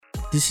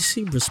This is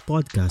Hebrews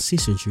Podcast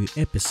Season 3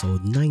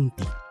 Episode 90.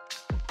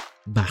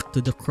 Back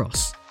to the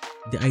cross.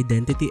 The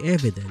identity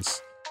evidence.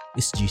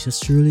 Is Jesus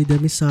truly the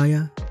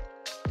Messiah?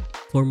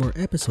 For more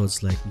episodes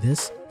like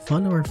this,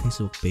 follow our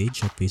Facebook page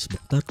at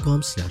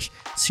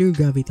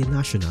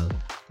facebook.com/SeerGravityNational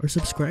or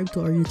subscribe to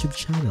our YouTube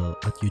channel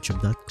at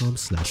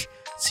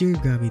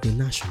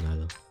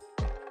youtube.com/SeerGravityNational.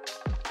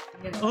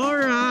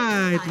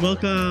 Alright!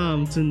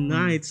 Welcome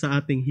tonight sa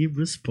ating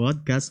Hebrews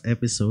Podcast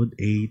Episode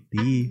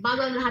 80.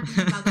 Bago ang lahat,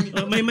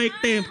 magbabalik. May mic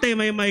te.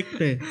 May mic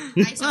te.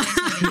 Ay, sorry.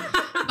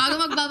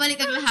 Bago magbabalik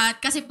ang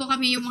lahat, kasi po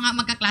kami yung mga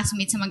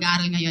magka-classmates sa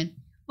mag-aaral ngayon.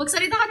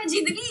 Magsalita ka na,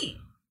 G, dali.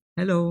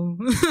 Hello.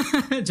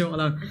 Joke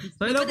lang.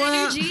 So, hello po.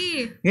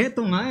 Energy.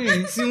 Eto nga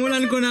eh.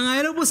 Simulan ko na nga.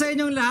 Hello po sa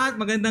inyong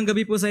lahat. Magandang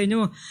gabi po sa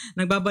inyo.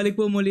 Nagbabalik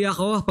po muli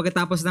ako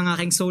pagkatapos ng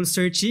aking soul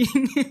searching.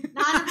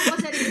 Nahanap ko pa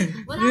sarili.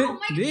 Wala akong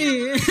mic.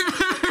 Hindi.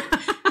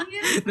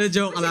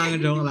 Joke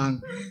lang.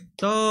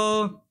 So,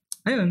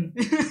 ayun.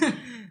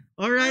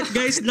 Alright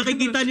guys,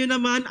 nakikita nyo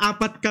naman,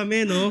 apat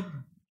kami, no?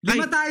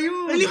 Lima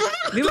tayo. Ay!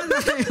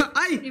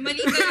 Lima.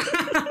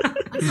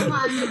 Ang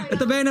sama.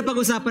 Ito ba yung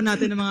napag-usapan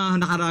natin ng mga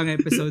nakaraang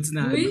episodes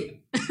na? Uy?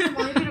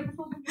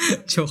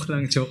 Joke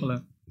lang.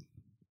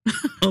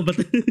 Oh, but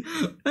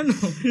Ano?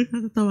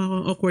 natatawa ko,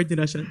 awkward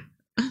na siya.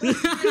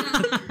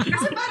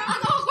 Kasi parang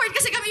ang awkward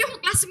kasi kami yung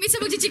classmates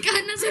sa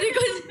magchichikahan ng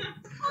sarikol.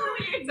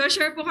 So,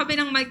 share po kami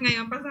ng mic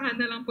ngayon. Pasahan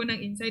na lang po ng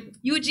insight.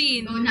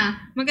 Eugene,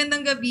 Una.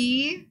 magandang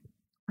gabi.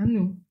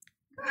 Ano?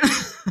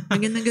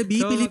 Magandang gabi,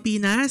 So,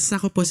 Pilipinas.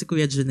 Ako po si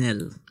Kuya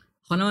Junel.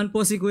 Ako naman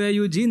po si Kuya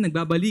Eugene,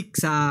 nagbabalik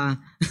sa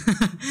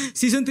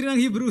Season 3 ng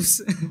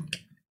Hebrews.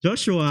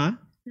 Joshua?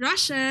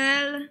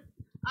 Rochelle.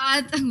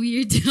 At ang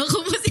weird. Ako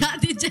po si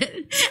Ate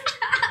Jel.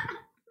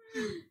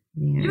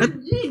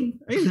 Eugene.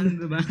 Ayun,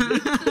 ba?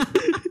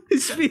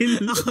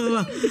 Spill. Ako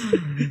ba?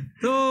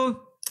 So,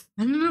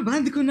 ano na ba?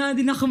 Hindi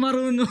na ako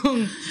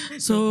marunong.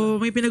 So,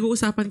 may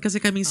pinag-uusapan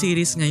kasi kaming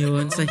series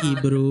ngayon sa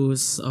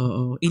Hebrews.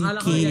 Oo. In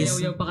Akala ko case.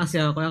 yayaw pa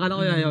kasi ako. Akala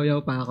ko yayaw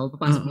pa ako.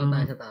 Papasok na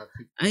tayo sa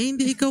topic. Ay,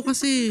 hindi. Ikaw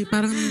kasi.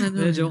 Parang ano.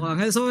 Joke lang.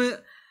 So,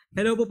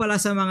 hello po pala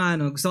sa mga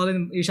Gusto ko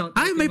rin i-shout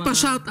out. Ay, may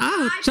pa-shout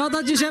out.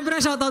 Shoutout yun. Siyempre,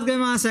 shoutout ko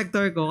yung mga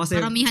sector ko. Kasi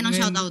Paramihan ng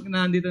ngayon, shoutout.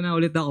 Nandito na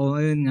ulit ako.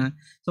 Ayun nga.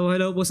 So,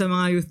 hello po sa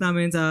mga youth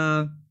namin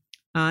sa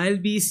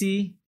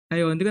LBC.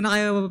 Ayun, hindi ko na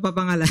kayo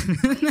papangalan.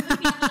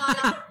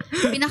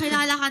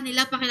 Pinakilala ka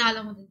nila,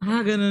 pakilala mo din.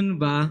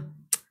 Ganun ba?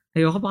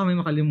 Ayoko pa kami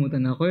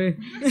makalimutan ako eh.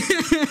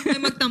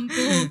 May magtampo.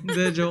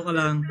 Hindi, joke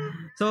lang.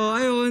 So,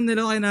 ayun,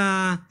 hello kayo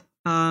na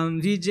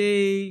VJ,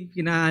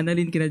 kina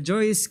Annalyn, kina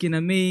Joyce, kina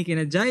May,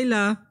 kina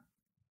Jaila.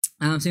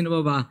 Sino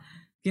ba?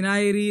 Kina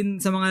Irene,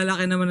 sa mga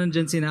lalaki naman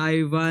nandyan, sina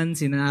Ivan,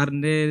 sina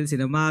Arnel,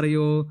 sina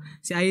Mario,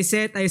 si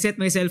Iset,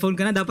 may cellphone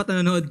ka na, dapat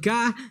nanonood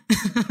ka.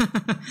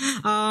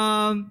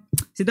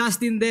 Si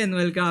Dustin din,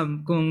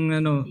 welcome. Kung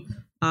ano,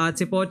 at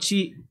si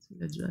Pochi.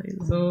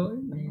 So,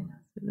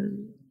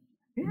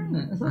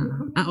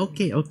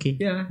 Okay.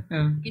 yeah.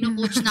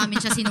 Ino-coach namin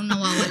siya sinong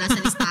nawawala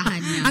sa listahan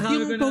niya. At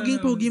yung Sabi ko na,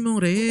 pogi-pogi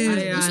mong rin.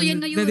 Ayan. Gusto yan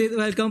ngayon.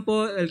 Welcome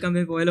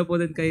din po. Hello po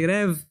din kay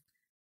Rev.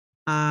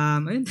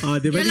 Ayun. Oh,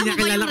 di ba Kilala hindi niya mo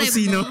ba kilala yung kung Rev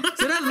sino? mo?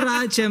 Si Rev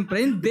Rad, syempre.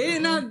 Hindi,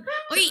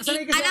 Uy,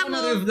 sanay kasi alam ako mo,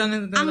 na Rev lang.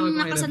 ang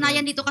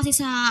nakasanayan dito kasi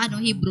sa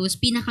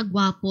Hebrews,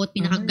 pinakagwapo at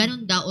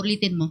pinakaganon daw,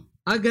 ulitin mo.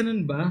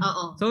 Ganun ba?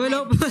 Oo. So,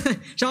 hello po.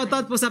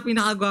 Shoutout po sa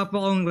pinakagwapo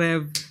kong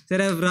Rev. Si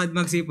Rev Rad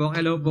Magsipok.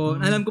 Hello po.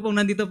 Alam ko pong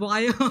nandito po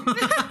kayo.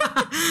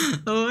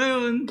 So,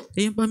 ayun.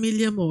 Eh, yung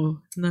pamilya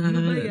mo na Ano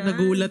ba yan?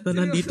 nagulat na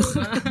nandito Seryoso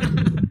ka. ba?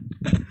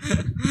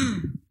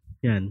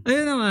 Yan.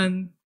 Ayun naman.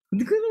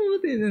 Hindi ko naman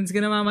matin.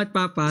 Sige na mama at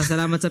papa.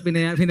 Salamat sa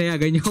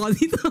pinayagan niyo ako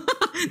dito.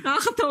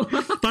 Nakakatawa.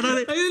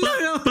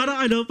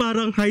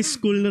 Parang high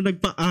school na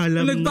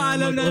nagpaalam na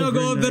mag-overnight.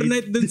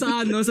 mag-overnight dun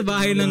sa sa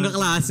bahay ng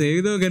kaklase.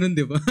 Ganun,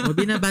 di ba? O,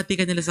 binabati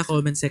ka nila sa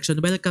comment section.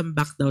 Welcome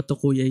back daw to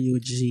Kuya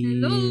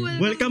Eugene. Hello,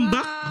 Welcome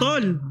back,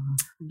 tol!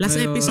 Last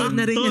Ayun. episode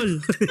na rin Tol!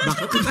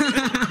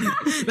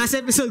 Last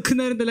episode ko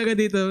na rin talaga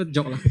dito.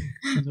 Joke lang.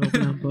 Joke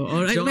lang po.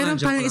 Alright, Joke meron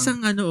lang, joke pa lang. isang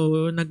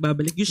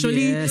nagbabalik.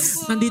 Usually,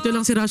 Yes. nandito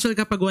lang si Rachel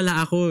kapag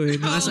wala ako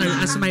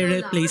as my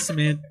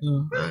replacement.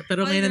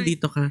 Pero ngayon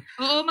nandito ka.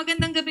 Oo,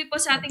 magandang gabi po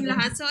sa ating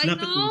lahat. So, I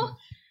Lapit know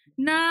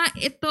na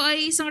ito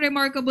ay isang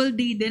remarkable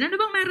day din. Ano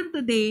bang meron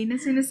today? Na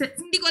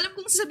hindi ko alam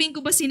kung sasabihin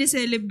ko ba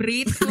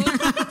sineselebrate ko.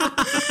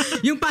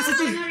 Yung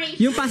positive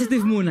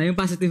muna.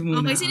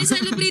 Okay,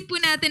 sineselebrate po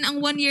natin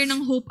ang 1 year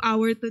ng Hope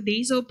Hour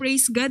today. So,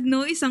 praise God,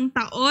 no? Isang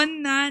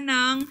taon na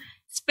ng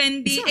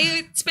spending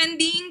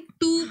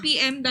 2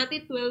 p.m.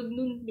 Dati 12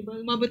 noon, di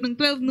ba? Umabot ng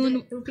 12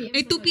 noon. 2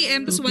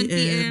 p.m. tapos 1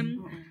 p.m.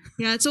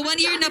 Yeah, so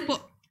 1 year na po.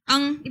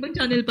 Ang ibang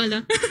channel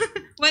pala.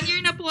 1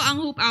 year na po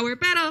ang Hope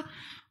Hour. Pero,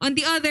 on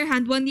the other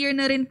hand, 1 year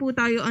na rin po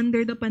tayo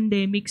under the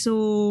pandemic. So,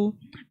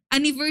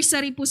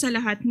 anniversary po sa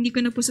lahat. Hindi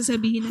ko na po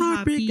sasabihin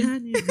na happy.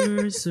 Heartbreak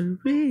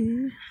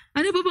anniversary.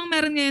 Ano ba bang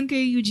meron ngayon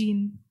kay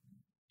Eugene?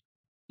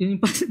 Yung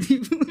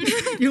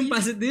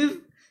positive.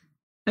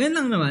 Ayun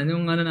lang naman,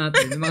 yung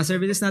natin. Yung mga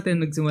services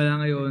natin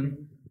nagsimula ngayon.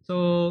 So,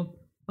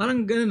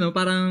 parang gano'n, no?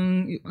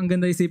 Parang ang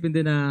ganda isipin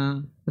din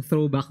na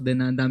throwback din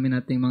na ang dami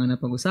nating mga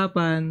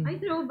napag-usapan. Ay,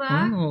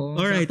 throwback? Oo.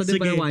 Alright, Sakto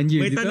din sige. pala 1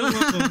 year May dito.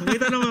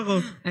 tanong ako.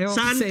 Ewan ko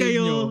Saan sa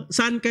kayo, inyo.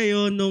 saan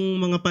kayo nung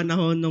mga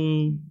panahon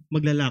nung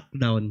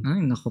magla-lockdown?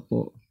 Ay, nako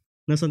po.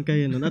 Nasaan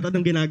kayo nun? At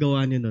anong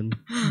ginagawa niyo nun?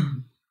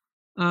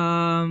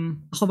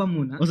 Ako ba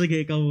muna? O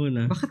sige, ikaw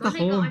muna. Bakit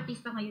Kasi ako? ikaw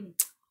artista ngayon.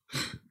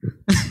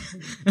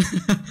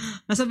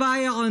 Nasa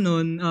bahay ako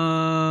nun.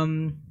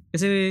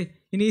 Kasi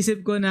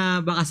iniisip ko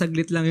na baka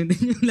saglit lang yun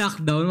din yung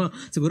lockdown.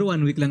 Siguro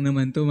 1 week lang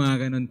naman to,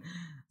 mga ganun.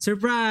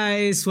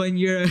 Surprise! 1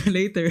 year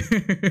later.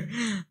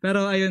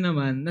 Pero ayun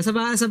naman. Nasa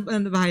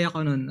bahay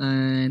ako nun.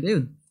 And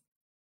ayun.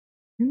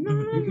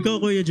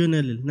 Ikaw, Kuya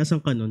Junel, nasaan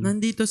ka nun?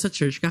 Nandito sa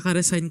church,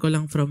 kaka-resign ko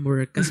lang from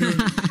work kasi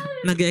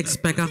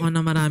nag-expect ako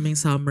na maraming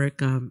summer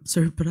camp.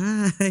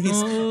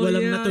 Surprise! Oh,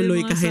 Walang yeah,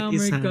 natuloy yung mga kahit summer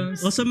isa.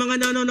 camps. O sa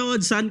mga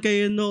nanonood, saan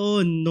kayo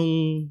noon nung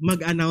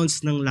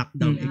mag-announce ng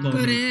lockdown? Mm. Ikaw,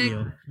 Correct.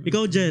 Rio.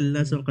 Ikaw, Jel,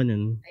 nasaan ka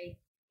nun?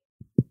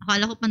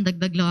 Akala ko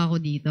pandagdag lang ako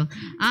dito.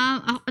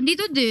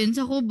 Dito din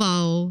sa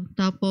Cubao.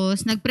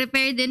 Tapos,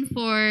 nag-prepare din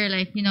for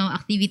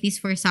activities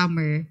for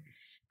summer.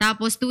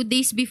 Tapos, 2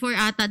 days before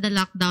ata the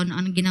lockdown,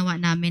 ang ginawa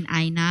namin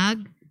ay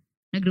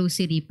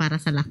nag-grocery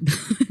para sa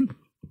lockdown.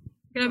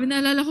 Grabe,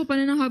 naalala ko pa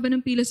na ng haba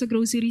ng pila sa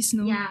groceries,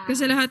 no? Yeah.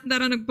 Kasi lahat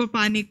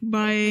nagpa-panic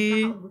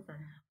buy.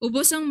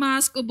 Ubos ang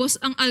mask, ubos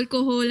ang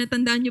alcohol.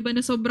 Natandaan nyo ba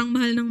na sobrang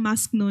mahal ng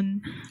mask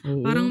nun?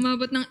 Oo. Parang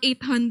umabot ng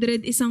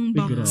 800 isang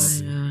box.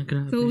 Ay,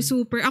 grabe. So,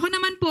 super. Ako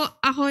naman po,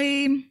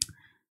 ako'y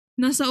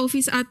nasa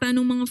office ata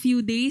nung mga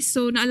few days.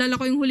 So, naalala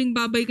ko yung huling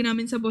babay ko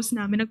namin sa boss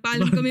namin.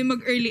 Nagpaalam kami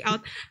mag-early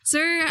out.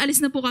 Sir, alis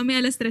na po kami.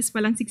 Alas 3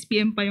 pa lang, 6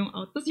 p.m. pa yung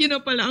out. Tapos yun na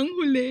pala ang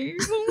huli.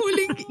 Yung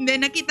huling. Hindi,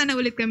 nakita na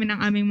ulit kami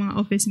ng aming mga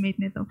office mate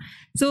nito.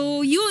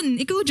 So, yun.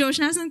 Ikaw, Josh,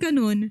 nasan ka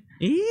nun?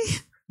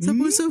 Sa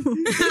puso mo.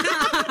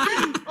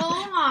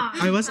 Oo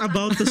nga. I was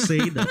about to say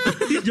that.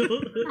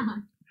 Joke.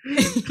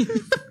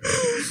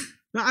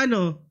 Na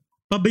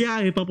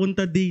pabiyahe,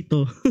 papunta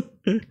dito.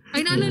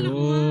 Ay, naalala ko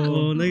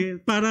nga.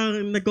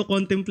 Parang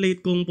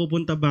nagko-contemplate kung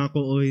pupunta ba ako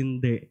o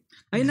hindi.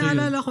 Ay,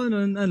 naalala ko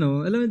nun,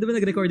 alam mo, di ba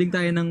nag-recording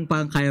tayo ng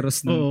pang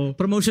Kairos nun? Oo.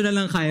 Promotional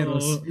ng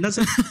Kairos. Oo.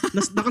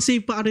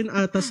 Nakasave pa rin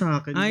ata sa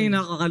akin. Ay,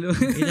 nakakalo.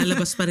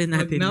 Ilalabas pa rin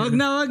natin. Wag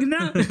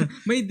na.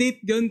 May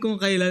date yun kung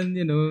kailan,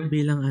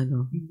 Bilang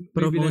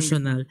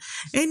promotional.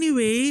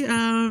 Anyway,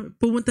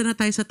 pumunta na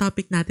tayo sa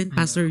topic natin,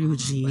 Pastor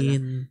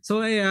Eugene.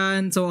 So,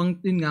 ayan. So,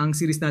 ang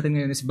series natin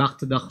ngayon is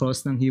Back to the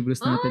Cross ng Hebrews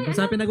natin. Kung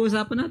saan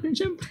pinag-uusapan natin,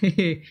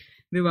 syempre.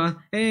 Di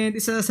ba? And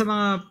isa sa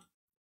mga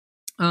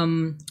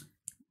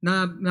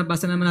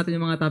nabasa naman natin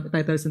yung mga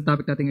titles ng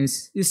topic natin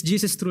is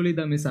Jesus truly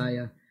the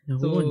Messiah?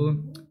 So,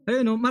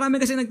 ayun, marami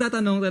kasi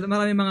nagtatanong,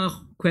 marami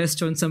mga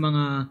questions sa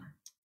mga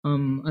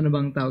ano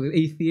bang tawag,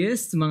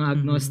 atheists, mga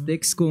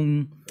agnostics,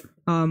 kung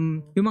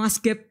yung mga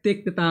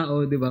skeptic na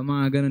tao, di ba,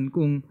 mga ganun,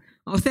 kung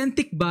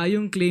authentic ba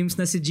yung claims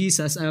na si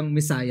Jesus ang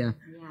Messiah?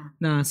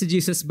 Na si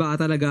Jesus ba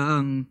talaga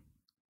ang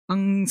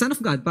Son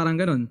of God? Parang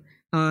ganun.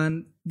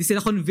 Di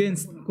sila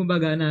convinced,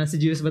 kumbaga, na si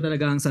Jesus ba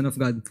talaga ang Son of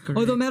God. Correct.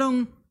 Although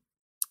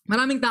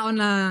maraming tao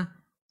na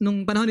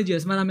nung panahon ni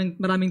Jesus,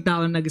 maraming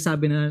tao na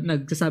nagsasabi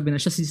na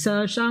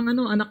siya ang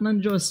anak ng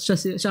Diyos,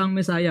 siya ang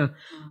Messiah.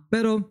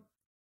 Pero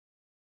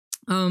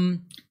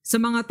sa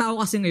mga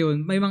tao kasi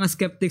ngayon, may mga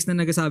skeptics na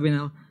nagsasabi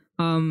na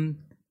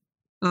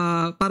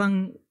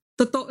parang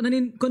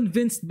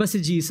convinced ba si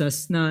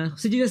Jesus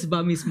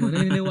ba mismo,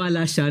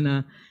 naniniwala siya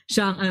na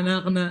siya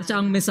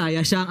ang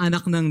Messiah, siya ang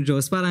anak ng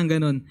Diyos, parang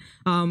ganun.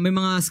 May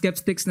mga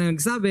skeptics na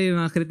nagsabi,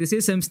 mga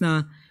criticisms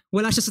na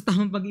wala siya sa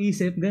tamang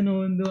pag-iisip,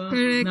 ganun, diba?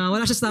 Correct. Na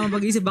wala siya sa tamang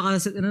pag-iisip,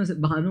 baka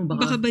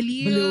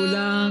baliw. baliw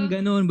lang,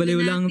 ganun, baliw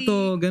lang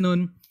to,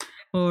 ganun,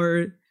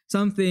 or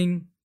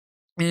something.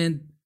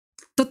 And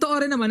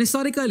totoo rin naman,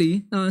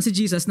 historically, si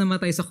Jesus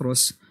namatay sa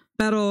cross,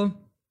 pero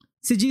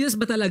si Jesus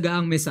ba talaga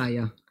ang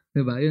Messiah?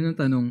 Diba? Yun ang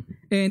tanong.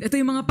 And ito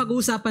yung mga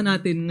pag-uusapan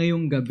natin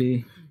ngayong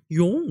gabi.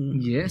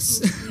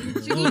 Yes.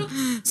 Siguro,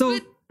 So,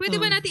 pwede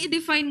ba natin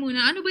i-define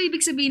muna? Ano ba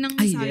ibig sabihin ng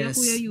Ay, Messiah,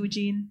 yes. Kuya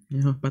Eugene?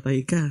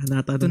 Patay ka. ito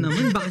Natanong.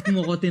 naman, bakit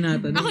mo ko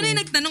tinatanong? Ako na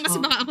yung nagtanong kasi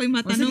baka ako'y Oh,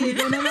 matanong. sige,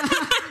 ikaw naman.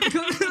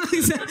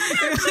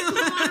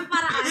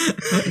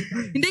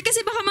 Hindi,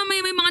 kasi baka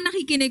mamaya may mga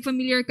nakikinig,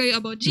 familiar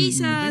kayo about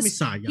Jesus, May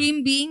Messiah.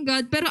 Him being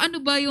God. Pero ano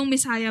ba yung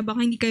Messiah?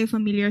 Baka hindi kayo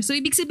familiar. So,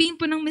 ibig sabihin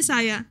po ng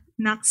Messiah,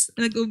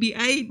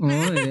 nag-UBI.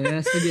 Oh,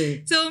 yes.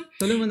 Sige. So,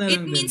 Tuloy mo na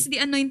it lang. means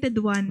the anointed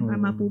one. Oh.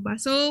 Tama po ba?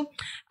 So,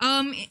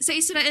 sa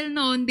Israel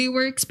noon, they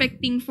were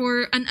expecting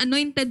for an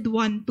anointed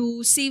one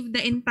to save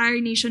the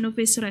entire nation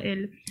of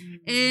Israel.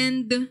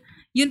 And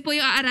yun po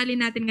yung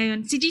aaralin natin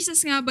ngayon. Si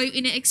Jesus nga ba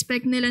yung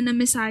ina-expect nila na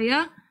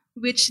Messiah,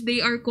 which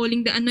they are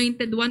calling the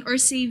anointed one or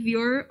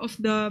savior of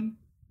the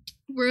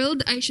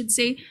world, I should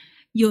say.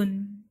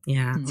 Yun.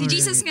 Yeah. Si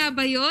Jesus nga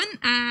ba yun?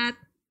 At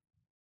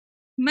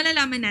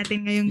malalaman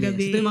natin ngayong Yes.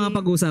 gabi. Ito yung mga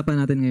pag-uusapan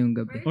natin ngayong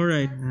gabi.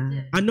 Alright.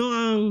 Ano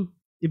ang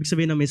ibig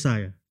sabihin ng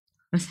Messiah?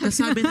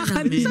 Nasabi na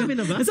namin. Sabi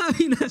na ba?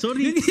 Nasabi na.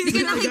 Sorry. Hindi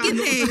ka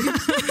nakikinig.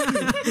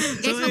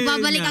 Guys,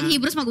 magbabalik ang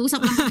Hebrews,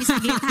 mag-uusap lang kami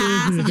saglit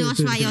ha. Si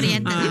Joshua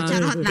Oriental.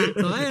 Charot lang.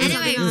 So, ayun,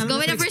 Anyway, sabi nga, go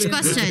with the first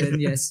question.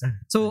 Yes.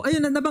 So,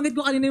 ayun, nabanggit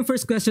ko kanina yung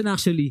first question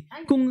actually.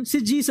 Kung si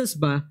Jesus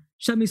ba,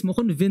 siya mismo,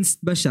 convinced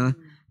ba siya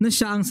na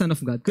siya ang Son of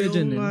God? Kuya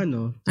John.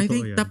 I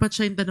think dapat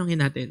siya yung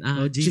tanongin natin.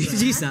 Jesus.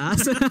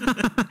 Jesus.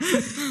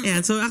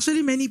 Yeah, so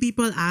actually many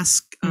people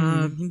ask,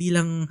 hindi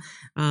lang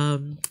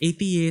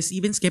atheists,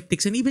 even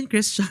skeptics, and even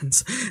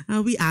Christians,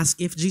 we ask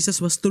if Jesus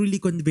was truly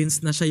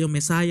convinced na siya yung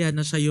Messiah,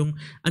 na siya yung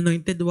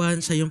anointed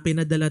one, siya yung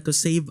pinadala to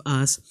save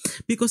us.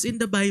 Because in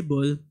the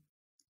Bible,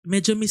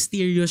 medyo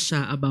mysterious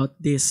siya about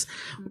this.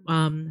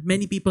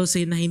 Many people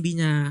say na hindi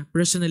niya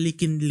personally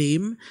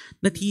kinlaim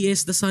that he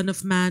is the Son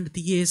of Man, that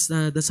he is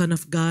the Son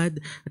of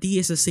God, that he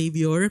is a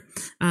Savior.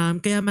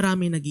 Kaya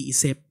marami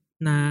nag-iisip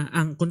na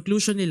ang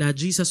conclusion nila,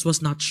 Jesus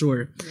was not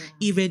sure.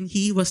 Even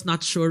he was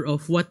not sure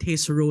of what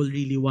his role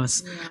really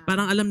was.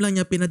 Parang alam lang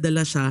niya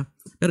pinadala siya,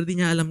 pero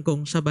di niya alam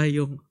kung siya ba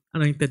yung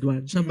anointed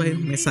one, siya ba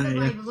yung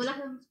Messiah. Wala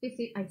kang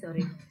specific, ay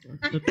sorry.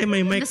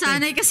 May mic.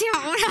 Nasanay kasi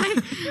ako na.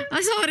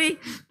 Sorry.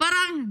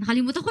 Parang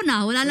nakalimutan ko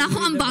na. Wala na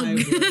akong ambag.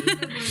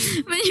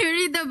 When you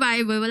read the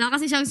Bible, wala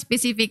kasi siyang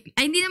specific.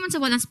 Ay, hindi naman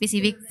sa walang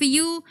specific.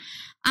 Few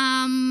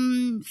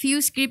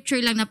scripture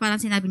lang na parang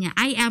sinabi niya,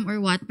 I am or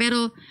what.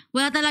 Pero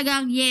wala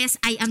talagang, yes,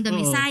 I am the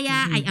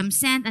Messiah, I am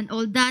sent and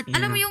all that. Yeah.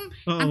 Alam mo yung,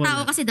 ang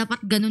tao kasi dapat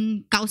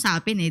ganun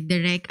kausapin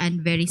direct and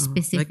very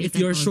specific. Like if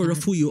you're sure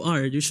of who you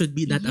are, you should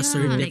be that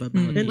assertive like,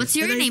 about it. What's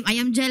your name? I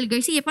am Jel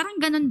Garcia.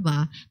 Parang ganun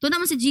ba? Ito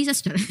naman si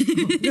Jesus.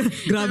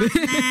 Grabe.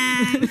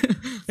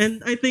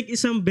 And I think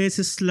isang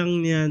beses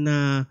lang niya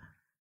na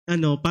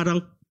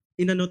parang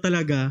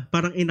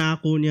parang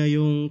inako niya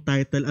yung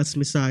title as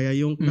Messiah,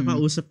 yung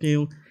nakausap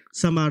niya yung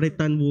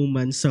Samaritan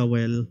woman sa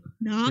well.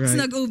 Nox,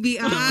 Right.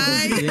 nag-OBI.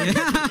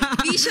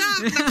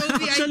 Bishop,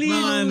 nag-OBI.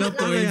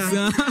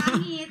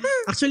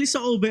 Actually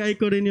sa OBI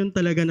ko rin yung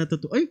talaga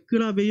ay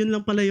grabe, yun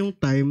lang pala yung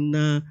time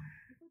na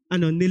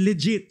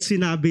ni-legit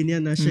sinabi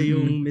niya na siya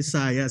yung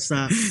Messiah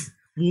sa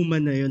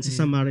woman na yun, sa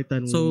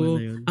Samaritan woman So,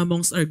 na yun.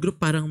 amongst our group,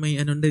 parang may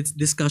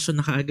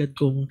discussion na kaagad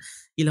kung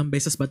ilang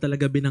beses ba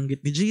talaga binanggit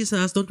ni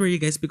Jesus. Don't worry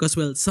guys, because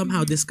we'll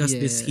somehow discuss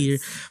this here.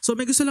 So,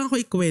 may gusto lang ako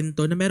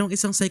ikwento na merong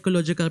isang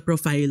psychological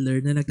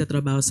profiler na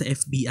nagtatrabaho sa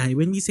FBI.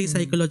 When we say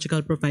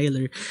psychological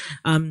profiler,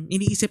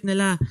 iniisip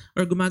nila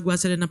or gumagawa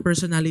sila ng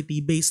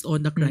personality based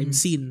on the crime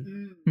scene.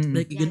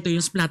 Like, ganito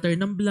yung splatter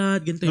ng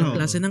blood, ganito yung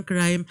klase ng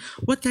crime.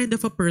 What kind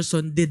of a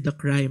person did the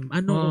crime?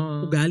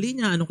 Anong ugali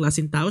niya? Anong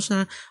klaseng tao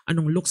siya?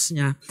 Anong looks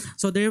niya?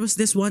 So there was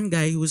this one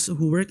guy who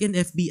worked in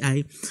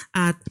FBI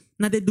at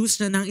na-deduce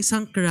niya ng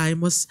isang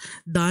crime was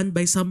done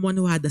by someone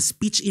who had a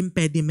speech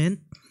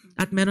impediment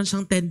at meron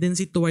siyang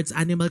tendency towards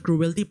animal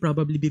cruelty,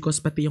 probably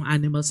because pati yung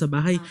animal sa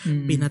bahay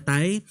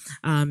pinatay.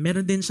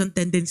 Meron din siyang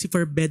tendency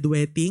for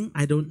bedwetting,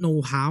 I don't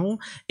know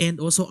how, and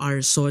also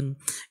arson.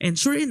 And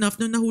sure enough,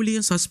 nung nahuli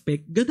yung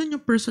suspect, ganun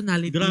yung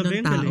personality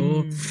ng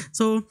tao.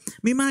 So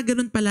may mga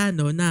ganun pala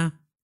na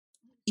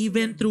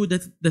even through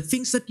the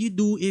things that you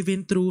do,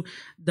 even through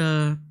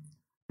the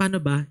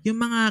yung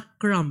mga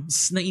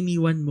crumbs na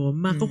iniwan mo,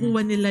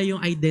 makukuha nila yung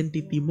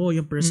identity mo,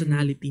 yung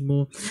personality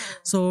mo.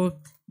 So,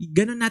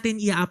 ganun natin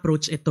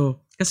i-approach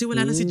ito. Kasi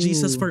wala na si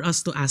Jesus for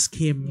us to ask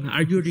him,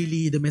 are you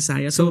really the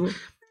Messiah? So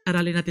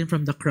aralin natin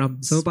from the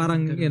crumbs. So,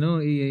 parang,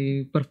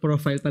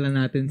 i-profile pala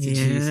natin si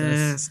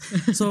Jesus.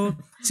 So,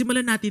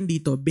 simulan natin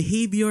dito.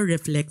 Behavior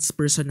reflects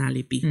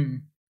personality.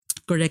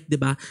 Correct, di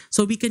ba?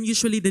 So we can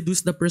usually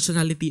deduce the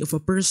personality of a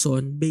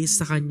person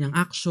based sa kanyang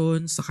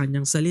actions, sa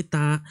kanyang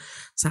salita,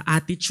 sa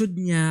attitude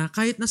niya,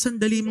 kahit na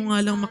sandali mo nga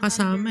lang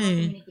makasama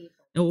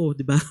Oo,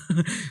 di ba?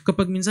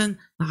 Kapag minsan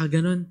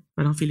nakaganon,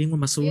 parang feeling mo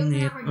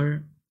masungit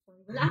or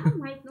wala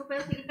akong mic, no?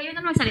 Pero sige, kayo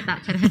na magsalita.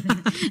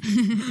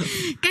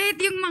 Kahit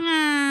yung mga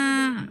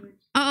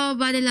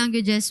body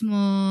languages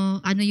mo,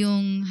 ano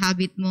yung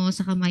habit mo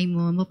sa kamay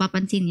mo,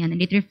 mapapansin yan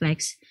and it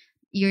reflects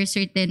your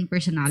certain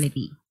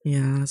personality.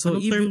 Yeah. So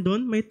anong term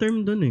doon? May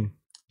term doon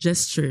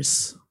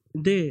Gestures.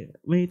 Hindi.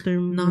 May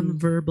term.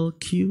 Non-verbal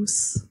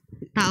cues.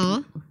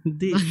 Tao?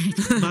 Hindi.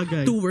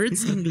 Bagay. 2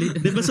 words English.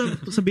 Di ba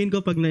sabihin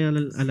ko pag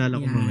naalala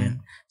ko mamaya?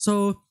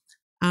 So,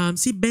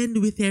 si Ben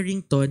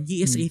Witherington,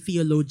 he is a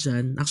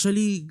theologian.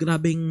 Actually,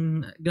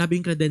 grabing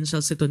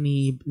credentials ito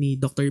ni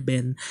Dr.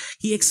 Ben.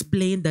 He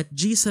explained that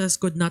Jesus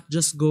could not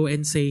just go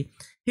and say,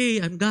 "Hey,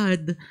 I'm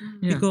God,"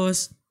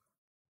 because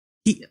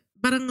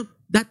parang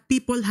that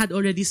people had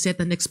already set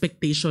an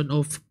expectation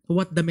of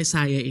what the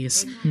Messiah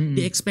is.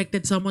 They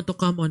expected someone to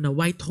come on a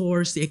white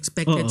horse. They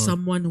expected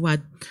someone who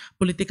had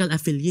political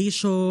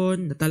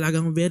affiliation, na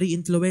talagang very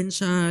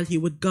influential. He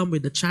would come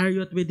with a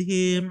chariot with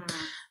him.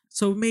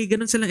 So may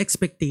ganun silang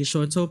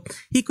expectation. So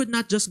he could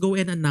not just go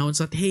and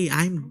announce that, hey,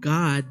 I'm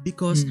God,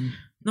 because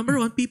number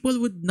one, people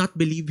would not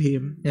believe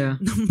him.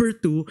 Yeah. Number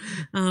two,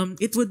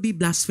 it would be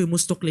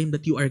blasphemous to claim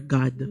that you are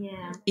God.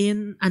 Yeah.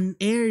 In an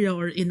area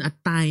or in a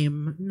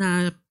time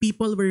na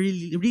people were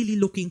really, really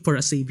looking for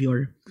a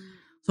savior.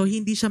 So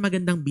hindi siya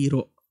magandang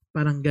biro.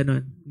 Parang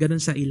ganon.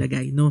 Ganon siya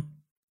ilagay, no?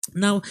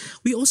 Now,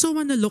 we also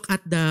want to look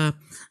at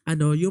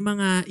yung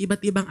mga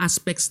iba't ibang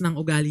aspects ng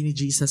ugali ni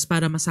Jesus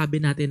para masabi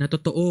natin na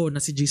totoo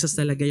na si Jesus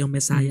talaga yung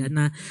Messiah,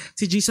 na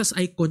si Jesus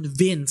ay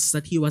convinced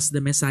that he was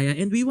the Messiah.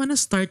 And we want to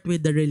start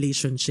with the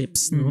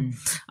relationships, no?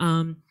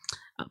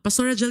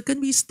 Pastor Rajel, can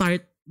we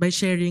start by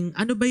sharing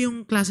ano ba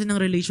yung klase ng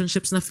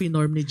relationships na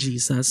finorm ni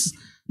Jesus?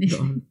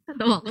 Doon.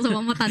 Tawa ko sa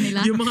mga mata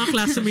nila. Yung mga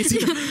classmates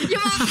na.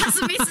 Yung mga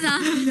classmates na.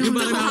 Yung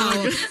mga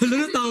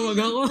Tawag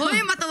ako.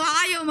 Uy, matawa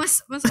kayo. Mas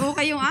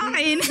okay yung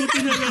akin.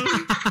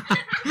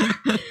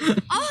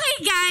 Okay,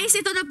 guys.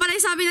 Ito na pala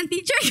yung sabi ng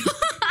teacher ko.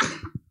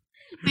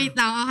 Wait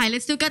lang. Okay,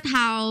 let's look at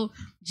how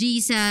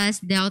Jesus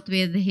dealt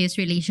with his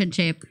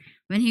relationship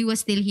when he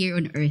was still here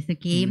on earth,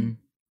 okay?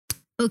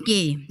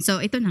 Okay,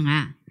 so ito na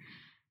nga.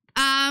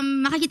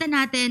 Makikita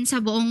natin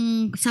sa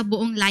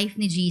buong life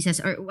ni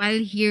Jesus, or while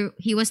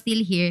he was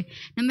still here,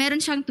 na meron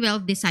siyang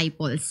 12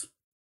 disciples.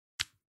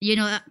 You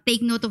know,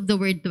 take note of the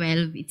word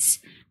 12. It's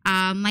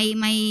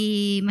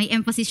may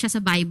emphasis siya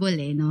sa Bible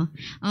no.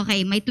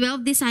 Okay, may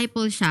 12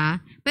 disciples siya,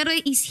 pero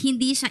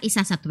hindi siya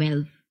isa sa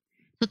 12.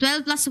 So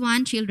 12 plus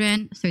 1,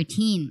 children,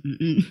 13.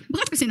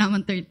 Bakit ko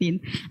sinaman 13?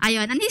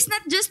 Ayun, and he's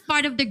not just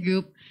part of the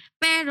group,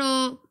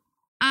 pero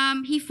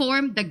he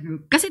formed the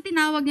group. Kasi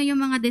tinawag niya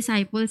yung mga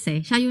disciples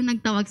siya yung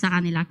nagtawag sa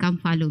kanila,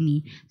 come follow me.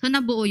 So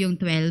nabuo yung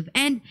 12.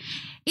 And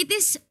it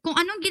is, kung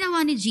anong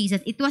ginawa ni Jesus,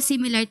 it was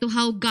similar to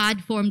how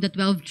God formed the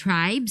 12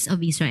 tribes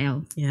of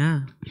Israel.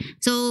 Yeah.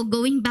 So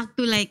going back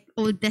to like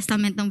Old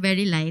Testament ng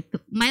very light,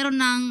 mayroon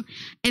ng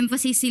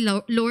emphasis si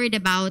Lord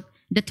about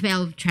the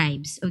 12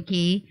 tribes.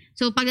 Okay?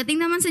 So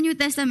pagdating naman sa New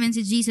Testament,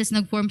 si Jesus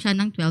nag-form siya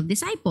ng 12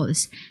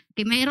 disciples.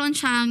 Okay, mayroon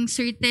siyang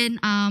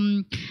certain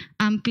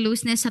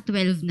closeness sa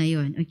 12 na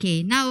yun.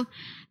 Okay, now,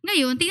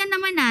 ngayon, tingnan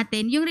naman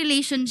natin yung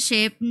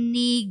relationship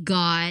ni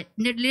God,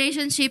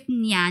 relationship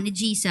niya, ni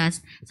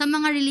Jesus, sa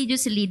mga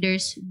religious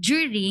leaders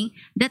during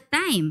that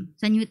time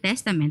sa New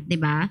Testament,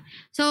 di ba?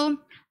 So,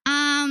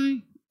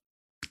 ang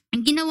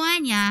ginawa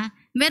niya,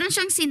 meron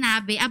siyang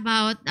sinabi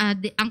about,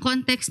 ang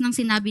context ng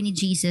sinabi ni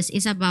Jesus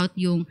is about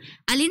yung,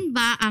 alin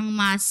ba ang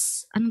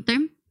mas, anong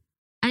term?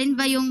 Alin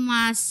ba yung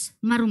mas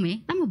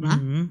marumi? Tama ba?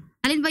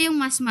 Alin ba yung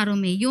mas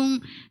marumi?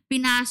 Yung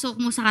pinasok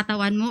mo sa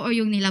katawan mo o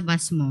yung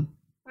nilabas mo?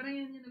 Parang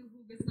yan yung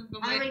naghugas ng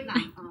kamay. Wait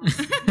lang.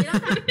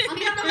 Ang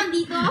hirap naman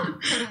dito.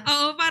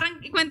 Oo,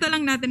 parang ikwento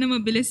lang natin na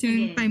mabilis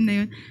yung time na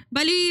yun.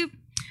 Bali,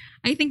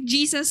 I think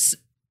Jesus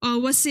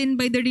was seen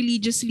by the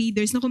religious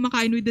leaders na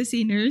kumakain with the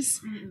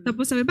sinners.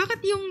 Tapos sabi, bakit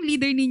yung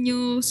leader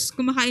ninyo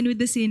kumakain with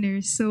the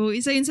sinners? So,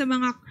 isa yun sa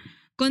mga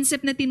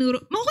concept na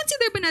tinuro.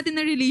 Mako-consider ba natin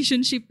na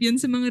relationship yun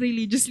sa mga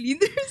religious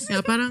leaders?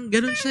 Yeah, parang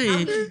ganun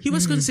siya He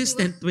was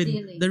consistent with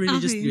the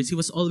religious leaders. He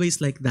was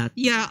always like that.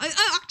 Yeah.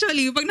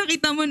 Actually, pag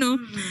nakita mo,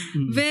 no,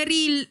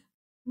 very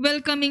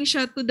welcoming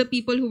siya to the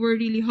people who were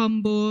really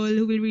humble,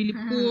 who were really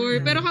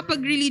poor. Pero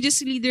kapag religious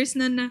leaders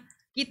na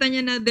nakita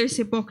niya na there's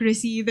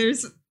hypocrisy,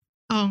 there's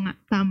nga,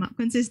 tama.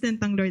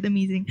 Consistent ang Lord.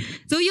 Amazing.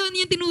 So, yun,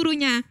 yung tinuro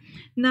niya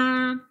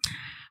na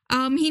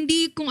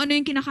hindi kung ano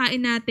yung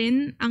kinakain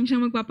natin ang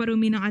siyang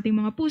magpaparumi ng ating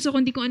mga puso,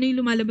 kundi kung ano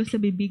yung lumalabas sa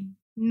bibig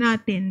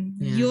natin.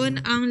 Yeah.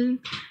 Yun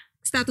ang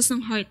status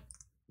ng heart.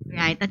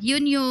 Right. At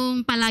yun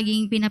yung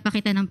palaging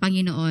pinapakita ng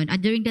Panginoon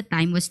at during that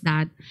time was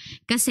that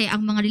kasi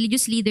ang mga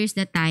religious leaders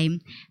that time,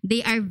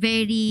 they are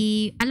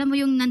very, alam mo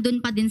yung nandun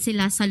pa din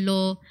sila sa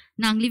law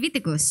ng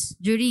Leviticus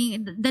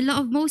during the law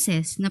of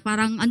Moses na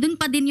parang andun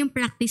pa din yung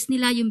practice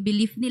nila, yung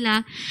belief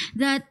nila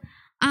that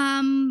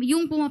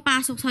yung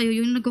pumapasok sa'yo,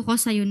 yung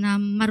nagkukos sa'yo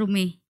na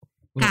marumi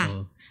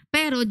ka.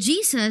 Pero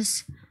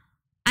Jesus,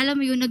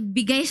 alam mo yun,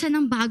 nagbigay siya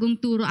ng bagong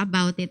turo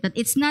about it. That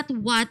it's not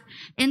what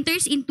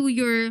enters into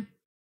your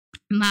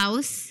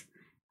mouth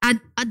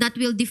that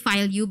will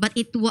defile you, but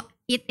it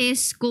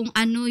is kung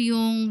ano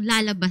yung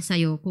lalabas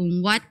sa'yo,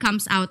 kung what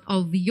comes out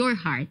of your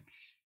heart.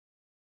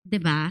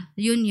 Diba?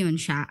 Yun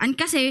siya. And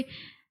kasi,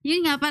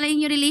 yun nga pala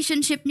yung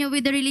relationship niya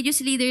with the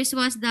religious leaders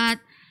was that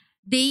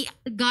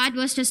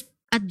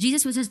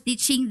Jesus was just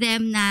teaching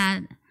them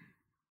na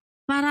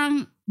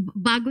parang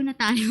bago na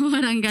tayo,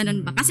 parang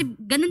ganun ba? Kasi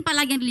ganun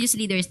palagi ang religious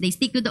leaders. They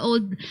stick to the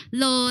old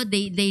law,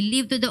 they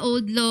live to the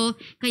old law.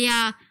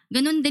 Kaya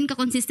ganun din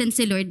ka-consistent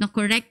si Lord na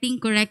correcting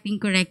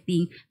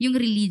yung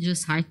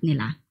religious heart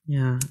nila.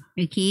 Yeah.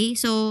 Okay?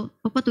 So,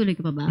 papatuloy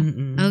ko pa ba?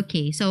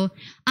 Okay. So,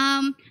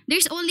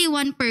 there's only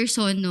one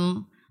person,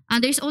 no?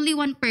 There's only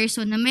one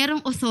person na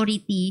merong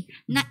authority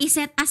na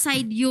iset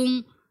aside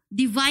yung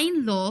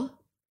divine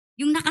law,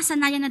 yung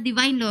nakasanayan na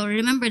divine law.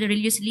 Remember, the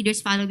religious leaders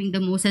following the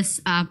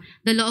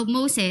law of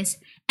Moses,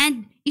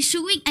 and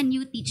issuing a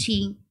new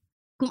teaching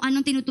kung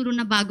anong tinuturo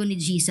na bago ni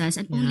Jesus,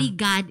 and only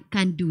God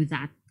can do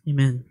that.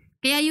 Amen.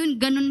 Kaya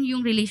ganun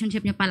yung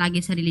relationship niya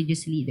palagi sa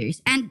religious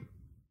leaders. And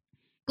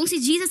kung si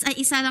Jesus ay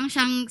isa lang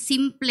siyang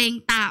simpleng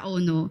tao,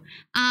 no?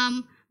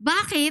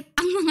 Bakit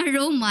ang mga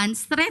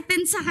Romans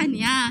threatened sa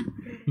kanya?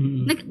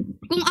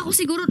 Kung ako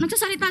siguro,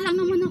 nagsasalita lang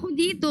naman ako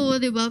dito,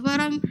 di ba?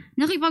 Parang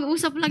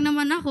nakipag-usap lang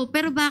naman ako.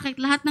 Pero bakit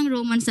lahat ng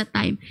Romans sa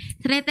time,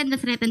 threatened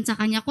sa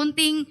kanya?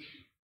 Kunting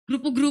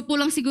grupo-grupo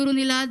lang siguro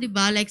nila, di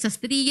ba? Like sa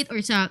street or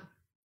sa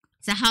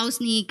sa house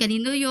ni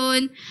kanino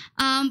yun,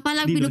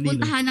 palang Nino.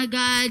 pinupuntahan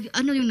agad,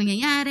 ano yung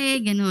nangyayari,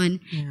 ganun.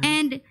 Yeah.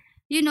 And,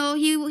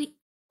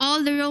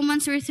 all the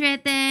Romans were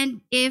threatened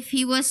if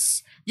he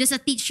was just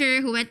a teacher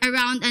who went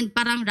around and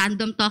parang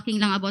random talking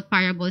lang about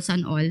parables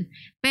and all.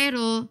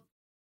 Pero,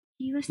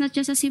 he was not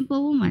just a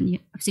simple man.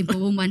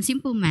 Simple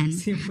man.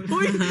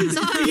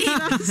 Sorry.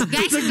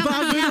 Guys,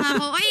 nagkamali lang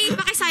ako. Oy,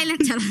 pakisilent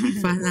siya.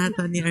 Fan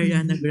ata ni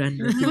Ariana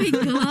Grande. Oh my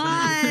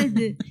God.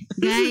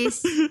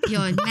 Guys,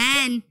 yun,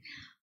 man.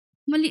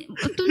 Mali,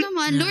 ito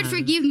naman, Lord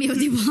forgive me,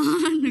 di ba?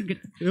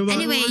 Diba?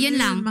 Anyway, yun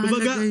lang.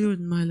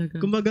 Mahalaga.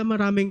 Kumbaga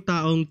maraming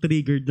taong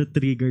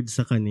triggered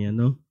sa kanya,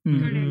 no?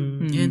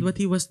 And what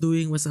he was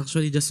doing was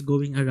actually just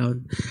going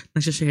around,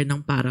 nagsashare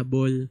ng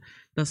parable.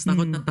 Tapos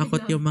takot na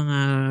takot yung mga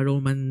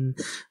Roman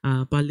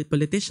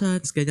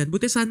politicians, ganyan.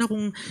 Buti sana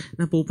kung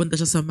napupunta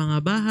siya sa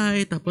mga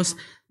bahay, tapos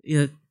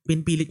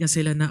pinpilit niya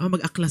sila na,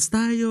 mag-aklas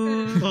tayo.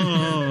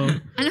 Oo.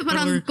 Alam,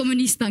 parang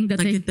komunista ang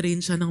dating.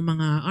 Nag-train siya ng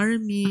mga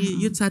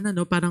army. Yun sana,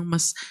 no? Parang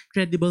mas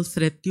credible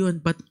threat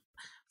yun. But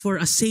for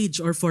a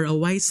sage or for a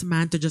wise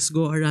man to just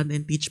go around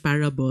and teach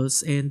parables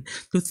and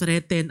to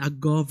threaten a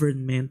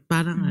government,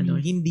 parang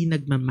hindi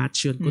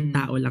nagmamatch yun kung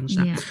tao lang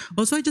siya. Yeah.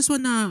 Also, I just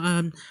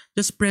wanna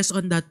just press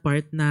on that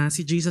part na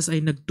si Jesus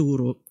ay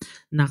nagturo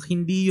na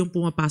hindi yung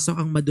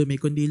pumapasok ang madumi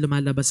kundi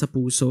lumalabas sa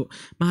puso.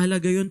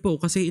 Mahalaga yun po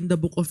kasi in the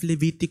book of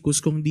Leviticus,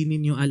 kung di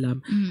ninyo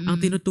alam,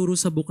 ang tinuturo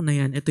sa book na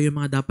yan, ito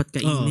yung mga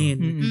dapat kainin.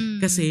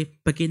 Kasi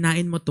pag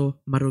kinain mo to,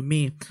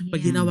 marumi.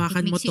 Pag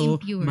ginawakan mo to,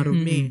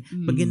 marumi.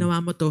 Pag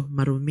ginawa mo to,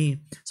 marumi.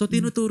 So,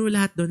 tinuturo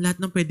lahat doon, lahat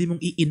ng pwede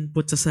mong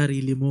i-input sa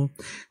sarili mo.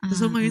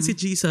 So, ngayon si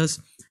Jesus,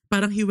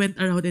 parang he went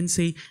around and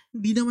say,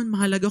 hindi naman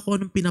mahalaga kung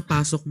anong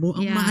pinapasok mo.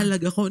 Ang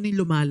mahalaga kung anong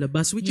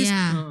lumalabas, which is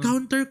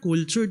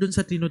counterculture doon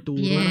sa tinuturo.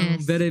 Parang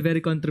very,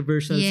 very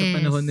controversial sa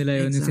panahon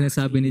nila yun, yung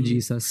sinasabi ni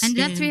Jesus. And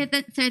that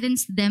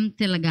threatens them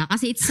talaga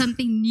kasi it's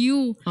something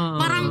new.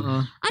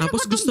 Parang, ano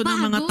tapos ba gusto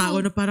ng mga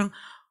tao na parang,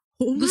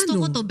 gusto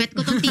ko to, bet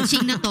ko tong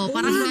teaching na to.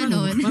 Parang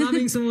gano'n.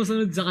 Maraming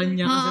sumusunod sa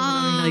kanya kasi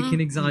maraming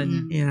nakikinig sa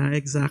kanya. Yeah,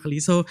 exactly.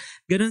 So,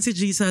 ganun si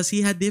Jesus.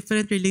 He had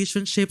different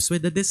relationships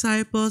with the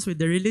disciples, with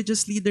the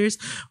religious leaders,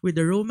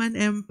 with the Roman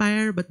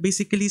Empire, but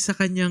basically sa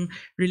kanyang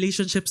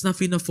relationships na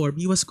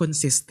fino-form, he was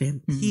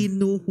consistent. He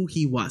knew who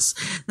he was.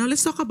 Now,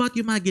 let's talk about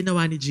yung mga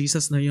ginawa ni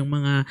Jesus na yung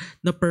mga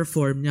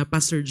na-perform niya,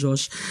 Pastor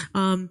Josh.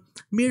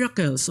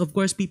 Miracles. Of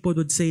course, people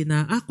would say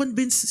na,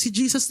 convinced si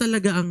Jesus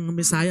talaga ang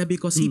Messiah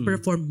because he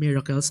performed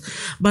miracles.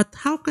 But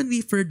how can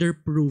we further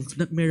prove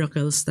that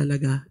miracles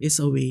talaga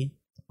is a way?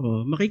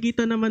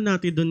 Makikita naman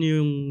natin doon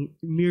yung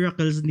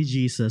miracles ni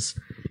Jesus.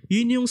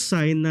 Yun yung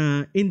sign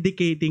na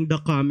indicating the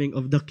coming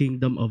of the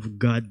kingdom of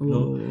God.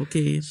 No?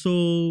 Okay.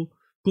 So,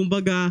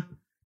 kumbaga,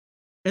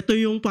 ito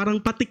yung parang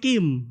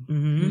patikim.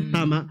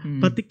 Tama?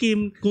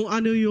 Patikim kung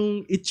ano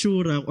yung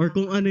itsura or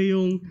kung ano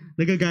yung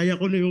nagagaya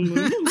ko na yung...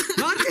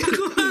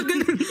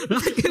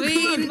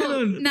 Wait,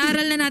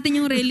 naaral na natin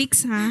yung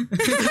relics, ha?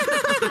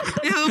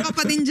 May hawak ka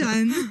pa din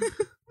dyan.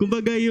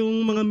 Kumbaga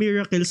yung mga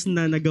miracles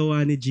na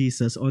nagawa ni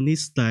Jesus on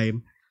his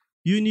time,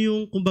 yun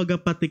yung kumbaga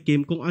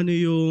patikim kung ano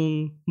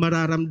yung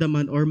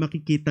mararamdaman or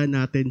makikita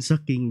natin sa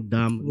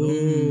kingdom.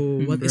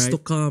 What is to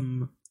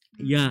come?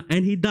 Yeah,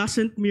 and he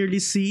doesn't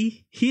merely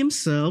see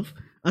himself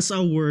as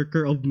a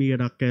worker of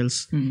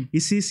miracles.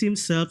 He sees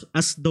himself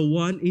as the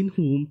one in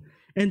whom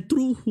and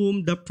through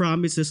whom the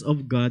promises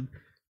of God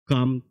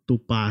come to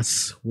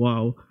pass.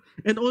 Wow.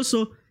 And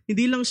also,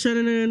 hindi lang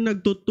siya na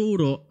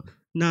nagtuturo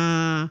na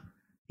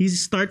he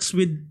starts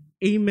with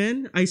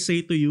Amen, I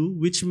say to you,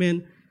 which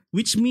mean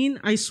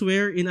I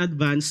swear in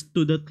advance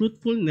to the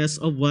truthfulness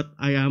of what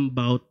I am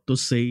about to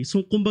say.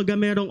 So kumbaga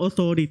merong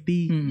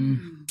authority.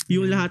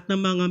 Yung lahat ng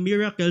mga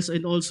miracles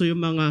and also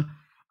yung mga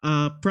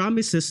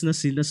promises na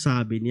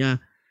sinasabi niya.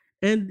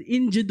 And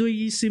in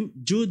Judaism,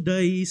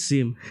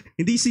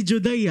 hindi si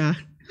Judea,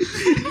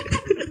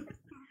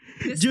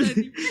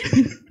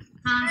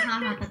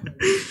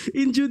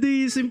 in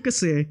Judaism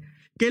kasi,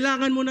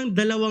 kailangan mo ng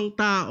dalawang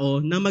tao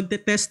na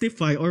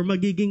magte-testify or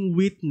magiging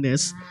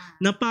witness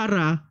na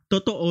para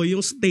totoo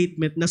yung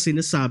statement na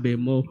sinasabi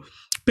mo.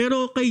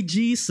 Pero kay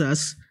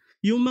Jesus,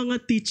 yung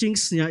mga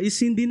teachings niya is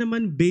hindi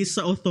naman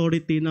based sa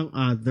authority ng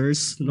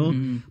others, no?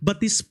 But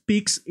he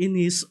speaks in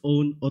his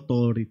own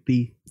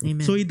authority.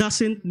 Amen. So he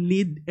doesn't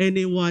need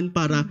anyone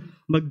para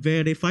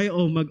mag-verify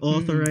o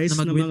mag-authorize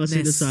ng mga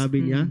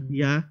sinasabi niya.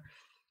 Yeah.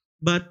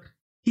 But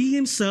he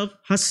himself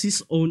has his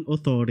own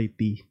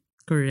authority.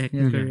 Correct.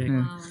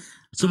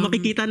 So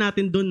makikita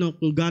natin doon, no,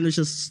 kung gaano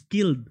siya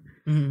skilled,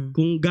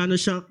 kung gaano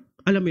siya,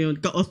 alam mo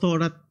yun,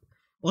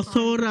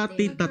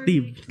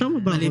 authoritative. Tama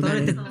ba?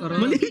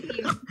 Mali.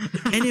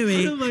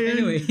 Anyway,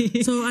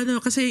 so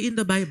kasi in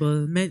the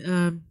Bible,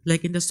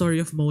 like in the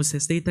story of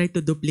Moses, they tried to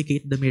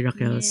duplicate the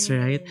miracles,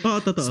 right?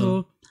 Totoo.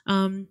 So,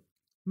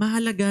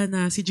 mahalaga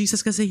na si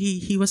Jesus kasi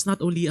he was not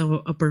only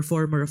a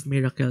performer of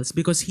miracles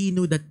because he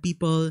knew that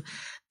people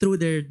through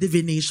their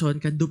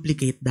divination can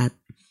duplicate that.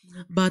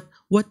 But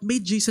what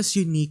made Jesus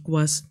unique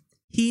was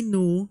he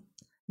knew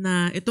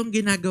na itong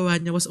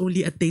ginagawa niya was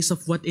only a taste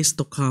of what is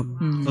to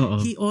come. Oo.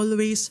 He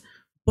always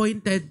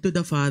pointed to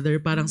the Father,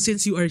 parang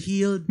since you are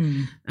healed,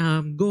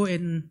 go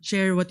and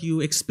share what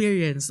you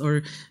experienced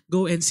or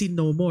go and sin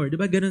no more.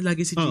 Diba? Ganun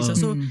lagi si Jesus.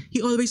 So,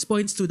 he always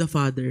points to the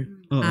Father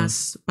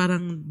as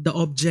parang the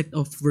object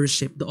of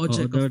worship, the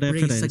object of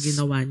praise sa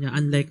ginawa niya,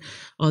 unlike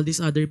all these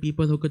other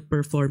people who could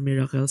perform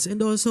miracles. And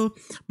also,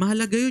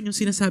 mahalaga yun, yung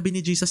sinasabi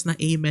ni Jesus na,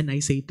 Amen,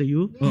 I say to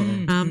you.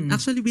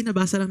 Actually,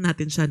 binabasa lang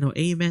natin siya, no?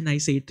 Amen,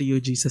 I say to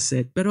you, Jesus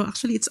said. Pero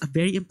actually, it's a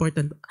very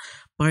important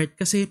part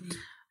kasi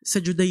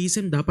sa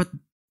Judaism, dapat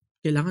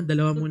kailangan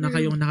dalawa muna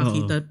kayong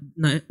nakakita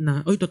na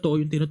oy, totoo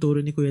yung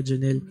tinuturo ni Kuya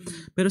Janelle.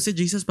 Pero si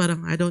Jesus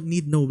parang, I don't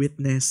need no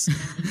witness.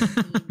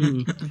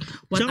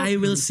 What I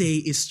will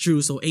say is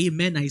true. So,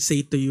 amen, I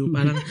say to you.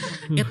 Parang,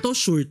 eto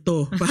sure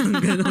to. Parang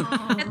gano'n.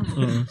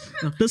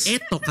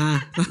 Eto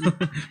ka.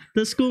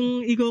 Tapos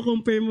kung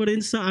i-compare mo rin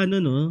sa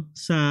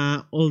sa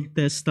Old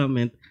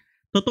Testament,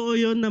 totoo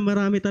yun na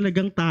marami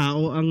talagang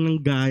tao ang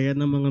nanggaya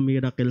ng mga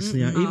miracles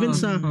niya. Even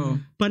sa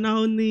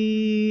panahon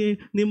ni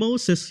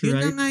Moses, Yun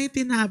right? na nga yung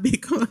tinabi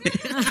ko.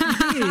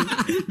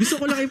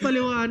 Gusto ko lang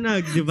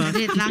ipaliwanag, di ba?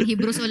 Ulit lang,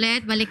 Hebrews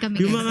ulit, balik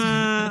kami.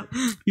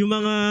 Yung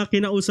mga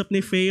kinausap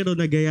ni Pharaoh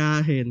na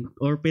gayahin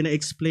or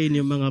pina-explain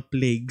yung mga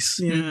plagues.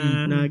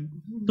 Na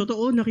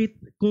totoo,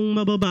 kung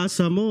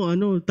mababasa mo,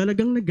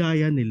 talagang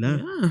nagaya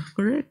nila. Yeah,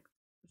 correct.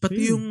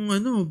 Pati yung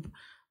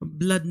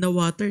blood na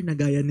water,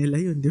 nagaya nila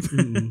yun, di ba?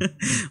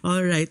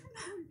 Alright.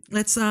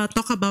 Let's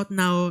talk about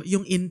now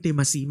yung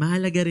intimacy.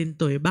 Mahalaga rin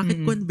to eh.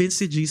 Bakit convinced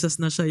si Jesus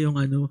na siya yung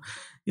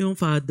yung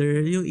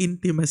Father, yung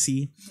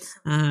intimacy?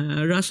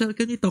 Rachel,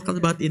 can you talk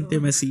about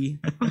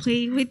intimacy?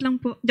 Okay, wait lang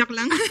po. Joke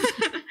lang.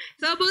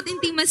 So about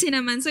intimacy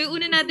naman. So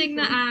yung una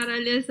nating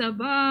naaral is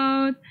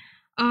about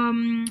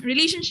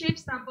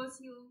relationships,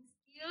 tapos yung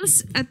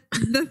skills, at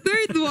the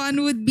third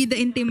one would be the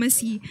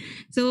intimacy.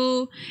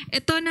 So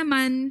ito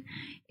naman,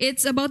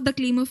 it's about the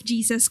claim of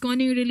Jesus, kung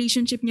ano yung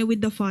relationship niya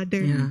with the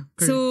Father. Yeah,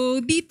 so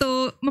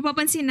dito,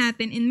 mapapansin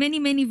natin in many,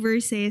 many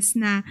verses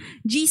na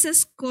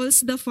Jesus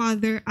calls the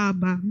Father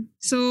Abba.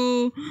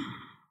 So,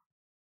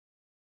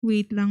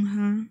 wait lang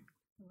ha.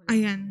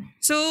 Ayan.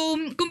 So,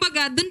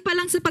 kumbaga, dun pa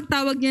lang sa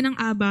pagtawag niya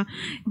ng Abba,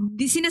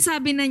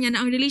 sinasabi na niya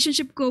na ang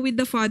relationship ko with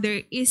the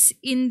Father is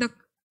in the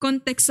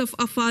context of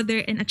a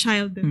father and a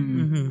child.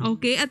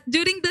 Okay? At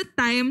during that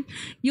time,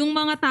 yung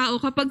mga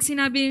tao, kapag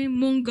sinabi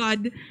mong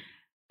God,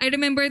 I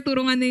remember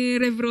turungan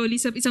ni Rev Rolly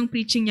sa isang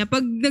preaching niya.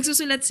 Pag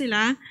nagsusulat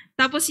sila,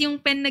 tapos yung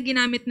pen na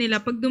ginamit nila,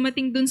 pag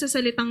dumating dun sa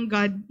salitang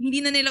God, hindi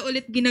na nila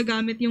ulit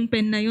ginagamit yung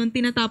pen na yun,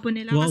 tinatapon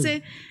nila. Wow.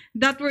 Kasi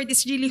that word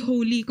is really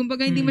holy.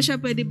 Kumbaga, hindi mo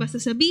siya pwede basta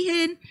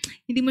sabihin,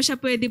 hindi mo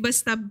siya pwede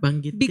basta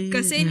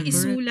bigkasin,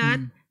 isulat,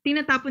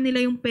 tinatapon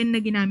nila yung pen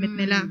na ginamit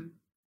nila.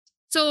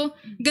 So,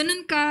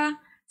 ganun ka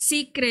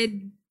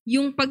sacred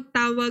yung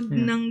pagtawag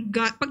ng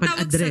God,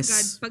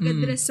 pag-address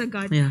sa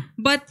God. Yeah.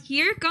 But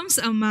here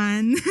comes a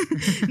man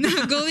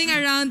na going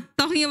around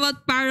talking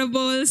about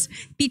parables,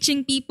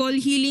 teaching people,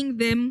 healing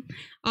them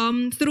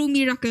through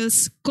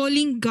miracles,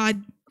 calling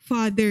God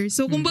Father.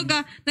 So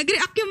kumbaga,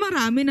 nag-react yung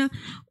marami na,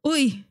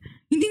 oy,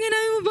 hindi nga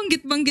namin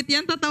mabanggit-banggit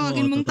yan,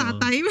 tatawagin mong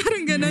tatay.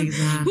 Parang ganun.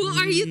 Exactly. Who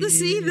are you to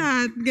say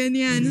that?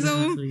 Ganyan.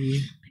 So,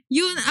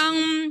 yun ang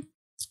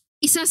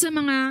isa sa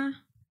mga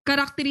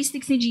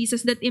characteristics ni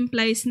Jesus that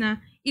implies na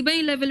iba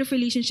yung level of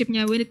relationship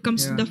niya when it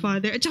comes to the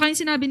Father. At saka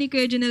yung sinabi ni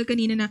Kuya Janelle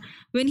kanina na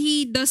when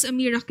he does a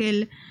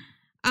miracle,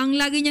 ang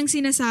lagi niyang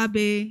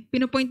sinasabi,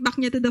 pinopoint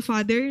back niya to the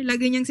Father,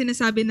 lagi niyang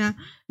sinasabi na,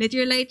 let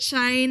your light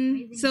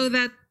shine so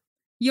that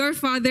your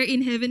Father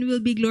in heaven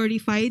will be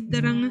glorified.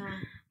 Darang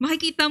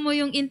makikita mo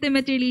yung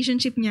intimate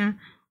relationship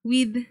niya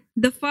with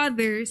the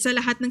Father sa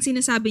lahat ng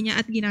sinasabi niya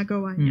at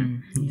ginagawa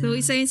niya. So,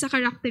 isa yun sa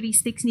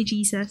characteristics ni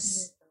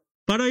Jesus.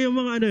 Para yung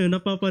mga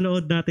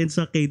napapanood natin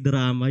sa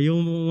K-drama, yung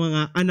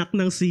mga anak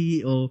ng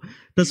CEO,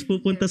 tapos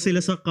pupunta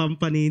sila sa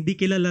company, hindi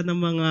kilala ng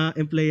mga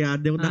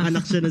empleyado, na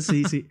anak siya ng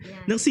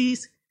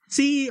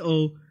CEO,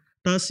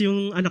 tapos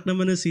yung anak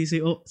naman ng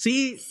CEO,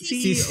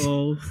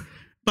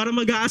 para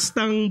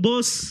mag-aastang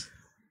boss.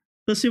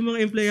 Tapos yung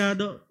mga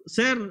empleyado,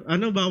 sir,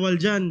 bawal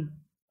dyan.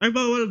 Ay,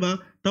 bawal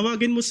ba?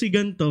 Tawagin mo si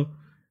ganto.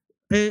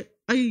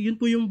 Yun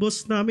po yung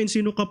boss namin,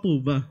 sino ka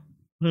po ba?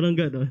 Parang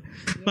gano'n.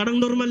 Parang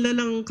normal na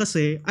lang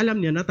kasi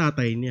alam niya na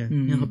tatay niya.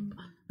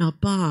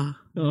 Apa.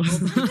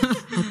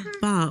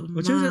 Opa.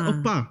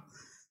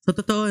 So,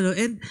 totoo, no?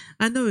 And,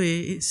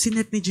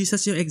 sinet ni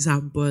Jesus yung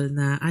example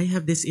na I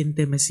have this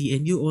intimacy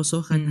and you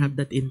also can have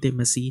that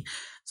intimacy.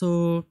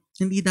 So,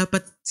 hindi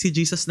dapat si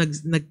Jesus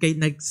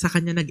sa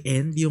kanya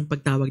nag-end yung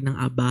pagtawag ng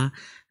Aba.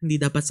 Hindi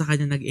dapat sa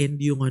kanya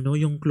nag-end yung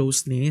yung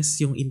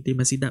closeness, yung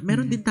intimacy.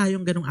 Meron din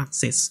tayong ganong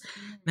access.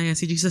 Na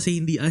si Jesus ay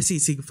hindi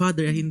si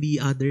Father ay hindi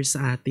others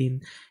sa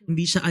atin.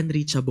 Hindi siya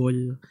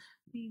unreachable.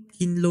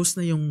 Kinlose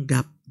na yung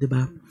gap 'Di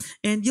ba?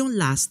 And yung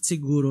last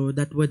siguro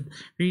that would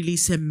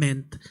really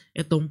cement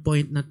itong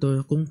point na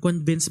to, kung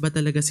convinced ba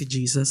talaga si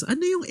Jesus,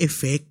 ano yung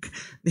effect?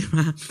 'Di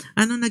ba?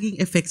 Ano naging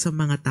effect sa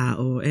mga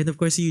tao? And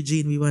of course,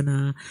 Eugene, we want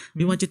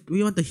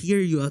to hear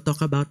you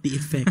talk about the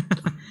effect.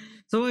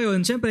 So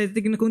ayun, syempre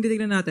kung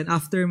titignan natin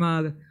after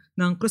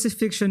ng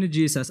crucifixion ni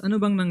Jesus, ano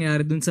bang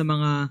nangyari dun sa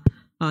mga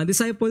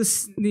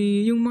disciples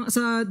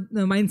sa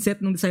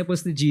mindset ng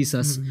disciples ni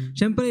Jesus?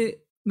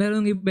 Syempre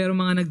merong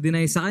mga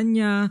nag-deny sa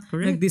kanya,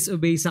 Correct.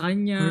 nag-disobey sa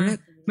kanya,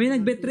 Correct. may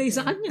nag-betray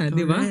sa kanya,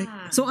 di ba?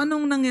 So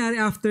anong nangyari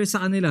after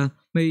sa kanila?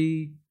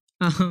 May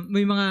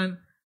mga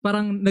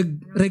parang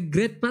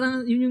nag-regret,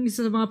 parang yun yung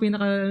isa sa mga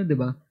pinaka, di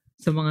ba?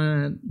 Sa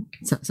mga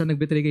sa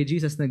nag-betray kay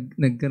Jesus,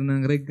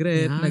 nagkaroon ng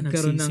regret,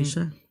 nagkaroon ng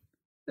siya.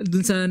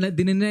 dun sa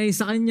dininay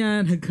sa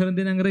kanya, nagkaroon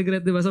din ng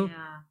regret, di ba? So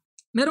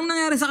merong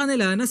nangyari sa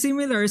kanila na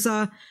similar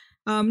sa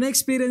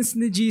na-experience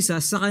ni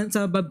Jesus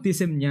sa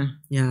baptism niya.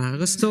 Yeah,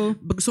 gusto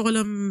ko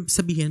lang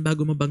sabihin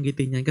bago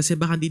mabanggitin yan kasi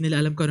baka hindi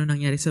nila alam kung ano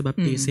nangyari sa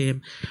baptism.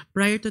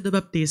 Prior to the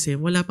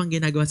baptism, wala pang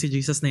ginagawa si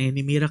Jesus na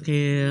any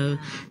miracle,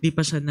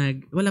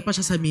 wala pa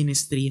siya sa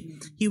ministry.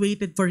 He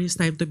waited for his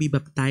time to be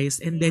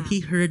baptized and then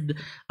he heard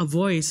a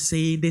voice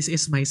saying, "This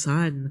is my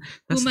son."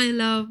 Whom I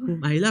love.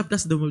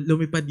 Tapos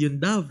lumipad yung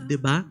dove, di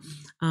ba?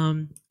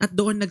 At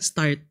doon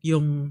nag-start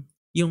yung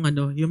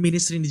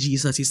ministry ni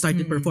Jesus. He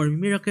started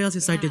performing miracles, he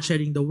started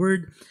sharing the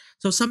word.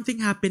 So something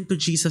happened to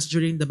Jesus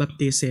during the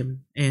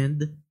baptism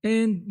and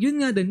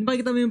yun nga din,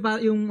 makikita mo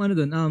yung ano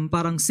doon,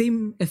 parang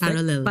same effect,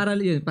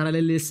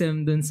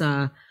 parallelism doon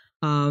sa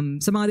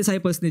mga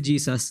disciples ni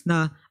Jesus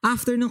na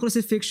after ng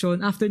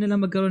crucifixion, after nila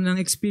magkaroon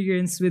ng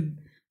experience with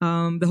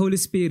the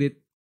Holy Spirit,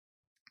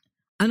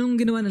 anong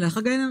ginawa nila?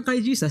 Kagaya ng kay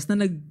Jesus na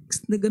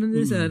nagkaroon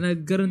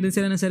din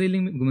sila ng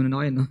sariling, gumano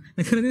na kayo, no?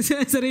 Nagkaroon din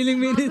sila ng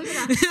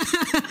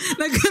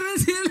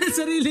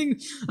sariling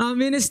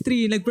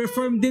ministry,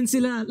 nag-perform din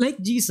sila like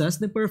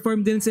Jesus,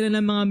 nag-perform din sila ng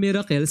mga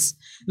miracles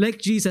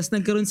like Jesus,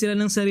 nagkaroon sila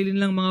ng sarili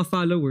nilang mga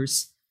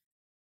followers.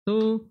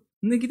 So,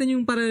 nakita niyo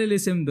yung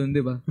parallelism doon,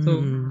 di ba?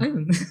 So,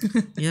 ayun.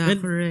 yeah,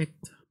 correct.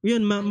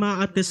 Yun,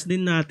 ma-attest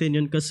din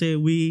natin yun kasi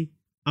we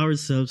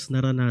ourselves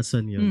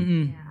naranasan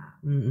yun.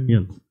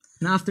 Yun.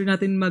 Na after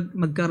natin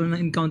magkaroon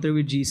ng encounter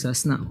with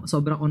Jesus, na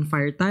sobrang on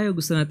fire tayo,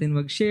 gusto natin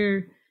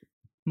mag-share,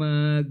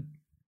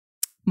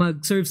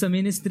 mag-serve sa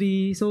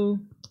ministry. So,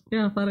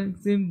 yeah, parang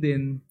same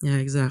din. Yeah,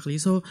 exactly.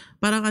 So,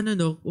 parang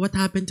what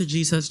happened to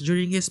Jesus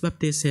during his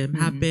baptism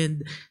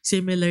happened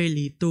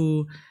similarly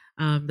to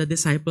the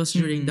disciples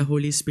during the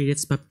Holy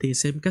Spirit's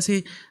baptism.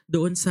 Kasi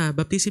doon sa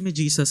baptism ni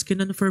Jesus,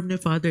 kinonfirm ni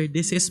Father,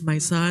 "This is my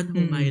Son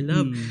whom I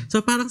love."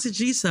 So parang si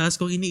Jesus,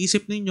 kung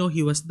iniisip ninyo,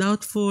 he was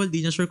doubtful,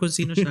 di niya sure kung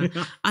sino siya.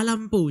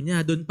 Alam po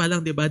niya, doon pa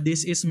lang, di ba,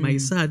 "This is my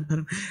Son."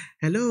 Parang,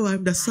 "Hello,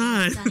 I'm the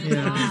Son."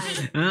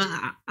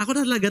 Ako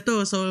na talaga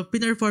to. So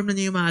pinarform na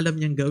niya yung mga alam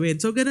niyang gawin.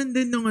 So ganun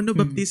din nung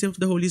baptism of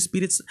the Holy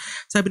Spirit.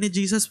 Sabi ni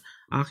Jesus,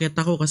 "Aakyat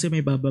ako kasi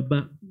may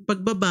bababa."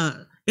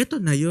 Pagbaba,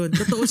 ito na yun.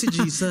 Totoo si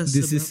Jesus.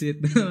 This diba? is it.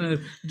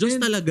 Diyos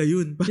talaga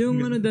yun. Yung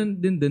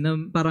din na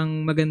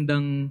parang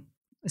magandang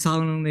sa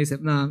akin nang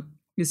naisip na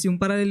is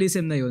yung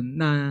parallelism na yun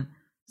na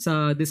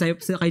sa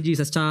disciples kay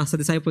Jesus tsaka sa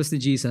disciples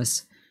ni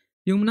Jesus.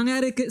 Yung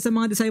nangyari sa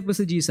mga disciples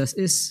ni Jesus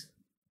is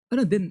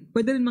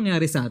pwede rin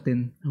mangyari sa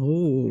atin.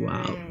 Oh,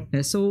 wow.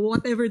 Yeah, so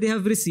whatever they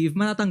have received,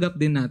 matatanggap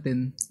din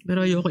natin.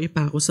 Pero ayoko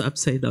ipako sa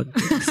upside down.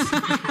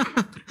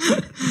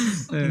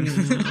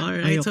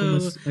 Alright,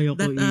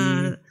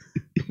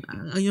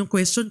 yung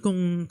question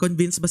kung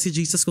convinced ba si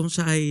Jesus kung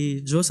siya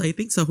ay Diyos, I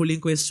think sa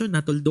huling question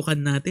natuldukan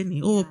natin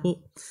eh. Oo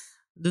po.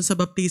 Doon sa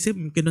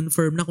baptism,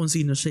 kinonfirm na kung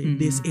sino siya.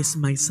 "This is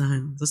my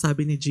Son." So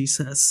sabi ni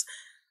Jesus,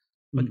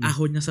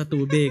 pag-ahon niya sa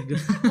tubig,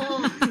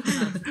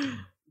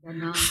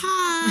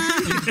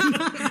 "Hi!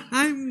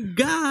 I'm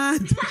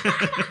God!"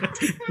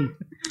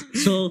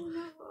 So,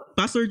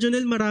 Pastor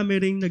Jonel, marami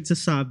ring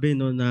nagsasabi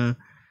na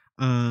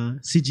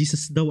si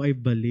Jesus daw ay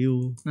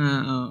baliw.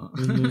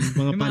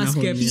 Mga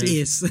panahon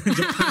niya.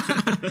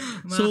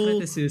 So,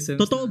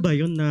 totoo ba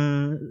yun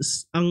na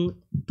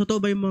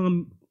totoo ba yung mga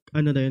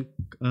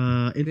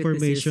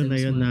information na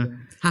yun na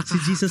si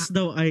Jesus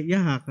daw ay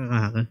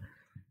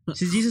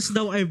si Jesus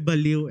daw ay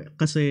baliw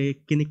kasi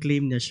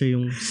kiniklaim niya siya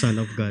yung Son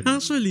of God?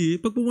 Actually,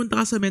 pag pumunta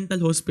ka sa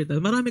mental hospital,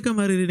 marami kang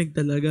maririnig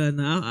talaga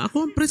na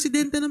ako ang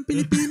presidente ng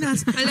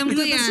Pilipinas. Alam ko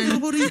yan.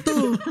 Ako rito.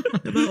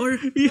 Diba? Or,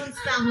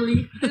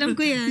 alam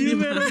ko yan. Yung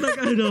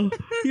meron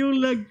yung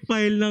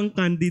nag-file ng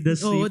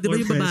candidacy for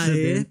diba yung babae?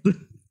 president.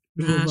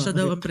 Na siya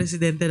daw ang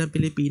presidente ng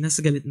Pilipinas,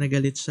 galit na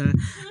galit siya.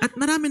 At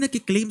marami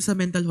nagkiklaim sa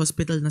mental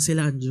hospital na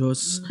sila ang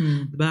Diyos.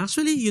 Diba?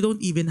 Actually, you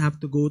don't even have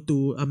to go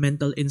to a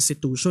mental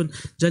institution.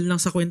 Diyan lang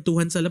sa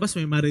kwentuhan sa labas,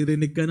 may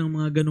maririnig ka ng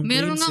mga ganong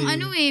Meron claims nga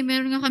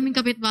meron nga kaming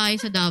kapitbahay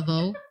sa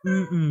Davao.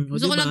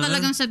 Gusto ko lang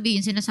talagang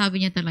sabihin, sinasabi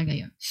niya talaga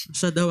yun.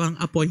 Siya daw ang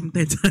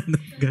appointed Son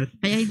of God.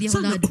 Kaya hindi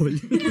ako Sana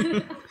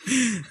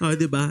all.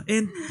 Diba?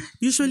 And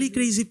usually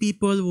crazy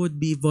people would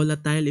be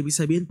volatile. Ibig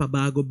sabihin,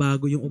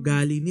 pabago-bago yung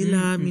ugali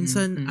nila.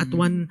 Minsan at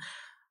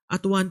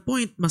at one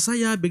point,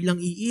 masaya,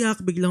 biglang iiyak,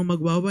 biglang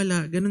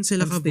magwawala. Ganun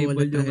sila Unstable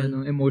ka-volatile.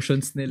 yung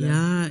emotions nila.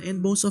 Yeah, and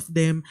most of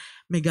them,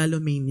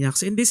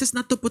 megalomaniacs. And this is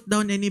not to put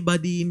down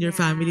anybody in your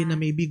family na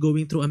maybe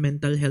going through a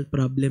mental health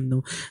problem,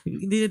 no?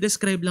 Hindi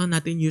na-describe lang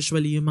natin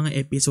usually yung mga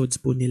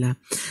episodes po nila.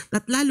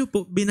 At lalo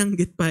po,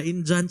 binanggit pa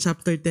in John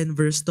chapter 10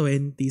 verse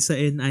 20 sa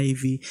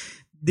NIV,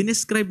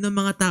 dinescribe ng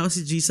mga tao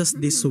si Jesus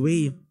this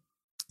way.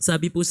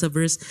 Sabi po sa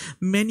verse,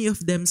 many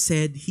of them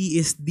said, he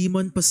is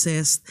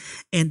demon-possessed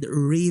and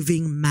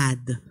raving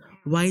mad.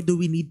 Why do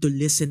we need to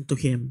listen to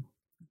him?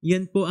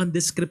 Yan po ang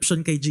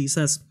description kay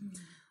Jesus.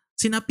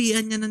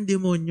 Sinapian niya ng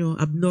demonyo,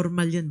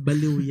 abnormal yan,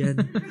 baliw yan.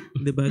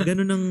 Diba?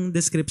 Ganun ang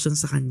description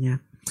sa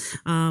kanya.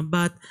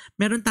 But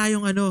meron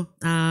tayong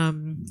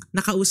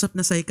nakausap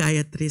na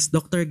psychiatrist,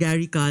 Dr.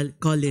 Gary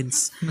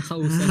Collins.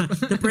 Nakausap.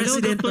 The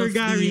president Hello, Dr. of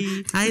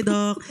Gary. Hi,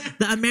 Doc.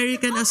 The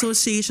American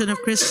Association of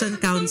Christian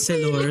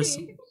Counselors.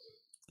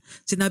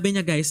 Sinabi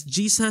niya, guys,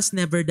 Jesus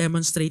never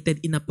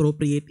demonstrated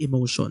inappropriate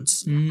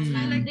emotions.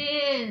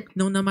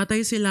 Nung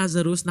namatay si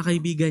Lazarus na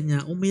kaibigan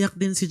niya, umiyak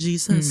din si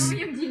Jesus.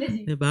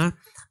 Diba?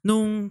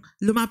 Nung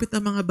lumapit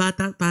ang mga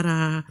bata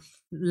para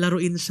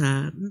laruin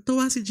siya,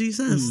 tuwa si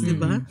Jesus,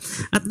 diba?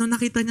 At nung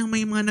nakita niyang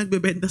may mga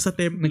nagbebenta sa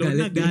templo,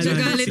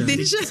 Nagalit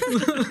din siya.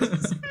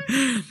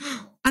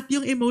 At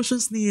yung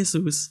emotions ni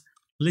Jesus,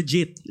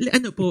 legit.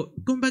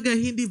 Kumbaga,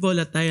 hindi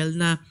volatile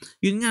na,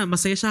 yun nga,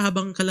 masaya siya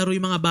habang kalaro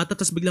yung mga bata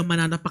tapos biglang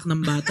mananapak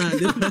ng bata.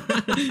 Di ba?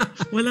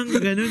 Walang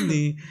ganun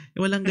eh.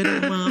 Walang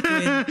ganun mga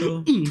kwento.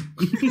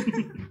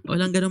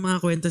 Walang ganun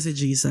mga kwento si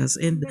Jesus.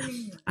 And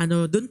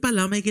doon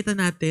pala may kita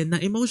natin na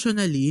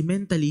emotionally,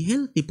 mentally,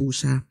 healthy po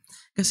siya.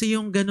 Kasi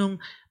yung ganung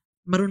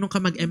marunong ka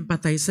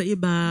mag-empathize sa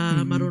iba,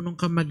 marunong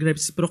ka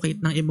mag-reciprocate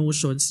ng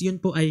emotions, yun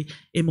po ay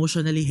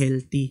emotionally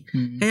healthy.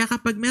 Kaya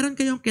kapag meron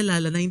kayong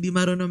kilala na hindi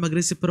marunong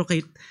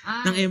mag-reciprocate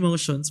ng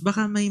emotions,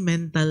 baka may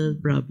mental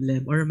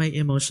problem or may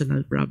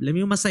emotional problem.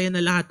 Yung masaya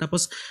na lahat,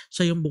 tapos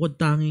siya yung bukod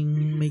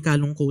tanging may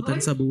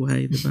kalungkutan sa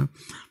buhay, di ba?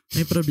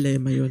 May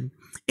problema yun.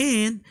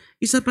 And,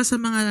 isa pa sa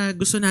mga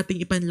gusto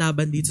nating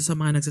ipanlaban dito sa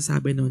mga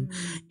nagsasabi nun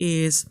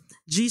is,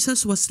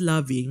 Jesus was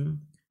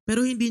loving,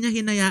 pero hindi niya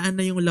hinayaan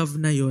na yung love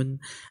na yun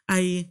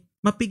ay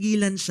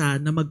mapigilan siya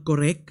na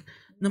mag-correct,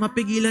 na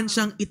mapigilan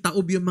siyang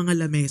itaob yung mga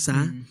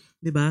lamesa.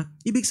 'Di ba?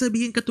 Ibig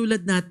sabihin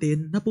katulad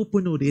natin,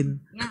 napupuno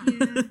rin.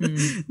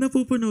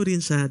 Napupuno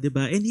rin siya, 'di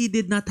ba? And he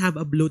did not have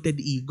a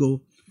bloated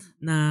ego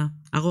na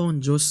ako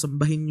ang Diyos,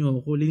 sambahin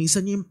niyo ako,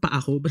 linisan niyo yung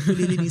paa ko, ba't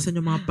nililinisan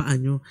yung mga paa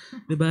niyo?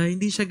 'Di ba?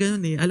 Hindi siya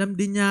ganoon eh. Alam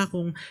din niya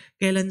kung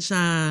kailan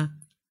siya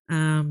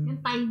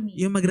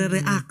yung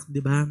magre-react, di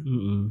ba?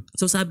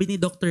 So sabi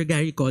ni Dr.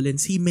 Gary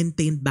Collins, he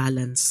maintained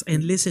balance.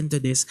 And listen to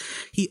this,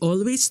 he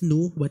always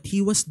knew what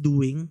he was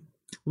doing,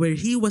 where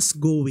he was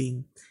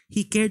going.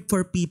 He cared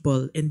for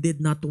people and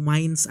did not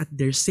whines at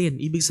their sin.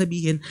 Ibig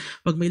sabihin,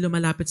 pag may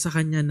lumalapit sa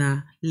kanya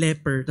na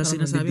leper, tapos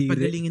sinasabi,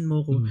 pagalingin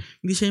mo ko,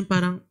 hindi siya yung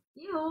parang,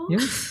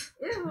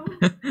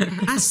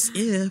 as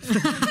if,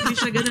 hindi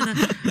siya gano'n na,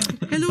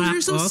 hello,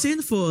 you're so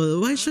sinful.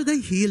 Why should I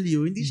heal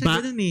you? Hindi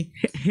siya gano'n eh.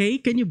 Hey,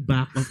 can you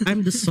back off?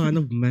 I'm the son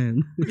of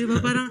man. Di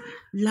ba? Parang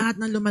lahat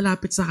ng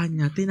lumalapit sa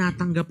kanya,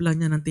 tinatanggap lang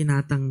niya ng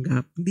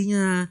tinatanggap. Hindi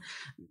niya,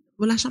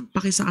 wala siyang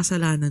paki sa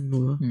kasalanan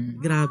mo.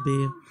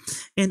 Grabe.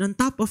 And on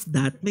top of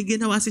that, may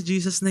ginawa si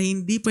Jesus na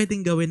hindi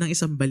pwedeng gawin ng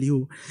isang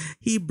baliw.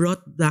 He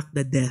brought back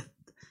the death.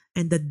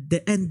 And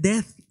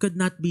death could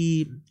not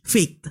be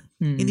faked.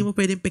 Hindi mo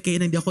pwedeng pekein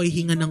na hindi ako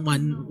ihinga ng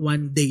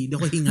one day. Hindi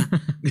ako hinga.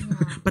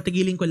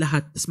 Patigilin ko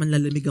lahat, tapos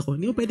manlalamig ako.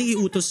 Hindi mo pwedeng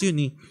iutos yun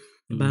eh.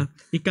 Diba?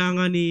 Ika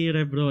nga ni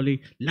Rev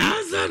Rolly,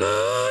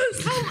 Lazarus!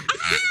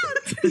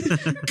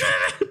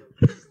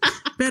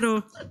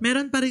 Pero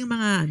meron pa rin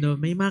mga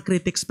may mga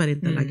critics pa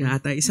rin talaga.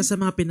 At isa sa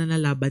mga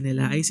pinanalaban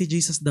nila ay si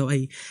Jesus daw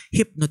ay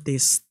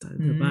hypnotist.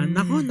 Diba?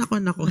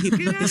 Nako,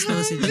 hypnotist daw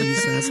si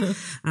Jesus.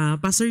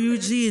 Pastor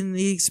Eugene,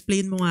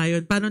 i-explain mo nga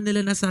yun. Paano nila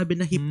nasabi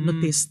na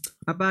hypnotist?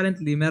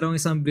 Apparently, merong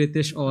isang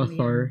British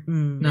author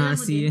na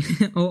si...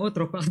 Oo,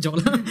 tropa. Joke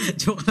lang.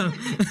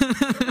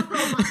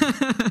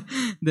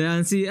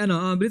 Then,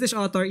 British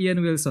author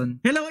Ian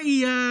Wilson. Hello,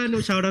 Ian!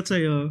 Shoutout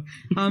sa'yo.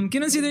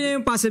 Kinonsider niya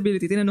yung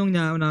possibility. Tinanong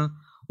niya na,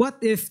 what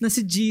if na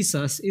si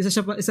Jesus,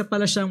 isa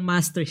pala siyang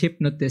master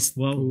hypnotist?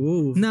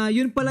 Wow. Na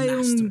yun pala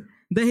yung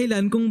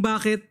dahilan kung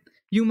bakit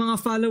yung mga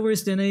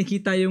followers niya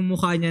nakikita yung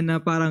mukha niya na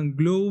parang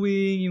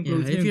glowing, yung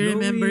clothes niya if you glowing.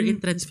 remember in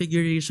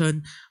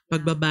Transfiguration,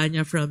 pagbaba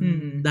niya from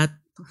that,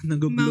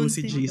 nag-glow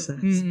si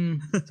Jesus.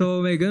 So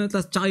may ganun.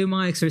 Tsaka yung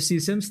mga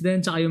exorcisms din,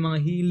 tsaka yung mga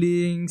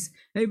healings.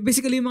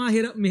 Basically yung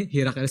mga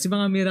miracles, yung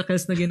mga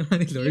miracles na ginawa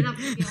ni Lord.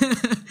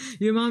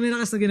 Yung mga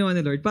miracles na ginawa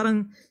ni Lord.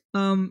 Parang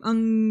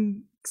ang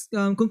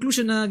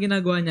conclusion na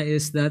ginagawa niya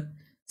is that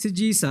si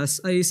Jesus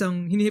ay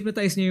isang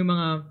hinihypnotize niya yung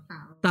mga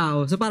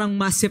tao. So parang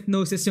mass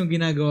hypnosis yung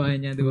ginagawa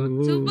niya, di ba?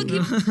 So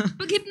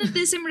pag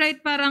hypnotism, right,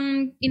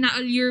 parang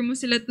ina-allure mo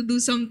sila to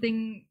do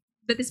something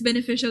that is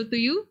beneficial to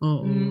you?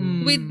 Oo.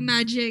 With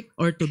magic.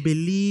 Or to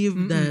believe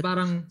that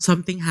parang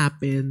something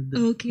happened.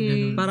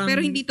 Okay. Parang,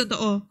 pero hindi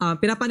totoo.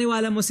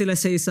 Pinapaniwala mo sila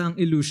sa isang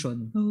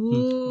illusion.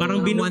 Oh.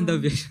 Parang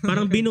WandaVision.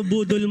 parang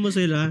binubudol mo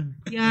sila.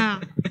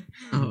 Yeah.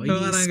 Oh, So,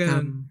 parang i-scam.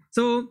 ganun.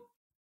 So,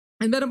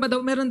 and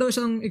meron daw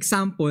siyang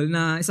example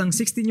na isang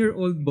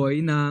 16-year-old boy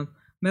na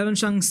meron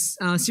siyang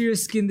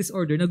serious skin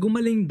disorder na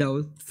gumaling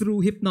daw through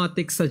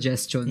hypnotic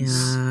suggestions.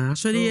 Yeah.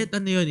 Actually, So,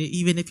 ano yun,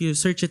 even if you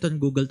search it on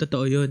Google,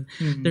 totoo yun.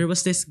 Mhm. There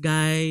was this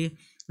guy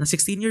na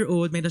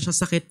 16-year-old, mayroon siyang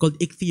sakit called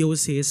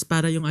ichthyosis,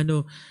 para yung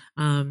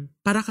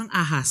para kang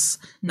ahas,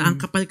 na ang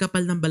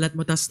kapal-kapal ng balat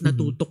mo, tas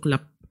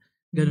natutuklap.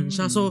 Ganun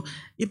siya. So,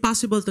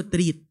 impossible to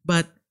treat,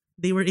 but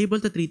they were able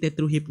to treat it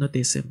through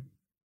hypnotism.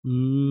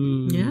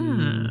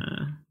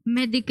 Yeah.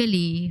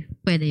 Medically,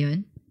 pwede yun?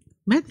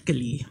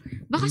 Medically.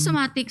 Baka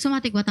somatic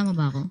ba? Tama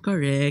ba ako?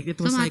 Correct. It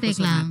was Somatic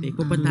psychosomatic. lang.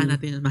 Pupuntahan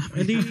natin yun, ma'am.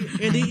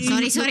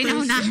 Sorry na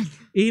una.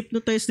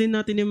 I-hypnotize din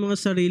natin yung mga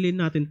sarili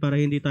natin para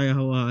hindi tayo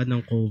hawaan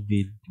ng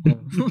COVID.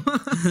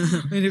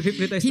 May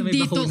hypnotize na may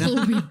Hindi to bakuna.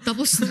 COVID.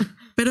 Tapos na.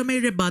 Pero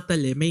may rebuttal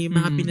eh. May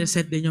mga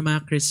pineset din yung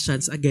mga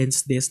Christians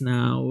against this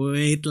na,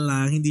 wait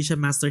lang, hindi siya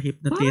master Parang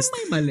hypnotist.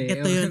 may mali.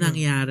 Ito yung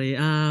nangyari.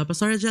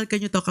 Pastor Jel, can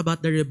you talk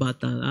about the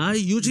rebuttal?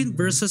 Eugene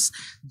versus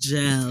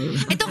Jel.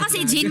 Ito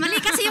kasi, Jane, mali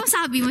kasi yung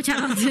sabi mo,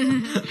 charot.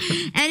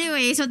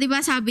 Anyway, so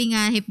diba sabi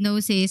nga,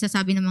 hypnosis,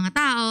 sasabi ng mga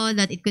tao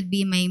that it could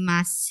be may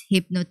mass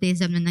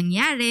hypnotism na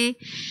nangyari,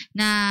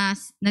 na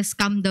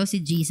nag-scam daw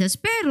si Jesus.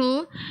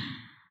 Pero,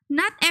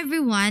 not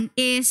everyone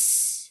is,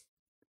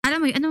 alam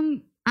mo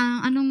yun,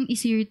 anong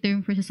easier term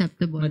for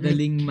susceptible?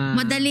 Madaling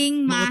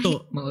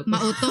Mauto.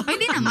 Mauto.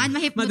 Ay, hindi naman,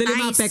 ma-hypnotize. Madaling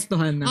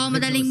maapektuhan na.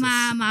 Madaling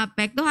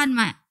maapektuhan,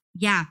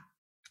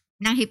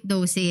 ng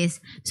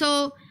hypnosis.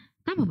 So,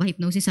 tama ba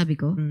hypnosis sabi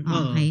ko?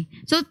 Okay.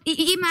 So,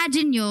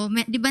 i-imagine nyo,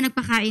 di ba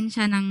nagpakain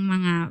siya ng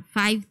mga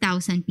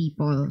 5,000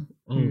 people?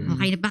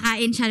 Okay,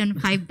 nagpakain siya ng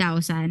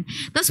 5,000.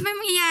 Tapos may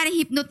mangyayari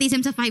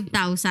hypnotism sa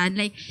 5,000.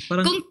 Like,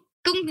 Parang,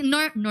 kung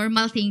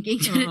normal thinking,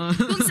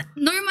 kung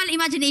normal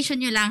imagination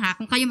nyo lang ha,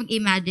 kung kayo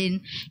mag-imagine,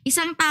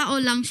 isang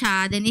tao lang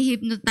siya, then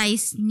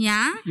i-hypnotize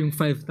niya yung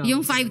 5,000.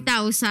 yung 5,000.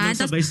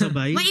 Tapos,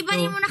 Sabay-sabay. may iba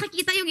rin mo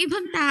nakikita yung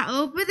ibang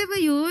tao. Pwede ba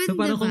yun? So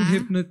parang diba? kung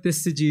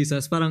hypnotist si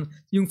Jesus, parang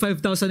yung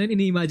 5,000 yun,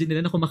 ini-imagine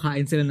nila na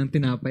kumakain sila ng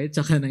tinapay at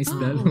saka ng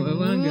isda. Parang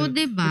Oo, ganun.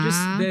 diba? Which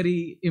is very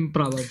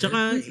improbable.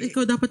 Tsaka,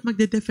 Ikaw dapat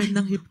magde-defend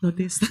ng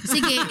hypnotist.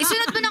 Sige,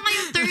 isunod mo na nga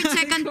yung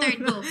second, third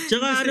ko.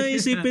 tsaka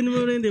isipin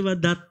mo rin, di ba,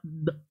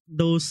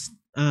 those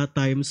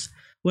times,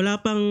 wala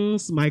pang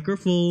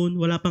microphone,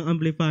 wala pang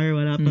amplifier,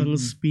 wala pang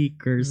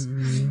speakers.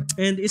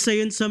 And isa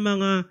yun sa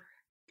mga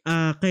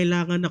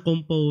kailangan na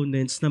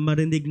components na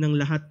marinig ng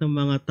lahat ng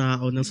mga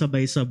tao ng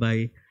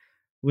sabay-sabay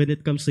when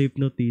it comes to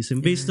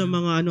hypnotism. Based sa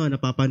mga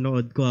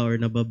napapanood ko or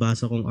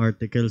nababasa kong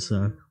articles.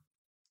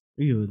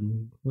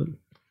 Yun.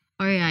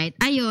 Alright.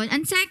 Ayun.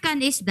 And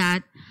second is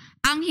that,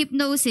 ang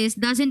hypnosis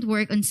doesn't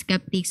work on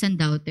skeptics and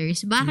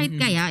doubters. Bakit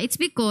kaya?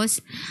 It's because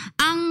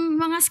ang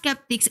mga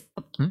skeptics,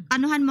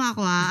 anuhan mo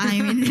ako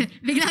I mean,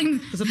 biglang,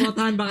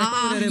 Sasapotahan ba kita?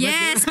 oo,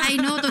 yes, I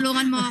know,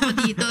 tulungan mo ako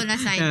dito na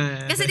side.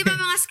 Kasi di ba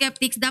mga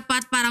skeptics,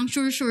 dapat parang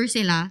sure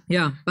sila.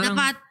 Yeah. Parang,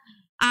 Dapat,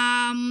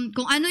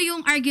 kung ano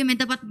yung argument,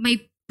 dapat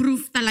may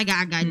proof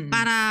talaga agad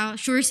para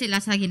sure sila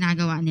sa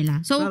ginagawa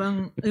nila. So,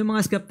 parang yung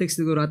mga skeptics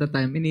siguro at the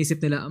time, iniisip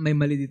nila, may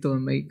mali dito,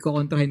 may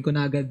kukontrahin ko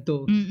na agad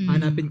to.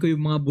 Hanapin ko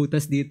yung mga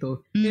butas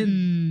dito.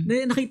 And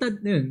nakita,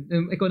 yun,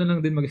 ikaw na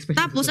lang din mag-explain.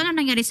 tapos, ano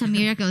nangyari sa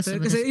miracles?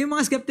 Kasi yung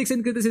mga skeptics and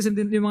criticism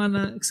din, yung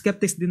mga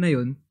skeptics din na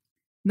yun,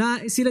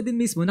 na sila din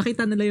mismo,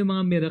 nakita nila yung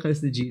mga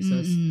miracles ni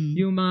Jesus.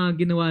 Yung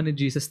mga ginawa ni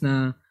Jesus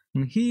na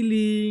yung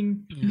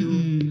healing,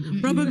 yung...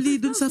 Probably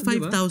dun sa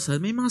Diba?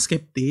 5,000, may mga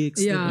skeptics.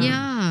 Yeah. diba?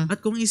 Yeah.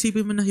 At kung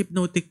isipin mo na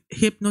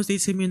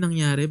hypnotism yung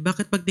nangyari,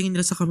 bakit pagtingin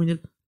nila sa kamay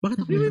nila, bakit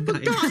ako yung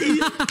pagkain?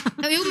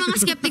 Yung mga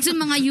skeptics,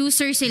 yung mga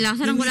user sila,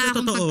 sarang Hindi wala na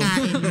akong totoo.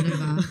 pagkain.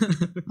 Diba?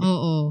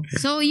 Oo.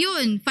 So,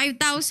 yun,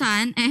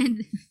 5,000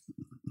 and...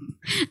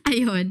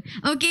 Ayun.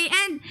 Okay,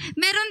 and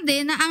meron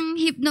din na ang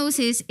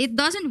hypnosis, it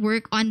doesn't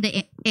work on the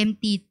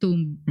empty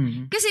tomb.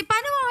 Kasi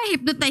paano mo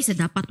ma-hypnotize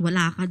na dapat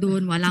wala ka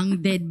doon,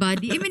 walang dead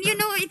body? I mean,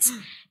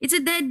 it's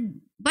a dead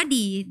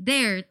body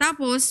there.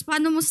 Tapos,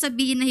 paano mo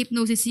sabihin na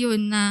hypnosis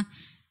yun na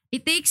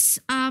it takes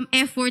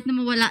effort na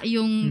mawala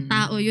yung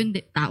tao yun.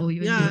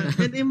 Yeah,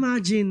 and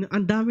imagine,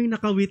 ang daming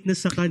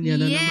nakawitness sa kanya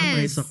na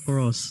namatay Yes. sa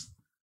cross.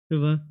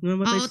 Diba?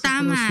 Namatay Oo, sa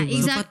tama. cross, diba?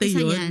 Exact. Pati isa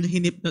yun, yan.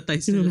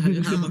 hinipnotize nila.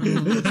 Hirap na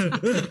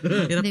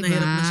Diba?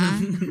 hirap na siya.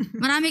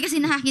 Marami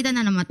kasi nakakita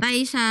na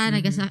namatay siya,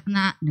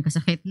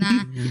 nagkasakit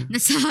na,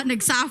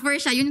 nag-suffer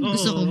siya. Yun yung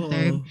gusto kong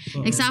term.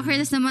 Nag-suffer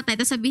na namatay,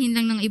 tapos sabihin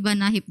lang ng iba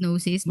na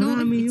hypnosis. No,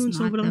 Marami it's yun, not,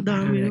 sobrang diba?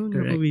 dami yun,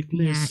 Correct.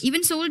 nakawitness. Yeah,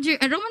 even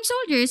Roman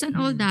soldiers and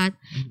all that.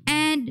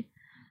 And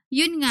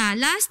yun nga,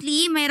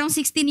 lastly, mayroong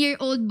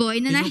 16-year-old boy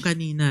na Yung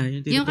kanina,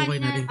 yung yung tinutukoy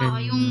kanina, natin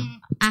kanina. yung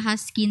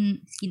ahas, skin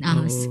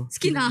ahas. Oo.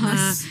 Skin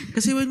ahas.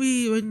 Kasi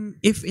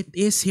if it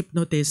is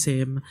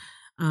hypnotism,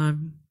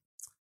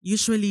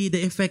 usually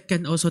the effect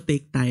can also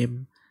take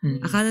time.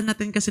 Akala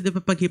natin kasi di ba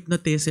pag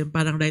hypnotism,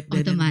 parang right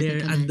then and Automatic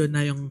there, agad. andun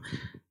na yung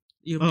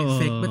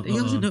effect. But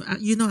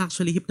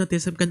actually,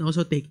 hypnotism can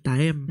also take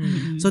time.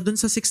 So dun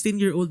sa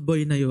 16-year-old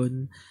boy na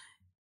yun,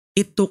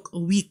 it took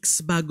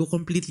weeks bago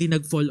completely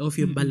nag-fall off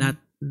yung balat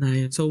na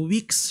yun. So,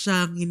 weeks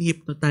siyang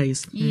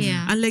in-hypnotize.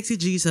 Yeah. Unlike si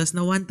Jesus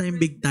na one time,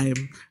 big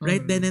time,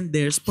 right then and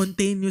there,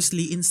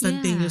 spontaneously,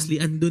 instantaneously,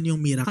 andun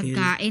yung miracle.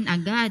 Pagkain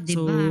agad, di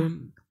So, ba?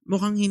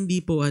 mukhang hindi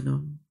po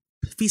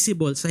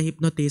feasible sa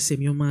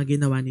hypnotism yung mga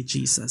ginawa ni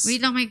Jesus. Wait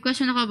lang, may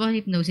question ako about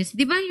hypnosis.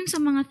 Di ba yung sa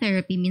mga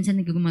therapy, minsan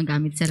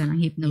gumagamit sila ng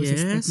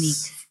hypnosis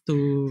techniques? So,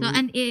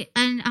 and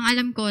ang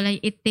alam ko, like,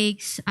 it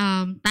takes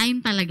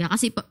time talaga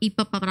kasi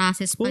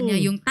ipapaprocess pa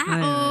niya yung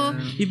tao.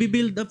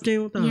 I-build up niya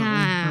yung tao.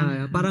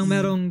 Yeah. Parang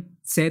merong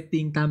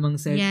tamang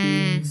setting,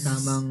 Yes.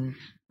 tamang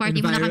Party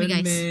mo na kami,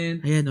 guys. environment.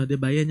 Ayan o,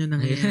 diba? Yan yung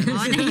nangyayari.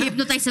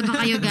 Na-hypnotize na ba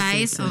kayo,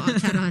 guys?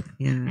 Charot.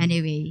 Yeah.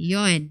 Anyway,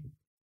 yun.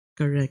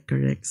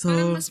 Correct. So,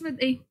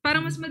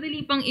 parang mas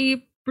madali pang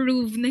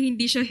i-prove na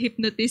hindi siya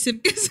hypnotism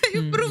kasi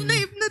yung prove na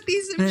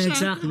hypnotism siya.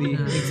 Exactly.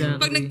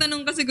 Pag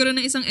nagtanong ka siguro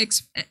ng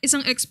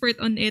isang expert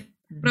on it,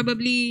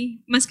 probably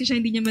maski siya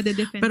hindi niya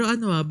madedefend. pero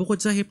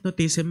bukod sa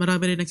hypnotism,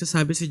 marami rin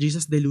nagsasabi si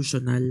Jesus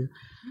delusional.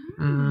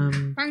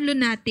 Parang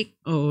lunatic.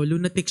 Oo,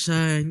 lunatic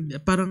siya.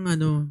 Parang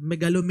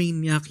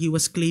megalomaniac. He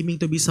was claiming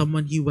to be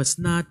someone he was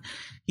not.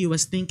 He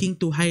was thinking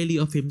too highly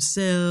of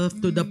himself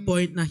to the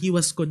point na he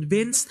was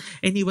convinced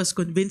and he was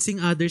convincing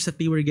others that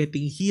they were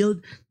getting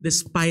healed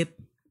despite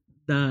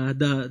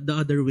the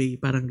other way.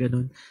 Parang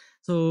ganun.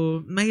 So,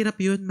 mahirap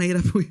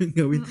po yun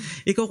gawin.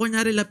 Ikaw,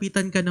 kunyari,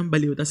 lapitan ka ng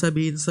baliw, tapos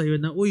sabihin sa'yo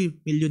na, uy,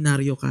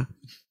 milyonaryo ka.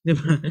 Di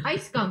ba? Ay,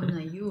 scam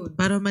na yun.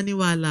 Para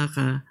maniwala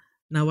ka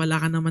na wala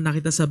ka naman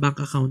nakita sa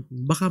bank account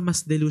mo, baka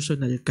mas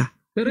delusional ka.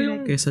 Pero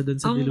yung, kaysa dun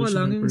sa ako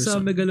delusional lang, yung sa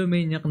person.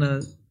 megalomaniac na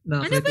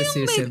Ano ba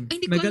criticism. yung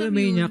hindi ko alam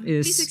Megalomaniac yun.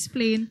 is Please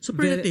explain.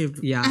 Superlative.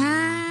 Yeah.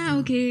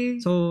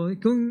 Okay. So,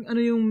 kung ano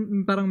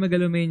yung parang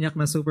megalomaniac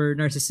na super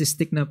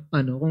narcissistic na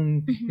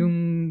kung yung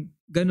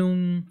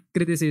ganong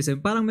criticism,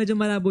 parang medyo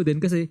malabo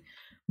din kasi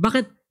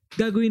bakit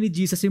gagawin ni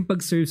Jesus yung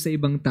pag-serve sa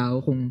ibang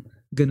tao kung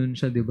ganun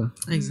siya, di ba?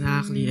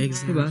 Exactly.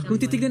 Diba? Kung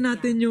titignan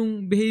natin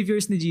yung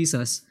behaviors ni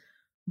Jesus,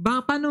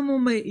 paano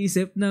mo may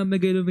isip na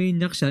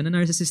megalomaniac siya, na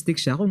narcissistic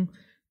siya kung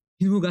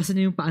hinuhugasan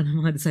niya yung paa ng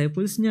mga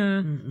disciples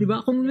niya. Di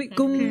ba?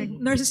 Kung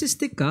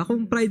narcissistic ka,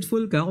 kung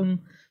prideful ka,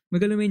 kung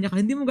megalomaniac ka,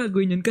 hindi mo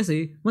gagawin yun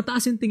kasi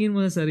mataas yung tingin mo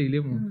sa sarili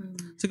mo.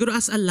 Siguro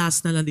as a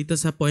last na lang dito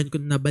sa point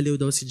kung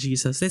nabaliw daw si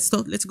Jesus,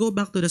 let's go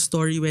back to the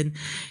story when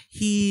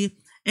he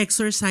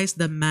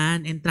exorcised the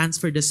man and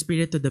transferred the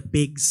spirit to the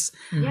pigs.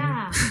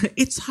 Yeah.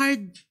 It's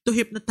hard to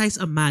hypnotize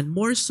a man,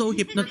 more so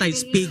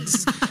hypnotize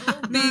pigs.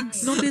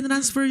 Nung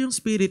tinransfer yung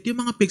spirit,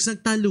 yung mga pigs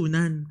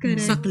nagtalunan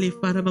sa cliff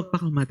para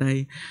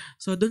magpakamatay.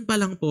 So, doon pa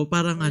lang po,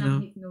 parang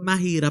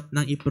mahirap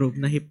nang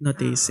i-prove na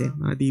hypnotism.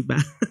 Di ba?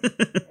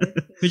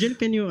 Vijay,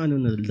 can you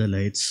the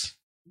lights?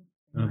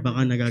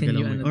 Baka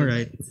nagagalaw.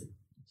 Alright.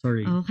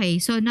 Sorry. Okay,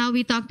 so now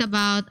we talked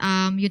about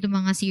yung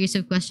mga series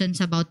of questions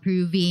about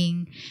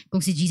proving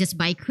kung si Jesus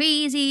ba ay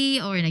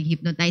crazy or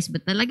nag-hypnotize ba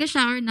talaga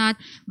siya or not,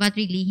 but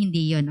really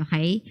hindi yun,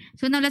 okay?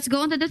 So now let's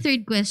go on to the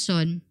third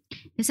question.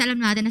 Kasi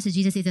alam natin na si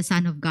Jesus is the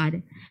Son of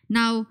God.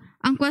 Now,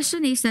 ang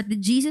question is that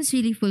did Jesus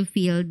really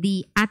fulfill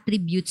the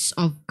attributes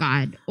of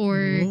God? Or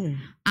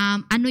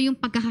ano yung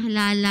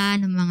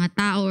pagkakilala ng mga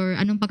tao or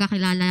anong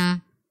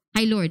pagkakilala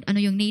kay Lord? Ano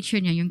yung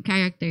nature niya, yung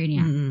character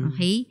niya?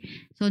 Okay?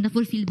 So,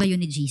 na-fulfill ba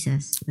yun ni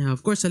Jesus? Yeah,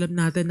 of course, alam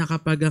natin na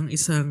kapag ang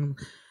isang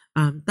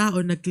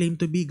tao nag-claim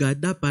to be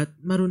God, dapat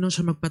marunong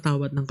siya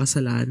magpatawad ng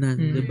kasalanan.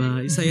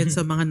 Diba? Isa yan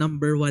sa mga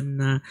number 1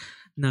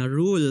 na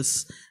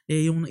rules.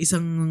 Yung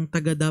isang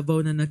taga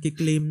Davao na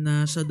nakiklaim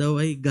na siya daw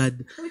ay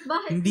God,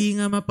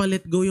 hindi nga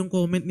mapalet go yung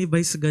comment ni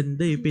Vice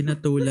Ganda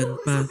pinatulan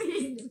pa.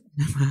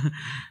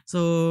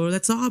 So,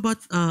 let's talk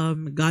about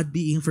God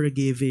being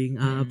forgiving.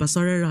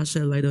 Pastor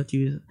Rachel, why don't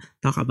you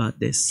talk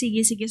about this?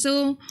 Sige.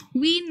 So,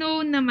 we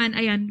know naman,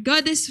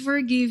 God is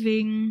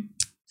forgiving.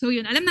 So,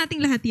 yun, alam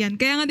nating lahat yan.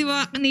 Kaya nga, di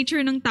ba,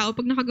 nature ng tao,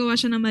 pag nakagawa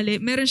siya ng mali,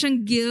 meron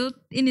siyang guilt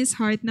in his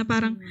heart na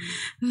parang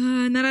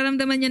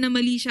nararamdaman niya na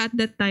mali siya at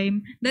that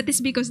time. That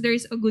is because there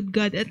is a good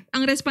God. At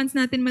ang response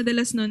natin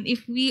madalas nun,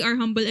 if we are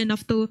humble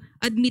enough to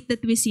admit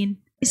that we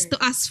sin, is to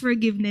ask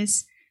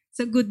forgiveness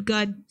sa good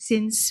God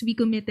since we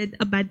committed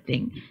a bad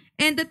thing.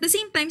 And at the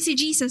same time, si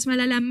Jesus,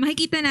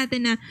 makikita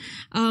natin na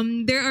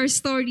there are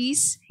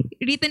stories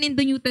written in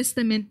the New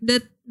Testament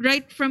that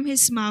right from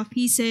His mouth,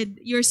 He said,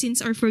 your sins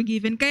are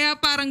forgiven. Kaya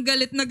parang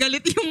galit na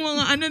galit yung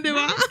mga di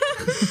ba?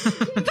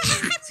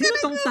 Sino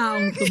tong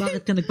taong to?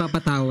 Bakit ka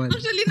nagpapatawad?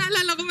 Actually,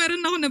 naalala ko,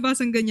 meron ako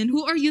nabasang ganyan.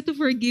 Who are you to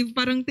forgive?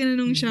 Parang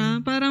tinanong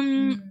siya.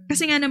 Parang,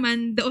 kasi nga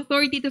naman, the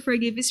authority to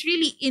forgive is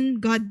really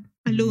in God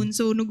alone.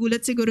 So,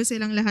 nagulat siguro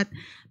silang lahat.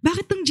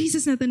 Bakit tong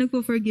Jesus na to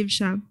nagpo-forgive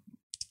siya?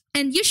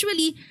 And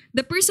usually,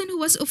 the person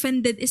who was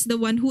offended is the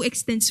one who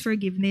extends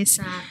forgiveness.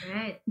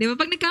 Right. Di ba?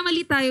 Pag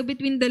nagkamali tayo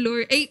between the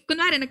Lord,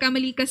 kunwari,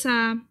 nagkamali ka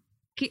sa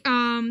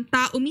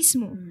tao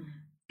mismo.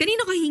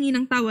 Kanino ka hingi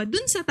ng tawad?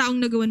 Dun sa taong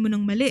nagawan mo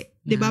ng mali.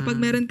 Di ba? Pag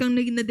meron kang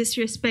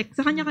na-disrespect,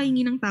 sa kanya ka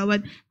hingi ng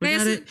tawad.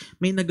 Kunyari,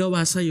 may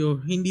nagawa sa'yo,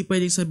 hindi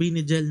pwedeng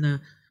sabihin ni Jel na,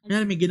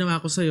 Kaya may ginawa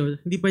ko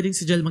sa'yo, hindi pwedeng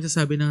si Jel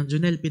magsasabi na,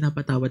 Junel,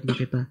 pinapatawad na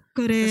kita. Kasi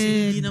Correct.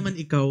 hindi naman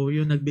ikaw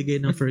yung nagbigay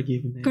ng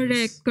forgiveness.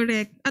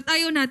 Correct. At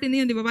ayaw natin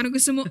yun, di ba? Parang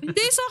gusto mo,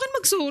 hindi, sa akin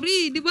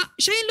mag-sorry, di ba?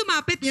 Siya yung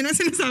lumapit, yun ang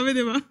sinasabi,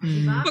 di ba?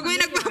 Pag may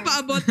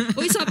nagpapaabot,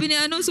 uy, sabi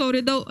ni sorry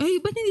daw, ay,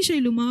 ba't hindi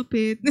siya yung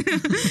lumapit?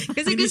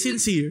 Kasi Hindi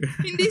sincere.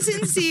 hindi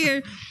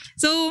sincere.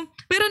 So,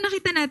 pero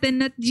nakita natin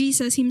that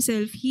Jesus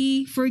himself,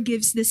 he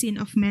forgives the sin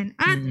of man.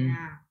 At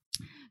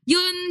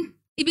yun,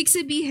 ibig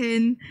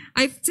sabihin,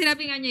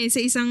 sinabi nga niya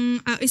sa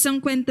isang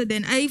kwento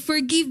din, I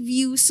forgive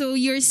you so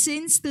your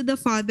sins to the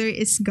Father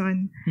is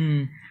gone.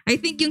 I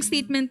think yung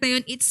statement na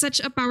yun, it's such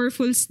a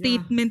powerful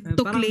statement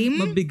to Parang claim.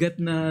 mabigat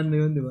na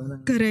yun, di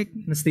ba? Correct.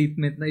 Na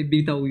statement, na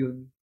ibitaw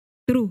yun.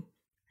 True.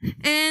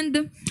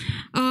 And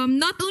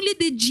not only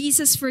did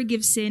Jesus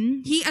forgive sin,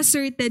 he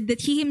asserted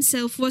that he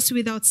himself was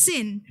without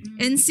sin.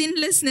 And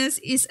sinlessness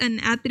is an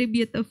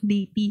attribute of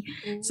deity.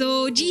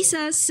 So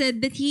Jesus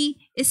said that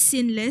he is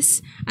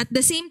sinless. At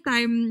the same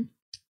time,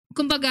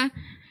 kumbaga,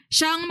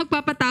 siya ang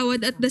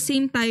magpapatawad at the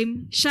same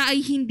time, siya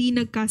ay hindi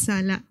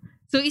nagkasala.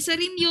 So isa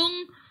rin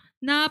yung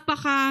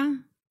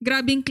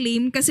napaka-grabing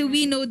claim kasi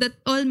we know that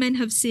all men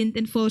have sinned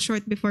and fall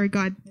short before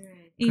God.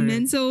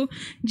 Amen. So,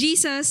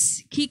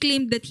 Jesus, he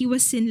claimed that he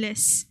was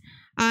sinless.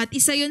 At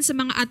isa yun sa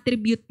mga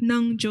attribute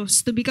ng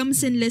Diyos to become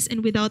sinless and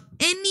without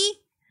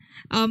any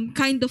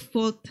kind of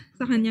fault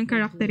sa kanyang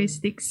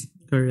characteristics.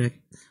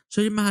 Correct.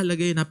 So yung mahalaga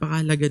yun,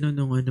 napakahalaga nun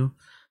nung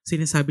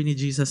sinasabi ni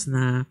Jesus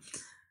na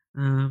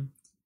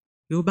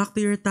go back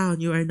to your town,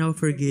 you are now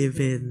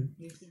forgiven.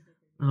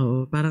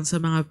 Oo, parang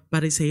sa mga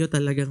Pariseo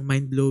talagang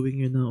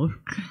mind-blowing yun na,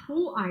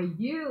 Who are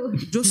you?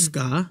 Diyos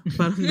ka?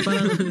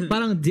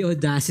 Parang the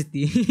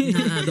audacity.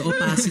 The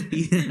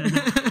opacity.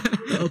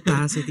 The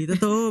opacity.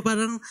 Totoo,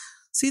 parang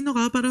sino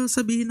ka? Parang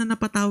sabihin na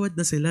napatawad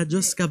na sila.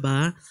 Diyos ka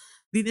ba?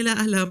 Di nila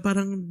alam,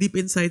 parang deep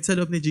inside sa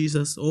loob ni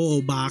Jesus,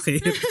 bakit?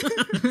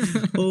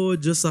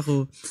 Diyos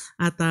ako.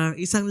 At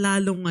isang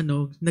lalong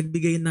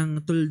nagbigay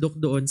ng tuldok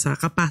doon sa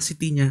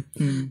capacity niya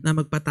na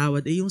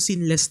magpatawad yung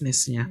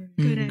sinlessness niya.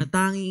 Correct. Na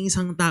tanging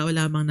isang tao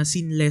lamang na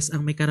sinless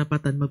ang may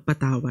karapatan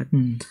magpatawad.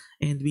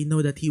 And we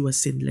know that he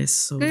was sinless.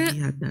 So he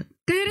had that.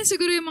 Kaya rin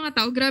siguro yung mga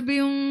tao,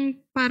 grabe yung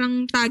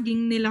parang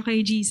tagging nila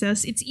kay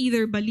Jesus. It's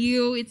either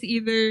baliw, it's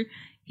either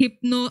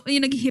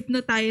yung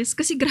nag-hypnotize.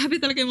 Kasi grabe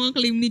talaga yung mga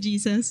claim ni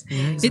Jesus.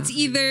 Yeah, exactly. It's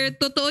either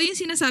totoo yung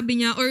sinasabi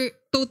niya or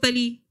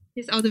totally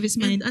he's out of his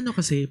mind. And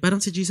kasi,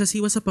 parang si Jesus,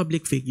 he was a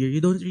public figure. You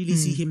don't really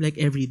see him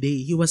like every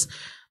day. He was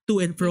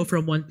to and fro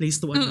from one place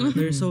to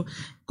another. So,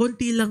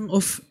 konti lang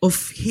of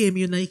him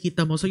yung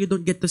nakikita mo. So, you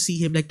don't get to see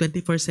him like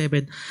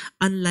 24/7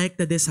 unlike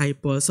the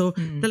disciples. So,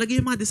 talaga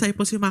yung mga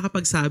disciples yung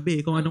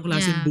makakapagsabi kung anong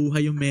klaseng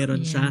buhay yung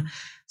meron siya.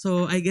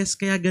 So, I guess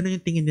kaya ganun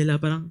yung tingin nila.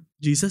 Parang,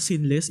 Jesus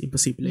sinless?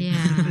 Imposible. Yeah.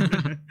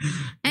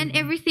 And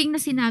everything na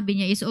sinabi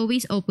niya is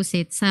always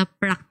opposite sa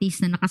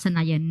practice na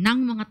nakasanayan ng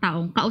mga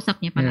taong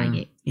kausap niya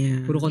palagi.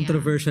 Yeah. Puro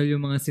controversial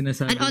yung mga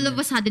sinasabi. And all of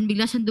a sudden,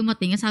 bigla siya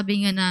dumating.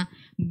 Sabi nga na,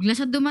 bigla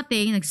siya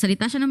dumating,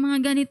 nagsalita siya ng mga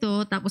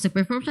ganito, tapos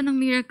nag-perform siya ng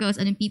miracles,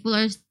 and then people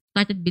are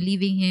started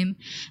believing him,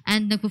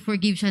 and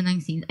nagpo-forgive siya ng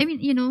sins. I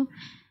mean,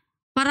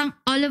 parang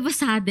all of a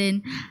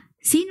sudden,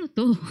 sino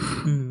to?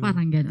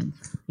 Parang ganun.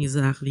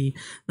 Exactly.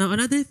 Now,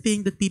 another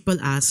thing that people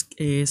ask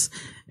is,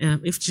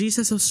 if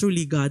Jesus was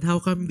truly God, how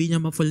come di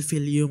niya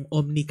ma-fulfill yung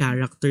omni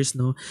characters,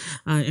 no?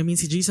 I mean,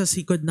 si Jesus,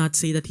 he could not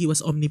say that he was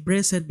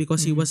omnipresent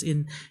because he was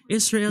in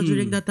Israel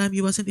during that time.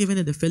 He wasn't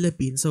even in the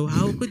Philippines. So,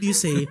 how could you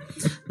say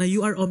na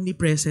you are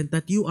omnipresent,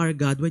 that you are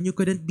God, when you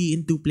couldn't be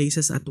in two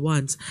places at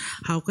once?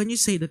 How can you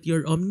say that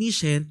you're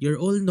omniscient, you're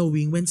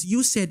all-knowing, when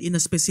you said in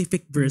a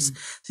specific verse,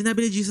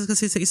 sinabi ni Jesus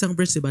kasi sa isang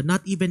verse, diba,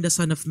 not even the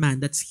Son of Man,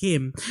 that's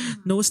Him,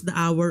 knows the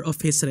hour of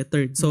His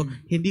return. So,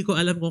 hindi ko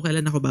alam kung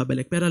kailan ako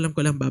babalik, pero alam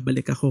ko lang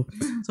babalik ako.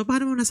 So,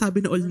 paano mo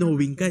nasabi na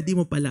all-knowing ka? Di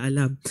mo pala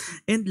alam.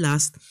 And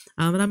last,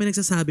 marami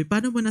nagsasabi,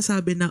 paano mo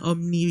nasabi na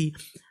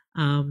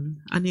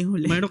ano yung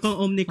huli? Mayroon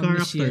kang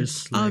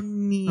omni-characters.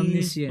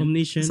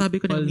 Omniscient. Sabi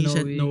ko na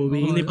omniscient,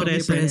 knowing,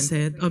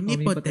 omnipresent,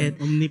 omnipotent.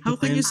 How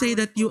can you say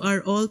that you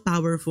are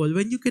all-powerful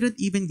when you cannot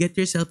even get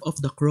yourself off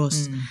the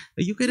cross?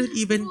 You cannot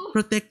even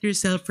protect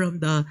yourself from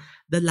the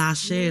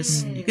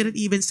lashes. You cannot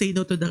even say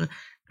no to the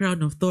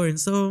crown of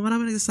thorns. So,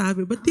 marami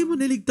nagsasabi, ba't di mo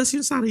niligtas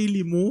yung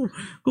sarili mo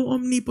kung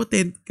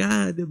omnipotent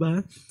ka, di ba?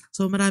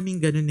 So,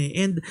 maraming ganun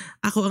eh. And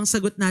ako, ang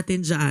sagot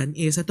natin dyan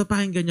is, ito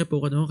pakinggan niyo po,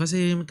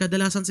 kasi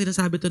kadalasan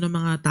sinasabi to ng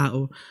mga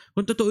tao,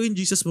 kung totoo yung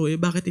Jesus mo,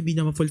 bakit hindi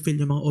niya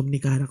ma-fulfill yung mga omni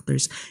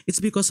characters?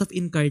 It's because of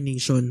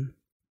incarnation.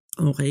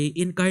 Okay?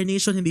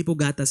 Incarnation, hindi po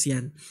gatas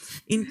yan.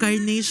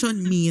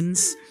 Incarnation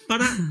means,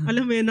 Parang,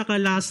 alam mo yun,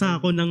 nakalasa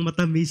ako ng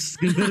matamis.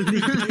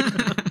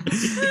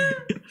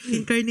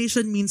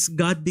 incarnation means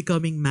God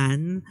becoming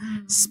man,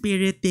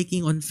 spirit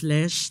taking on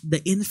flesh,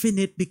 the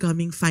infinite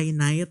becoming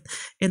finite,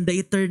 and the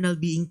eternal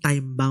being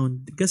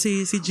time-bound.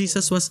 Kasi si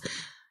Jesus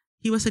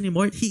he is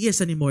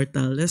an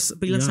immortal.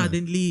 Biglang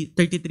suddenly,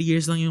 33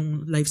 years lang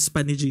yung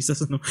lifespan ni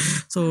Jesus. No?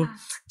 So,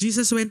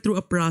 Jesus went through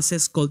a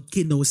process called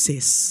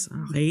kenosis.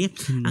 Okay?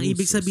 Ang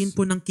ibig sabihin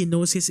po ng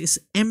kenosis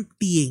is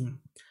emptying.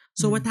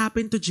 So what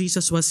happened to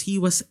Jesus was he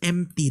was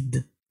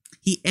emptied.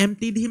 He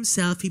emptied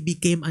himself, he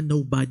became a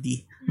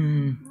nobody.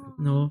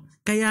 No?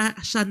 Kaya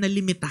siya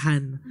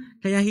nalimitahan.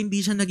 Kaya hindi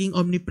siya naging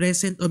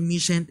omnipresent,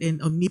 omniscient, and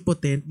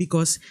omnipotent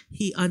because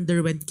he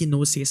underwent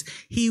kenosis.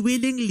 He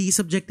willingly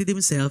subjected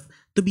himself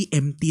to be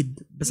emptied.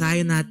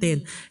 Basahin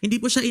natin.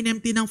 Hindi po siya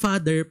inempty ng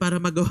Father para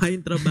magawa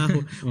yung trabaho.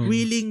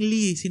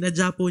 Willingly,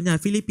 sinadya po niya.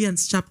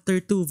 Philippians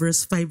chapter 2,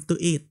 verse 5 to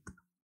 8.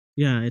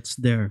 Yeah, it's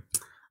there.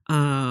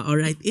 All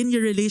right. In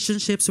your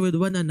relationships with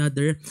one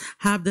another,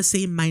 have the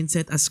same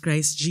mindset as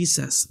Christ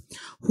Jesus,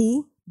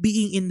 who,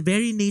 being in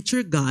very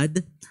nature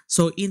God,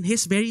 so in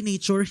his very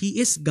nature, he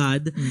is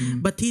God,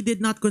 but he did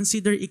not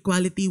consider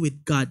equality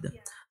with God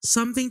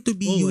something to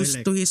be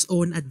used to his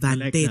own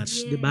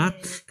advantage. Like diba?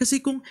 Kasi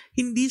kung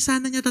hindi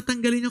sana niya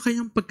tatanggalin yung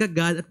kanyang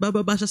pagka-God at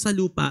bababa siya sa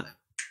lupa,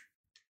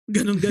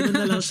 ganun-ganun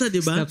na lang siya, di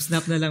ba?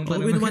 Snap na lang.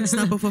 With one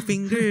snap of a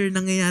finger,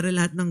 nangyayari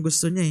lahat ng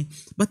gusto niya eh.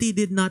 But he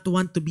did not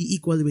want to be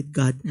equal with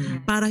God.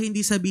 Para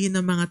hindi sabihin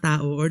ng mga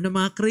tao or ng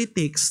mga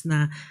critics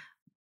na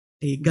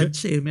God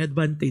siya, may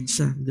advantage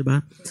siya, di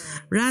ba?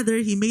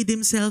 Rather, he made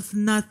himself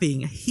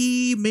nothing.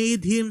 He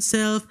made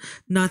himself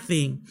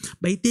nothing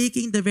by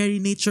taking the very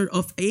nature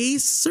of a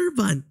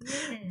servant,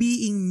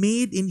 being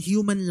made in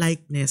human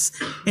likeness,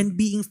 and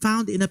being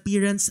found in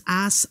appearance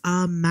as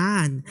a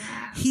man.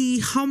 He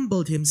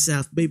humbled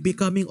himself by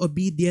becoming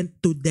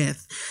obedient to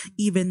death,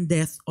 even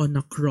death on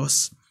a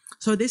cross.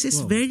 So this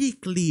is very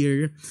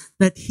clear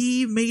that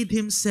he made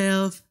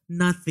himself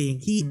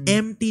nothing. He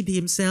emptied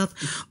himself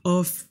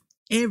of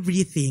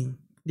everything,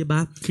 'di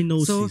ba?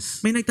 Kenosis. So,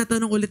 may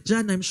nagtatanong ulit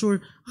diyan, I'm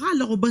sure,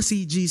 akala ko ba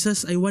si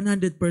Jesus ay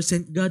 100%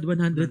 God,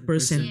 100%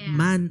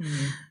 man?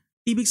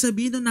 Ibig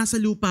sabihin nung nasa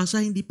lupa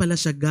siya, hindi pala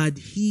siya God.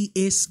 He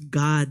is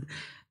God.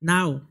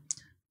 Now,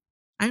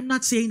 I'm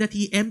not saying that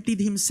he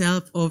emptied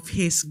himself of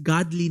his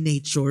godly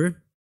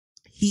nature.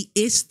 He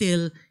is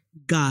still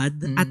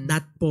God at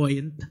that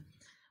point.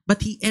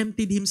 But he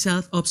emptied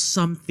himself of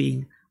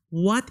something.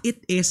 What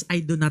it is,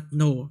 I do not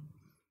know.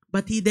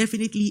 But he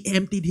definitely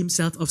emptied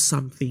himself of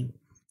something.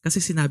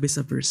 Kasi sinabi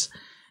sa verse.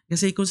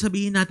 Kasi kung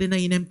sabihin natin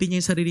na in-empty niya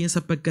yung sarili niya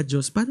sa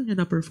pagka-Diyos, paano niya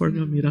na-perform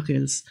yung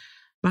miracles?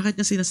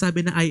 Bakit niya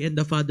sinasabi na I and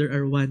the Father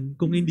are one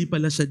kung hindi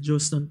pala siya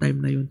Diyos noong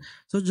time na yun?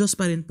 So Diyos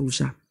pa rin po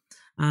siya.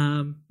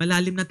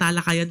 Malalim na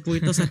talakayan po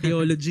ito sa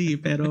theology,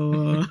 pero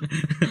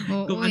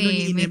kung ano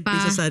niya in-empty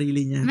sa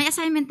sarili niya. May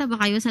assignment na ba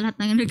kayo sa lahat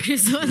ng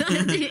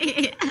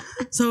Christology?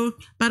 So,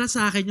 para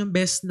sa akin, yung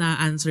best na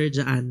answer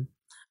dyan,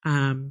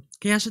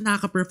 kaya siya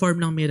nakaka-perform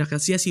ng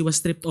miracles. Yes, he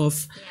was stripped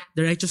of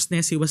the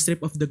righteousness. He was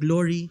stripped of the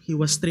glory. He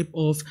was stripped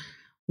of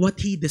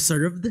what he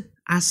deserved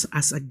as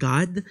a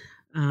God.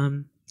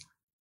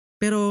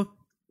 Pero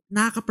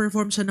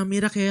nakaka-perform siya ng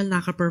miracle,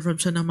 nakaka-perform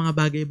siya ng mga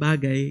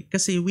bagay-bagay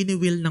kasi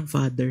wini-will ng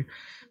Father.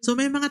 So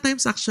may mga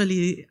times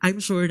actually,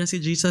 I'm sure na si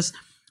Jesus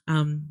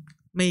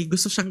may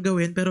gusto siyang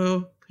gawin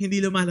pero hindi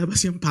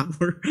lumalabas yung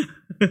power.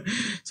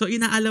 So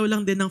inaalaw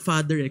lang din ng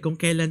Father kung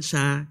kailan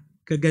siya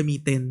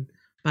gagamitin.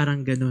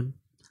 Parang ganun.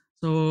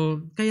 So,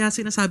 kaya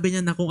sinasabi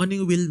niya na kung ano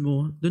yung will mo,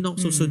 doon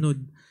ako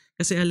susunod.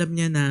 Kasi alam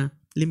niya na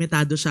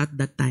limitado siya at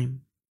that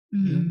time.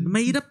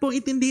 Mahirap pong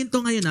intindihin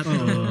to ngayon.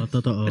 Oo,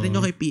 totoo. Pwede nyo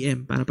kay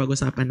PM para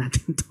pag-usapan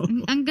natin to.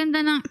 Ang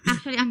ganda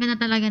ang ganda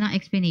talaga ng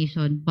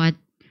explanation. But,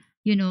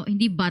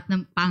 hindi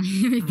ng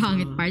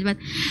pangit part. But,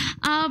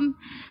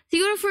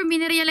 siguro for me,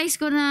 na-realize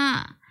ko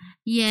na,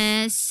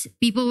 yes,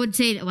 people would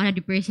say 100%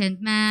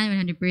 man,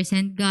 100%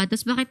 God.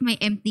 Tapos bakit may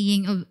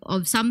emptying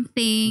of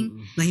something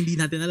na hindi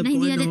natin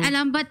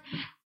alam but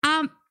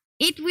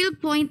it will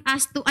point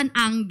us to an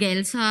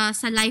angle sa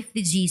life ni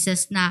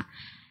Jesus na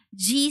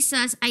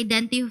Jesus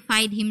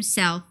identified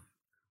himself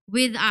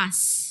with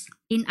us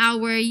in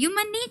our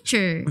human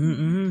nature.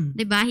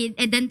 Diba? He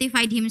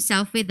identified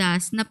himself with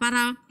us na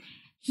parang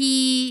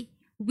he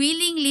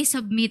willingly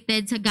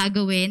submitted sa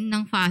gagawin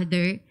ng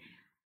Father.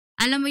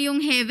 Alam mo yung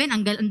heaven,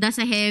 ang ganda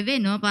sa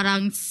heaven, no?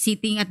 Parang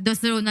sitting at the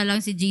throne na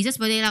lang si Jesus.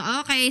 Pwede lang,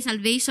 okay,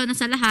 salvation na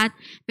sa lahat.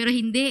 Pero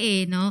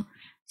hindi no?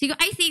 Siguro,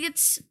 I think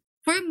it's,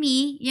 for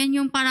me, yan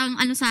yung parang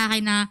sa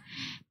akin na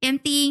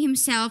emptying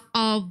himself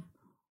of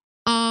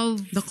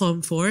the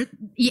comfort?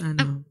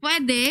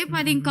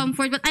 Pwedeng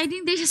comfort. But I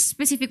think there's a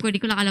specific word,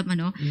 di ko lang alam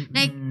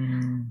Like,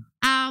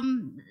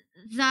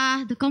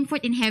 the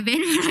comfort in heaven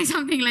or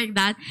something like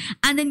that,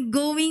 and then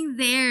going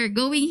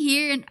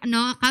here and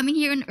coming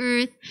here on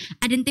earth,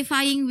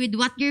 identifying with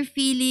what you're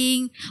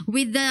feeling,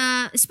 with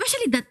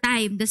especially the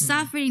time, the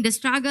suffering, the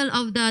struggle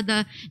of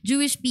the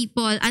Jewish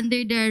people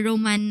under the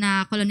Roman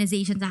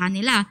colonization sa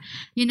kanila,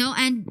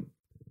 and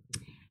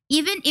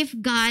even if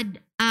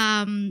God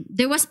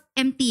there was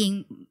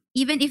emptying,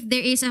 even if there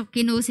is a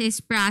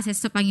kenosis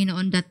process sa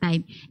Panginoon that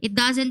time, it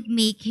doesn't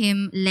make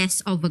him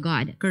less of a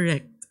God.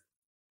 Correct.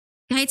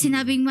 Kahit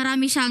sinabing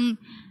marami siyang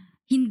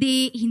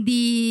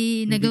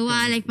hindi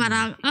nagawa, like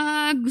parang,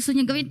 gusto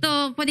niya gawin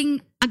to,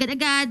 pwedeng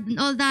agad-agad and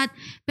all that,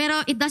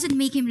 pero it doesn't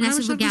make him less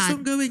of a God. Marami siyang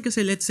gustong gawin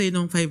kasi let's say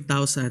nung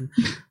 5,000,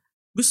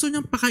 gusto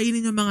niyang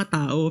pakainin yung mga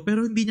tao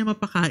pero hindi niya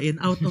mapakain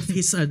out of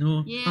his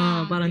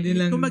Yeah. Parang din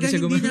lang kumbaga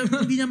siya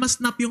hindi niya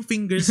ma-snap yung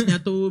fingers niya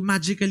to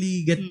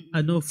magically get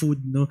food,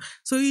 no?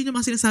 So yun yung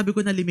mga sinasabi ko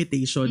na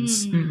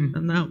limitations.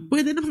 Na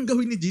pwede namang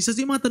gawin ni Jesus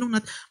yung mga tanong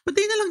natin, pati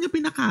na lang niya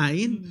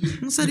pinakain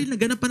ang sarili na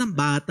ganap pa ng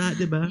bata,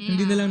 di ba?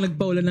 Hindi na lang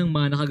nagpaulan ng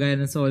mana kagaya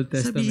ng sa Old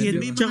Testament. Sabihin,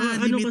 may di ba? Tsaka mga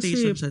ano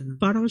limitation kasi, siya.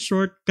 parang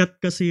shortcut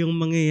kasi yung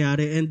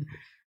mangyayari and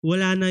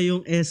wala na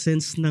yung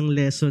essence ng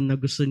lesson na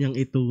gusto niyang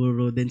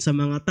ituro din sa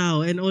mga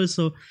tao. And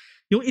also,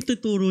 yung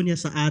ituturo niya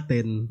sa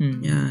atin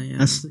Yeah.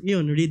 as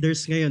yun,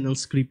 readers ngayon ng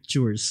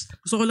scriptures.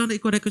 Gusto ko lang na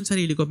i-correct yung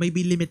sarili ko.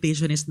 Maybe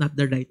limitation is not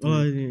the right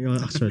Oh, word.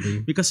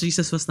 actually. Because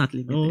Jesus was not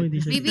limited. Oh, hindi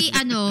siya. Maybe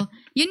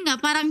yun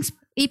nga, parang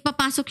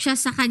ipapasok siya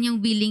sa kanyang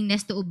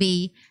willingness to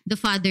obey the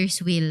Father's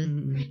will.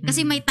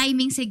 Kasi may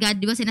timing si God,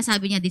 di ba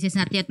sinasabi niya, this is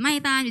not yet my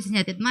time, this is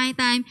not yet my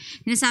time.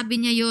 Sinasabi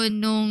niya yun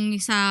nung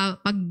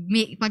sa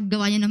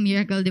paggawa niya ng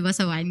miracle, di ba,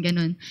 sa wine,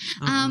 ganun.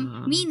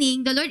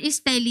 Meaning, the Lord is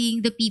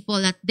telling the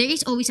people that there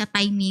is always a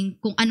timing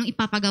kung anong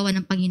ipapagawa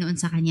ng Panginoon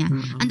sa kanya.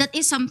 And that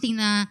is something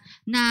na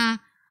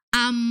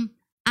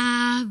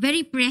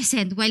very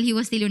present while he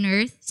was still on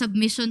earth,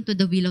 submission to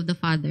the will of the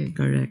Father.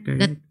 Correct.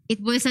 That it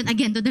boils down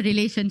again to the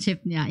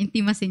relationship niya,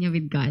 intimacy niya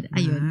with God.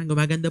 Ayun.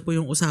 Gumaganda po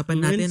yung usapan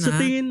natin.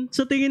 And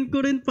sa tingin ko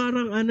rin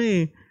parang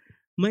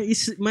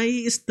may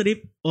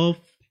strip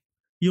off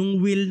yung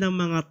will ng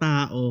mga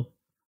tao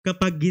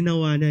kapag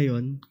ginawa na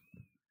yon.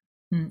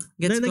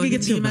 Gets ko,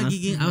 Nagigets hindi nyo ba?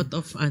 magiging out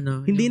of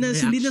Hindi yung na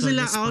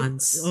sila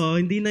response.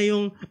 hindi na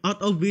yung out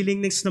of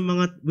willingness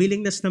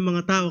ng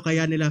mga tao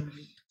kaya nila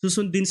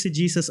susundin si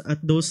Jesus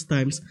at those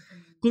times,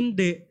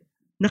 kundi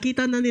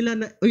nakita na nila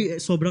na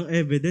sobrang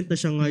evident na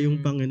siya nga yung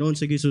Panginoon,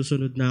 sige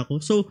susunod na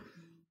ako. So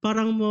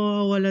parang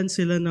mawawalan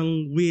sila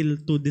ng will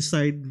to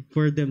decide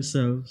for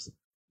themselves.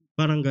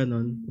 Parang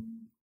ganon.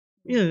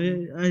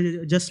 Yeah,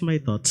 just my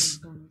thoughts.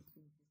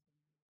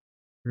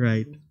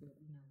 Right.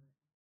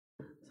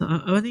 So,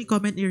 ano yung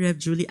comment ni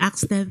Rev Julie?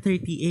 Acts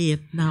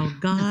 10:38. Now,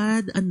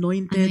 God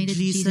anointed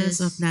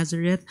Jesus of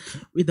Nazareth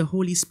with the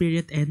Holy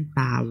Spirit and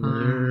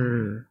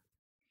power.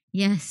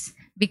 Yes,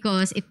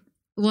 because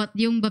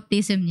yung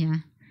baptism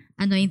niya,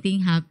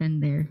 anointing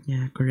happened there.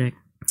 Yeah,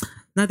 correct.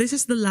 Now, this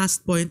is the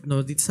last point,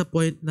 no? Dito sa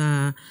point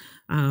na,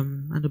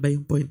 ano ba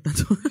yung point na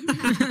to?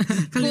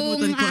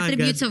 Kalimutan Kung ko agad.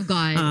 attributes of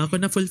God.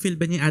 Kung na-fulfill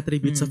ba niya yung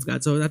attributes of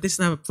God. So, that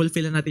is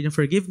na-fulfill na natin yung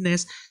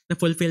forgiveness,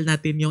 na-fulfill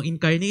natin yung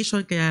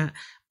incarnation, kaya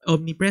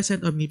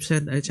omnipresent,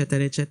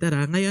 etc.,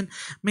 etc. Ngayon,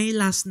 may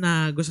last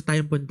na gusto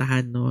tayong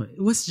puntahan, no?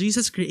 Was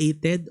Jesus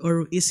created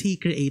or is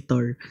He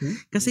creator?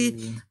 Kasi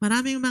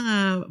maraming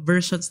mga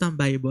versions ng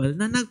Bible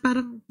na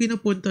parang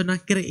pinupunto na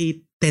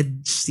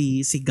created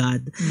si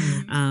God.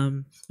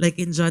 Like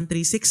in John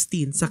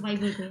 3:16,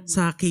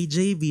 sa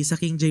KJV,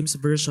 sa King James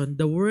Version,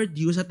 the word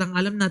used at ang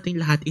alam nating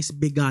lahat is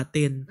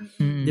begotten.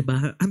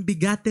 Diba? Ang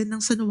begotten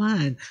ng San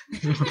Juan.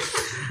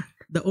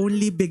 The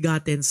only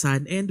begotten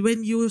Son. And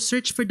when you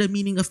search for the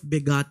meaning of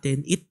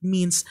begotten, it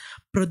means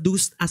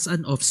produced as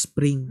an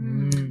offspring.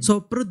 So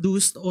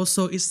produced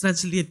also is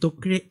translated to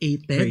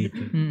created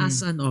as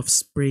an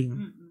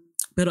offspring.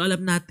 Pero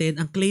alam natin,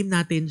 ang claim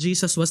natin,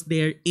 Jesus was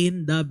there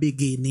in the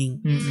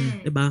beginning.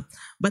 Diba?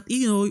 But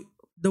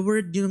the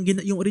word, yung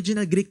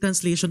original Greek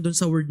translation dun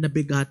sa word na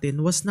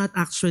begotten was not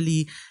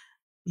actually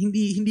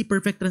hindi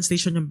perfect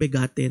translation yung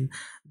begotten.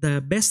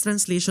 The best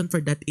translation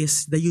for that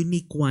is the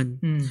unique one.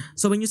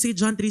 So when you say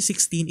John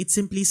 3:16, it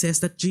simply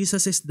says that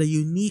Jesus is the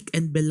unique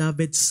and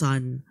beloved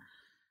Son.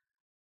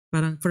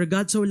 Parang, for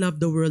God so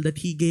loved the world that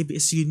He gave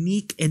His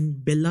unique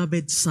and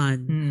beloved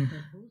Son.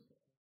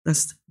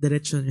 Tas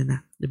diretso nyo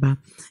na, di ba?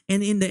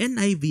 And in the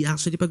NIV,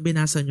 actually pag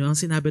binasa nyo, ang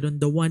sinabi doon,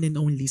 the one and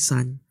only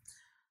Son.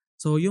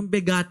 So, yung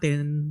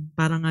begotten,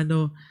 parang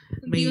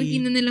may... Unti-unti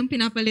na nilang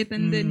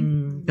pinapalitan din.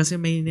 Kasi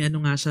may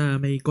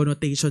may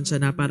connotation siya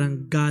na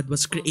parang God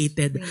was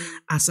created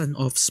as an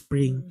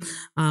offspring.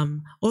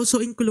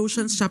 Also in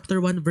Colossians chapter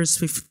 1 verse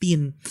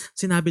 15,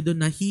 sinabi doon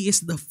na He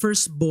is the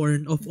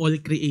firstborn of all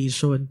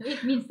creation.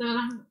 It means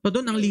parang... So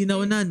doon ang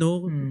linaw na,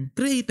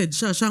 created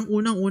siya. Siya ang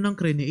unang-unang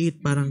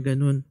create, parang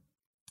ganun.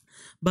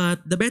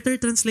 But the better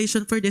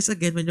translation for this,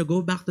 again, when you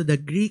go back to the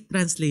Greek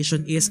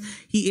translation, is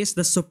He is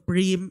the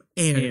supreme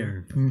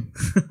heir.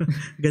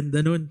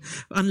 Ganda nun.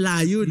 Ang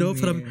layo, no?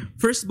 From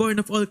firstborn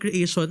of all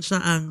creation, siya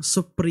ang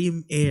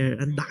supreme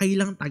heir. Ang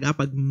dakilang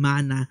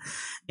tagapagmana.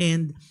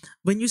 And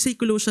when you say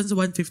Colossians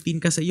 1:15,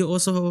 kasi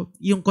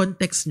yung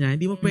context niya,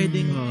 hindi mo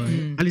pwedeng...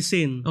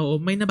 alisin. Oo,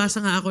 may nabasa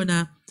nga ako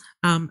na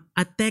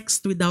a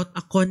text without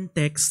a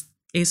context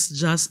is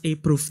just a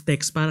proof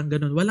text. Parang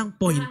ganun. Walang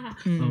point.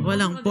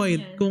 Walang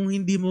point kung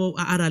hindi mo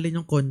aaralin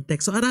yung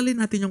context. So,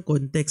 aralin natin yung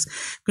context.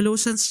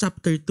 Colossians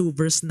chapter 2,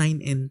 verse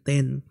 9 and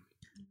 10.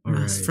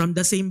 Alright. From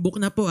the same book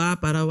na po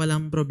para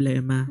walang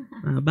problema.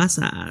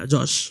 Basa,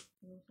 Josh.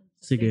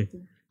 Sige.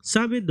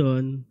 Sabi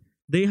doon,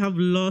 they have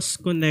lost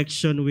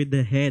connection with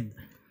the head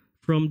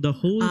from the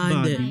whole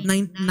body.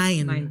 9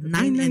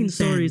 and 10.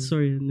 Sorry.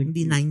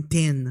 Hindi 9,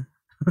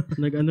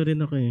 10. Nag-ano rin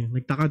ako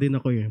Nagtaka din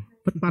ako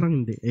Ba't parang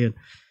hindi? Ayun.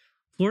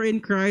 For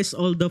in Christ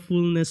all the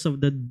fullness of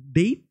the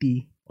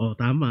deity,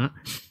 tama,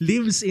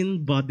 lives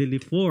in bodily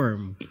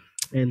form.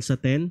 And sa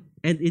 10,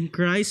 and in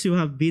Christ you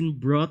have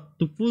been brought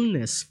to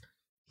fullness.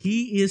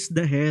 He is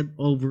the head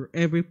over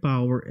every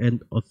power and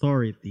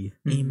authority.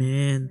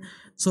 Amen.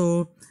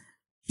 So,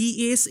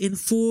 He is in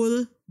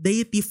full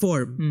deity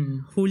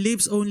form, who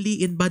lives only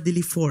in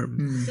bodily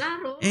form.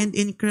 Claro. And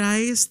in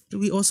Christ,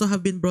 we also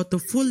have been brought to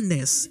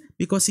fullness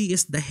because He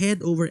is the head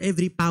over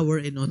every power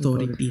and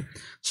authority.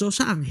 So,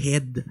 siya ang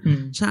head.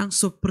 Siya ang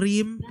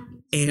supreme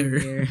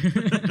heir.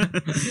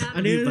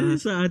 Ano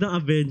yun sa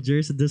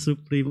Avengers, the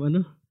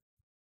Supreme,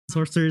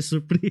 Sorcerer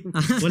Supreme.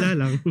 Wala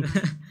lang.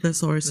 The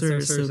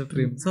Sorcerer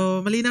Supreme. So,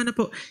 malinaw na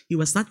po, He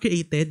was not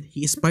created.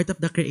 He is part of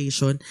the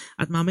creation.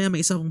 At mamaya may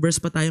isang verse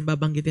pa tayong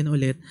babanggitin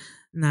ulit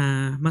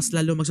na mas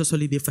lalo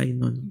magsosolidify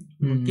nun.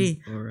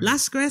 Okay. Alright.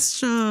 Last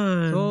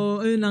question.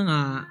 So, ayun na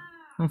nga.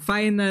 Ang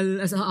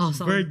final, sa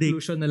Verdict.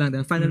 conclusion na lang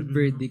din. Final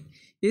verdict.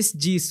 Is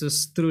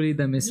Jesus truly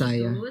the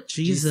Messiah?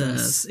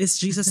 Jesus. Is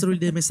Jesus truly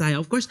the Messiah?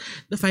 Of course,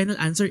 the final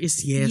answer is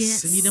yes.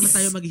 Yes. Hindi naman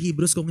tayo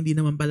mag-Hebrews kung hindi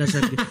naman pala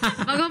siya.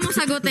 Bago mo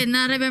sagutin,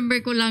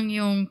 na-remember ko lang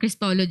yung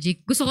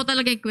Christology. Gusto ko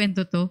talaga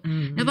ikwento to.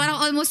 Na parang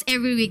almost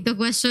every week, the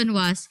question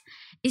was,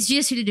 is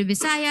Jesus really the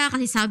Messiah?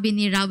 Kasi sabi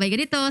ni Rabbi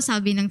ganito,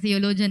 sabi ng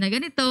theologian na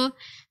ganito.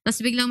 Tapos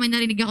biglang may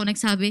narinig ako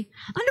nagsabi,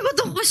 ano ba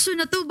tong question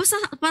na to?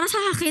 Basta para sa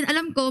akin,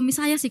 alam ko,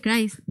 Messiah si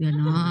Christ.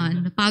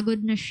 Ganon.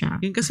 Napagod na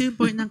siya. Yun kasi yung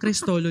point ng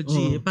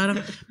Christology.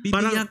 Parang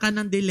bibigyan ka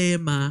ng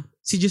dilema,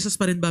 si Jesus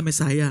pa rin ba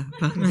Messiah?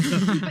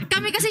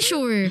 Kami kasi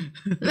sure.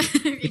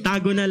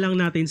 Itago na lang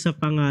natin sa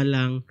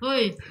pangalang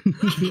Hoy.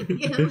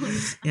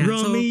 Yan. So,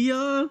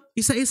 Romeo.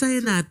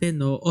 isa-isahin natin,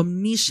 no?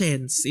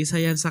 Omniscience.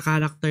 Isa yan sa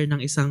character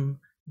ng isang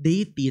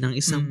deity, ng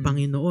isang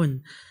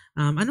Panginoon.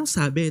 Anong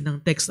sabi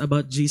ng text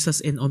about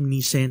Jesus and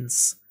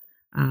omniscience?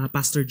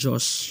 Pastor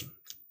Josh.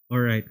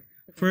 Alright.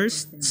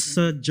 First,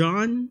 sa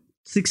John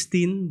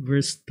 16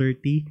 verse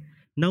 30,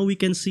 now we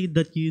can see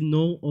that you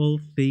know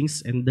all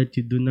things and that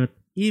you do not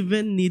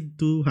even need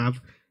to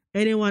have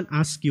anyone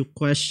ask you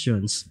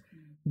questions.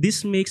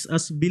 This makes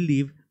us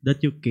believe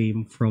that you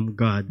came from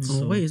God.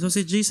 Okay, so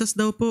si Jesus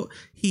daw po,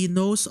 He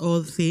knows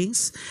all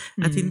things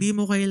at hindi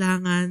mo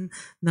kailangan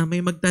na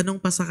may magtanong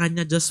pa sa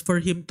Kanya just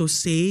for Him to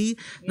say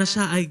na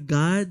siya ay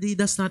God. He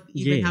does not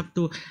even have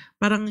to,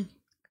 parang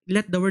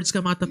let the words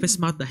come out of His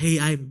mouth na,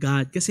 hey, I'm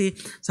God. Kasi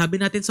sabi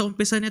natin sa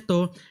umpisa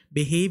nito,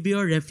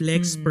 behavior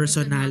reflects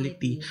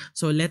personality.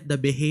 So let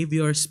the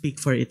behavior speak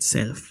for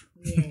itself.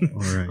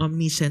 Alright.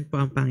 Omniscient po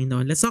ang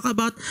Panginoon. Let's talk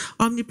about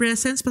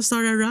omnipresence,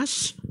 Pastor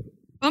Rush.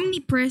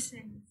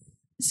 Omnipresence.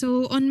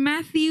 So, on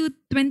Matthew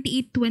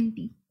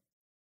 28:20.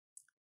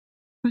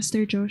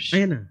 Pastor Josh.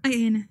 Ayan na.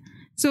 Ayan na.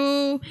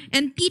 So,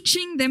 and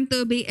teaching them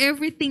to obey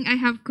everything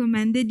I have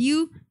commanded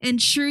you,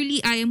 and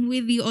surely I am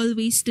with you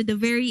always to the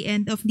very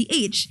end of the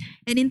age.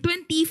 And in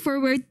 20,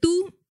 for where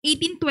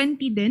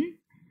 18:20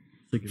 din,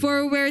 Sige.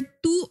 for where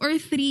 2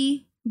 or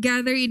 3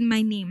 gather in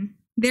my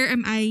name, there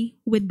am I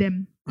with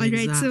them.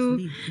 Alright, so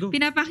Exactly. Go.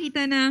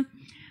 pinapakita na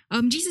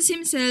Jesus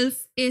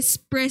Himself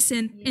is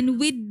present and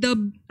with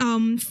the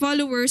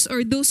followers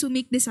or those who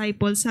make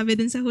disciples. Sabi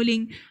dun sa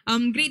huling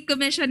Great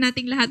Commission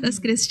nating lahat as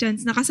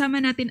Christians,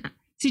 nakasama natin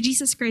si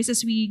Jesus Christ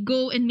as we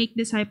go and make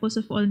disciples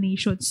of all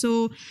nations.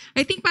 So,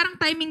 I think parang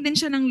timing din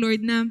siya ng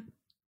Lord na,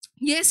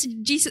 yes,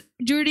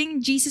 during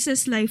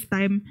Jesus'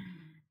 lifetime,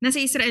 nasa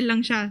Israel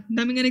lang siya.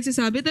 Dami nga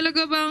nagsasabi,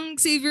 talaga bang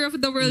Savior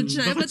of the world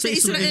siya? Ba't sa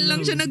Israel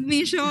lang siya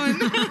nag-mission?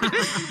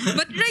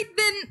 But right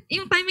then,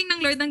 yung timing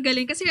ng Lord ang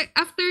galing. Kasi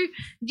after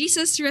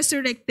Jesus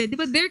resurrected, di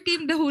ba, there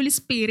came the Holy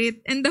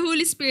Spirit. And the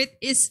Holy Spirit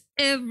is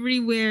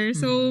everywhere.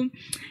 So,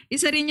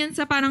 isa rin yan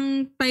sa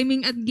parang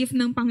timing at gift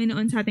ng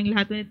Panginoon sa ating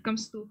lahat when it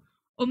comes to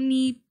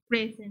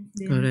omnipresence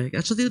din. Correct.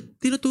 Actually,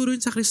 tinuturo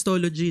yun sa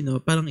Christology, no?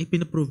 Parang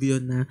ipinoprove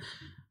yun na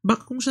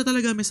kung siya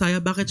talaga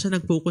Messiah, bakit siya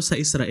nag-focus sa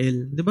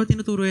Israel? Di ba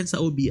tinuturo yan sa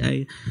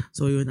OBI?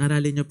 So yun,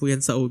 aralin nyo po yan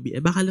sa OBI.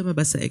 Baka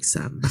lumabas sa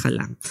exam. Baka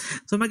lang.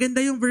 So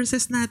maganda yung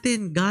verses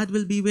natin. God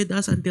will be with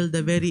us until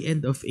the very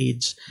end of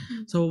age.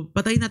 So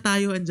patay na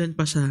tayo, andyan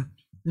pa siya.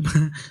 Di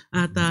ba?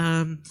 At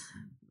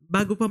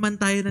bago pa man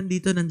tayo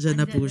nandito,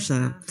 nandyan na po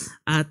siya.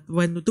 At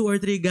when 2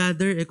 or 3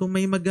 gather, kung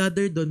may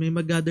mag-gather doon, may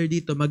mag-gather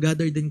dito,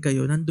 mag-gather din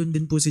kayo, nandun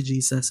din po si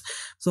Jesus.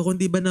 So kung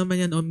di ba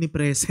naman yan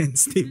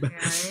omnipresence, di ba?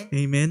 Okay.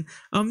 Amen.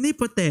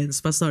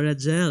 Omnipotence, Pastor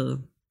Rajel.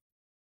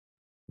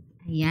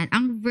 Ayan.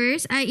 Ang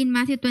verse ay in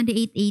Matthew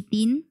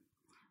 28:18.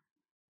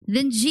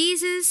 Then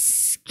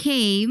Jesus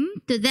came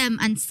to them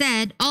and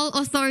said, all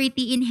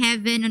authority in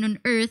heaven and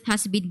on earth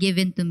has been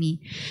given to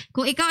me.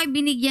 Kung ikaw ay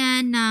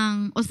binigyan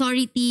ng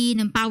authority,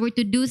 ng power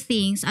to do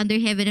things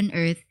under heaven and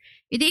earth,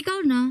 edi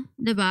ikaw na,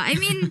 diba? I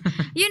mean,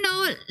 you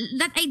know,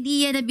 that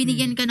idea na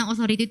binigyan ka ng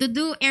authority to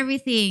do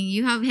everything.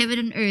 You have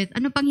heaven and earth.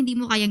 Ano pang hindi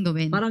mo kayang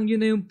gawin? Parang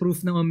yun na yung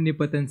proof ng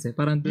omnipotence eh.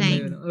 Parang doon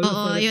Like, na yun.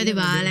 oo, yun,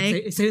 diba?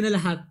 Like, Sa'yo na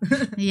lahat.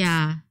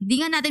 Yeah.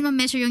 Di nga natin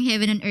ma-measure yung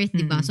heaven and earth,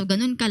 diba? So,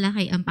 ganun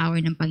kalaki ang power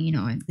ng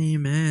Panginoon.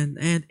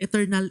 Amen. And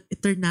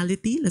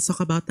eternality, let's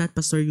talk about that,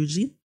 Pastor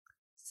Eugene.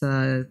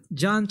 Sa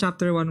John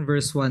chapter 1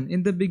 verse 1,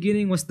 in the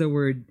beginning was the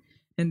Word,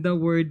 and the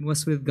Word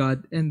was with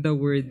God, and the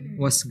Word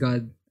was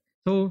God.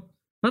 So,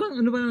 parang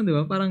ano ba lang, di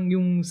ba? Parang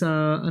yung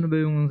sa, ano ba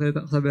yung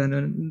sabi,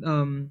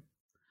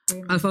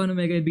 Alpha and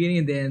Omega,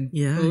 beginning and the end.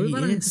 Yeah, So, he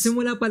parang is.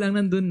 simula pa lang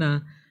nandun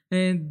na,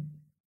 and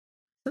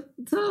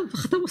sa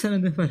katapusan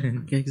nandun pa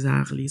rin.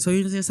 Exactly. So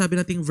yun yung sinasabi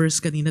nating verse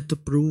kanina to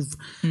prove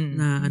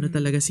na ano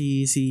talaga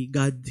si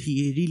God,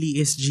 he really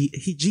is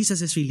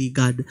Jesus is really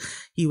God.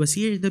 He was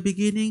here in the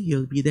beginning,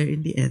 he'll be there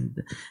in the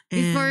end.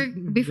 And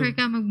Before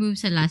ka mag-move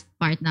sa last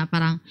part na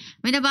parang,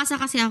 may nabasa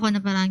kasi ako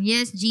na parang,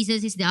 yes,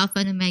 Jesus is the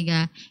Alpha and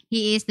Omega.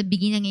 He is the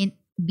beginning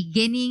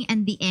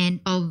and the end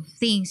of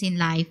things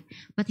in life.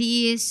 But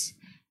he is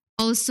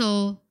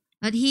also,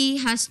 but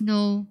he has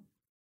no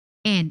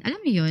end.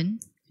 Alam mo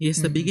yun? he is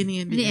the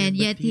beginning and the end,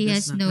 Yet but he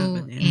does has not no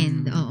have an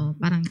end. Oo,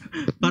 parang,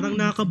 Parang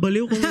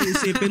nakakabaliw kung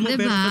iisipin mo,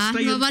 pero diba? basta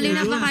yun Mabaliw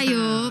na po pa yun.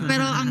 kayo,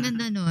 pero ang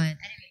ganda nun.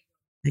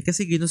 Ay,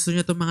 kasi ginusto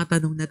niya itong mga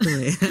tanong na to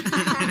eh.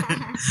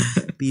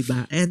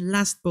 Diba? And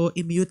last po,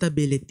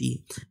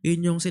 immutability.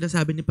 Yun yung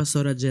sinasabi ni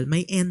Pastor Rajel.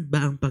 May end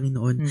ba ang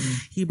Panginoon?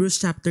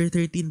 Hebrews chapter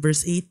 13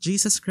 verse 8,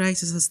 Jesus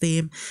Christ is the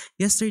same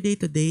yesterday,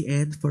 today,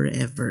 and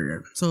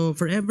forever. So,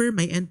 forever,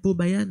 may end po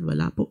ba yan?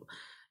 Wala po.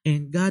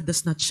 And God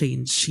does not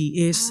change.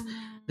 He is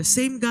the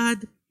same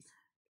God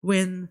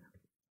when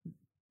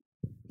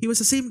He was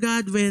the same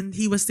God when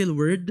He was still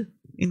Word.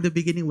 In the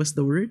beginning was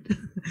the Word.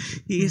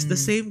 He is the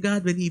same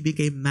God when He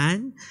became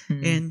man.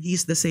 And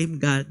He's the same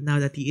God now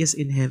that He is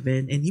in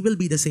heaven. And He will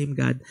be the same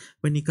God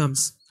when He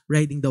comes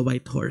riding the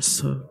white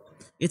horse. So,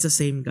 it's the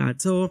same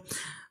God. So,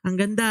 ang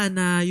ganda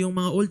na yung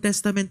mga Old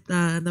Testament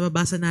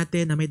nababasa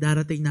natin na may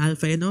darating na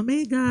Alpha and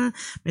Omega,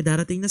 may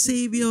darating na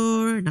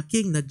Savior, na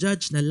King, na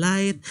Judge, na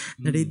Light,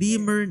 na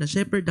Redeemer, na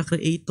Shepherd, na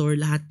Creator.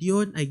 Lahat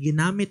yun ay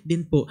ginamit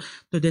din po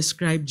to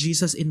describe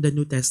Jesus in the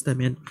New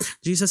Testament.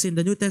 Jesus in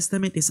the New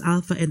Testament is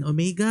Alpha and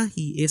Omega.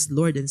 He is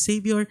Lord and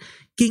Savior,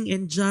 King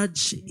and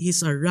Judge.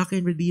 He's our Rock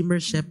and Redeemer,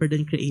 Shepherd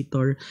and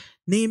Creator.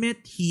 Name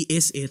it, He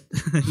is it.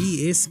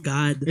 He is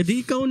God. Eh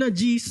di ikaw na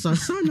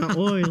Jesus, sana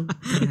all.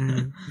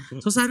 Yan.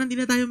 So sana hindi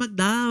na tayo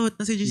mag-doubt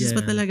na si Jesus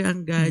pa Yeah. talaga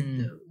ang God.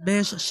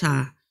 Besh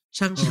siya.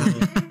 Siyang siya.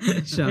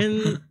 Siya. And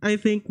I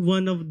think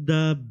one of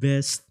the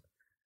best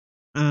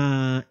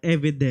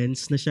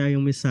evidence na siya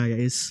yung Messiah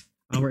is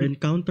our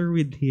encounter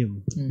with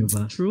Him.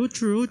 Diba?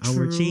 True.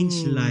 Our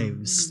changed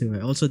lives.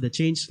 Diba? Also the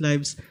changed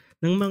lives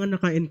ng mga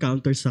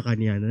naka-encounter sa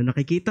Kanya na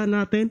nakikita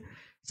natin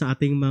sa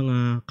ating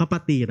mga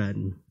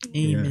kapatiran.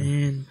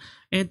 Amen.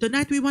 And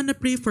tonight we want to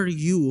pray for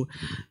you.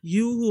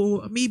 You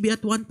who maybe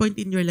at one point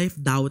in your life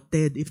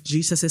doubted if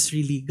Jesus is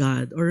really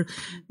God, or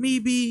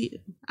maybe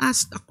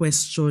asked a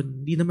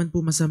question. Hindi naman po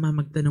masama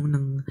magtanong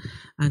ng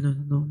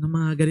ng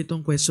mga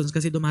ganitong questions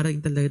kasi dumarating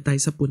talaga tayo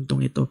sa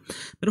puntong ito.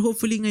 Pero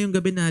hopefully ngayong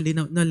gabi na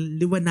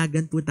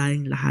liwanagan po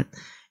tayong lahat.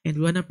 And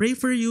we wanna pray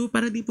for you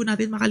para di po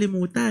natin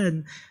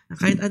makalimutan.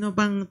 Kahit ano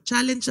pang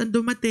challenge ang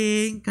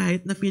dumating,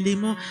 kahit na feeling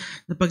mo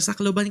na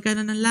pagsakloban ka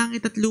na ng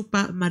langit at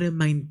lupa,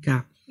 ma-remind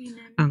ka.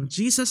 Ang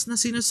Jesus na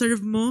sinuserve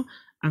mo,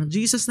 ang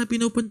Jesus na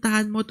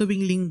pinupuntahan mo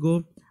tuwing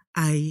linggo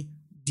ay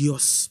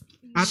Diyos.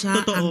 At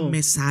Siya totoo. ang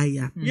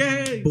Messiah.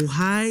 Yay!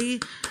 Buhay,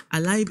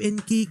 alive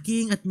and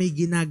kicking at may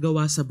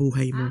ginagawa sa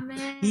buhay mo.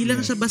 Hindi lang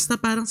siya basta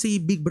parang si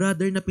Big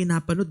Brother na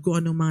pinapanood kung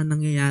anong mga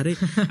nangyayari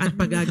at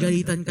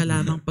pagagalitan ka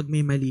lamang pag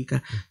may mali ka.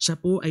 Siya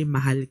po ay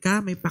mahal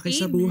ka, may paki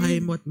sa buhay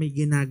mo at may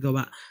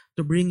ginagawa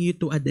to bring you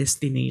to a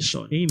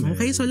destination. Amen.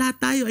 Okay, so lahat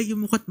tayo ay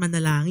yumukot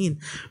manalangin.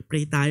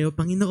 Pray tayo,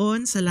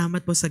 Panginoon.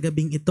 Salamat po sa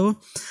gabing ito.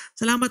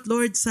 Salamat,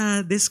 Lord,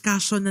 sa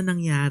discussion na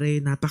nangyari.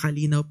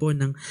 Napakalinaw po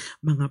ng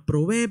mga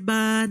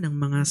pruweba, ng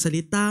mga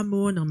salita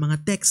mo, ng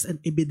mga text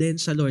and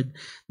ebidensya, Lord,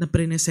 na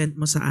present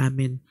mo sa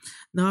amin.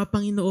 Na,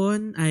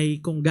 Panginoon,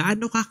 ay kung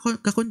gaano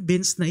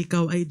ka-convinced na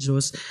ikaw ay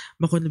Diyos,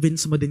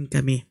 makonvince mo din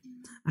kami.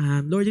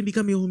 Lord, hindi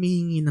kami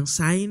humihingi ng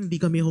sign, hindi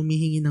kami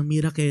humihingi ng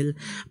miracle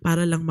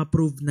para lang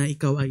ma-prove na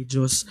ikaw ay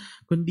Diyos.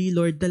 Kundi,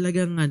 Lord,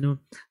 talagang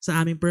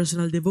sa aming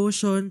personal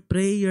devotion,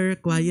 prayer,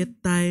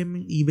 quiet time,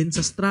 even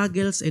sa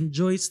struggles and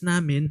joys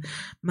namin,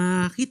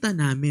 makita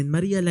namin,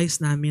 ma-realize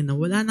namin na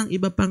wala nang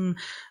iba pang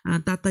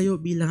tatayo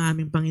bilang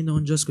aming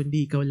Panginoon Diyos,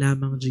 kundi ikaw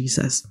lamang,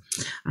 Jesus.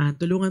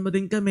 Tulungan mo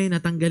din kami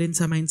na tanggalin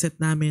sa mindset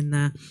namin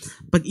na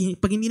pag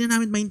hindi na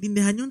namin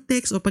maintindihan yung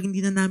text o pag hindi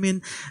na namin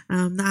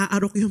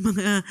naaarok yung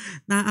mga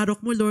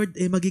naaarok mo, Lord,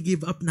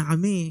 magi-give up na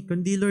kami.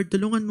 Kundi, Lord,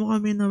 tulungan mo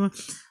kami na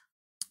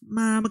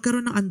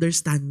magkaroon ng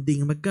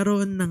understanding,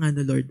 magkaroon ng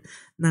Lord,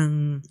 ng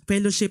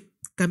fellowship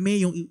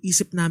kami, yung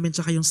isip namin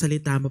tsaka yung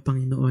salita mo,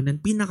 Panginoon.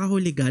 And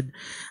pinakahuli, God,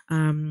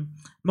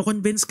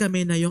 makonvince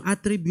kami na yung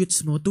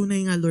attributes mo,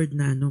 tunay nga, Lord,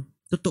 na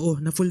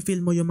totoo, na-fulfill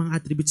mo yung mga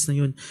attributes na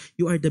yun.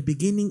 You are the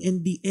beginning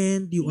and the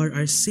end. You are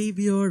our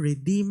Savior,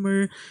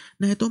 Redeemer.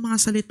 Na ito, mga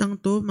salitang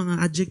to,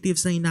 mga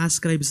adjectives na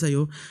ina-ascribe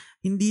sa'yo,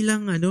 hindi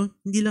lang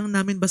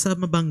namin basta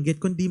mabanggit,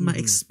 kundi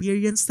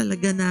ma-experience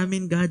talaga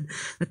namin, God,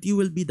 that you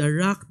will be the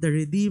rock, the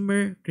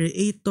Redeemer,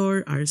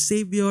 Creator, our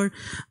Savior,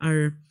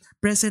 our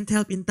present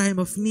help in time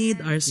of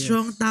need, our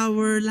strong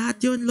tower. Lahat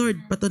yun,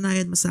 Lord,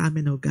 patunayan mo sa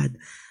amin, oh God.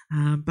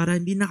 Para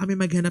hindi na kami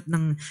maghanap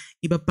ng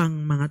iba pang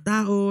mga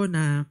tao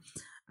na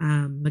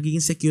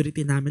magiging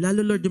security namin.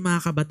 Lalo, Lord, yung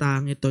mga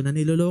kabataang ito na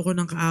niloloko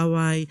ng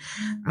kaaway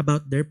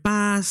about their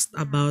past,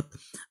 about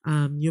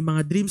yung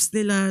mga dreams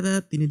nila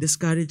na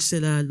tinidiscourage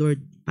sila.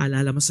 Lord,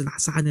 paalala mo sa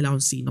kanila kung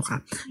sino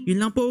ka.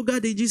 Yun lang po,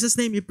 God. In Jesus'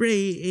 name we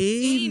pray.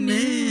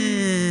 Amen.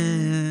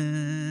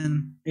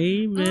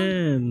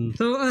 Amen.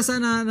 So,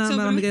 sana na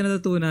marami kayo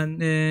natutunan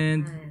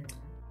and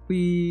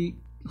we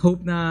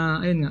hope na,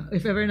 ayun nga,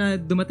 if ever na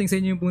dumating sa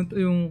inyo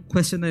yung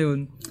question na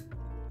yun,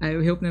 I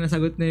hope na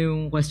nasagot na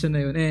yung question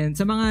na yun. And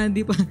sa mga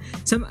hindi pa,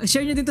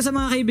 share nyo din to sa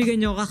mga kaibigan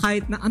nyo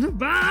kahit na, ano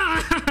ba?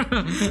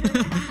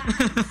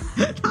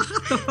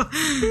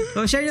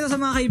 So, share nyo to sa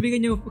mga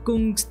kaibigan nyo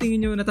kung tingin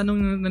nyo na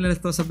tanong na nila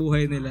to sa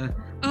buhay nila.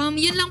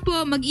 Yun lang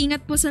po,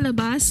 mag-ingat po sa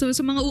labas. So,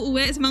 sa mga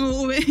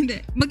uuwi, hindi.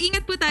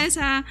 Mag-ingat po tayo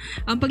sa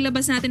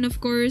paglabas natin, of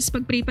course.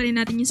 Pag-pray pa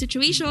rin natin yung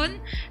situation.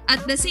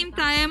 At the same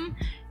time,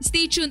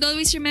 stay tuned.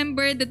 Always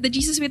remember that the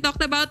Jesus we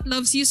talked about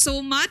loves you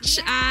so much.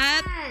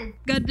 At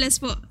God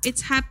bless po.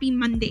 It's Happy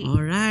Monday.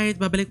 Alright,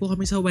 babalik po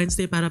kami sa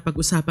Wednesday para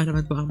pag-usapan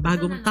naman po ang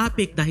bagong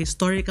topic, the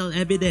historical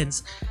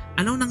evidence.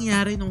 Anong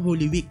nangyari nung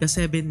Holy Week, the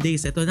 7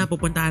 days? Ito na,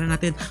 pupuntahan na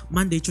natin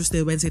Monday, Tuesday,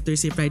 Wednesday,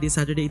 Thursday, Friday,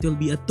 Saturday. It will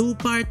be a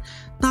 2-part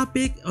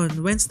topic on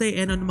Wednesday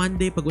and on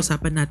Monday.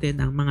 Pag-usapan natin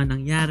ang mga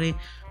nangyari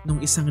nung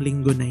isang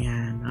linggo na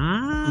yan.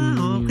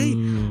 Okay.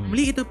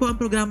 Muli, ito po ang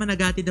programa na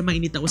Nagatid na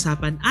mainit na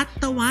usapan at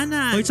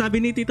tawanan. Oy,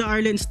 sabi ni Tita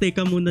Arlen, stay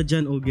ka muna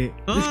dyan, Oge.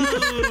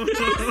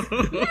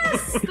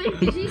 Yes!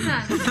 Thank you,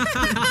 Jesus.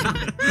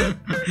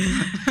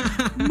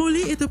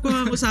 Muli, ito po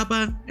ang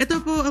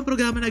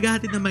programa na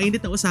Nagatid na mainit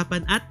na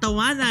usapan at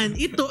tawanan.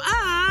 Ito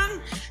ang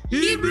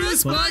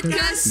Hebrews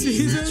Podcast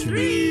Season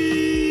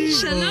 3!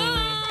 Shalom!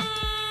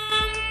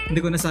 Hindi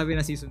ko nasabi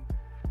na season.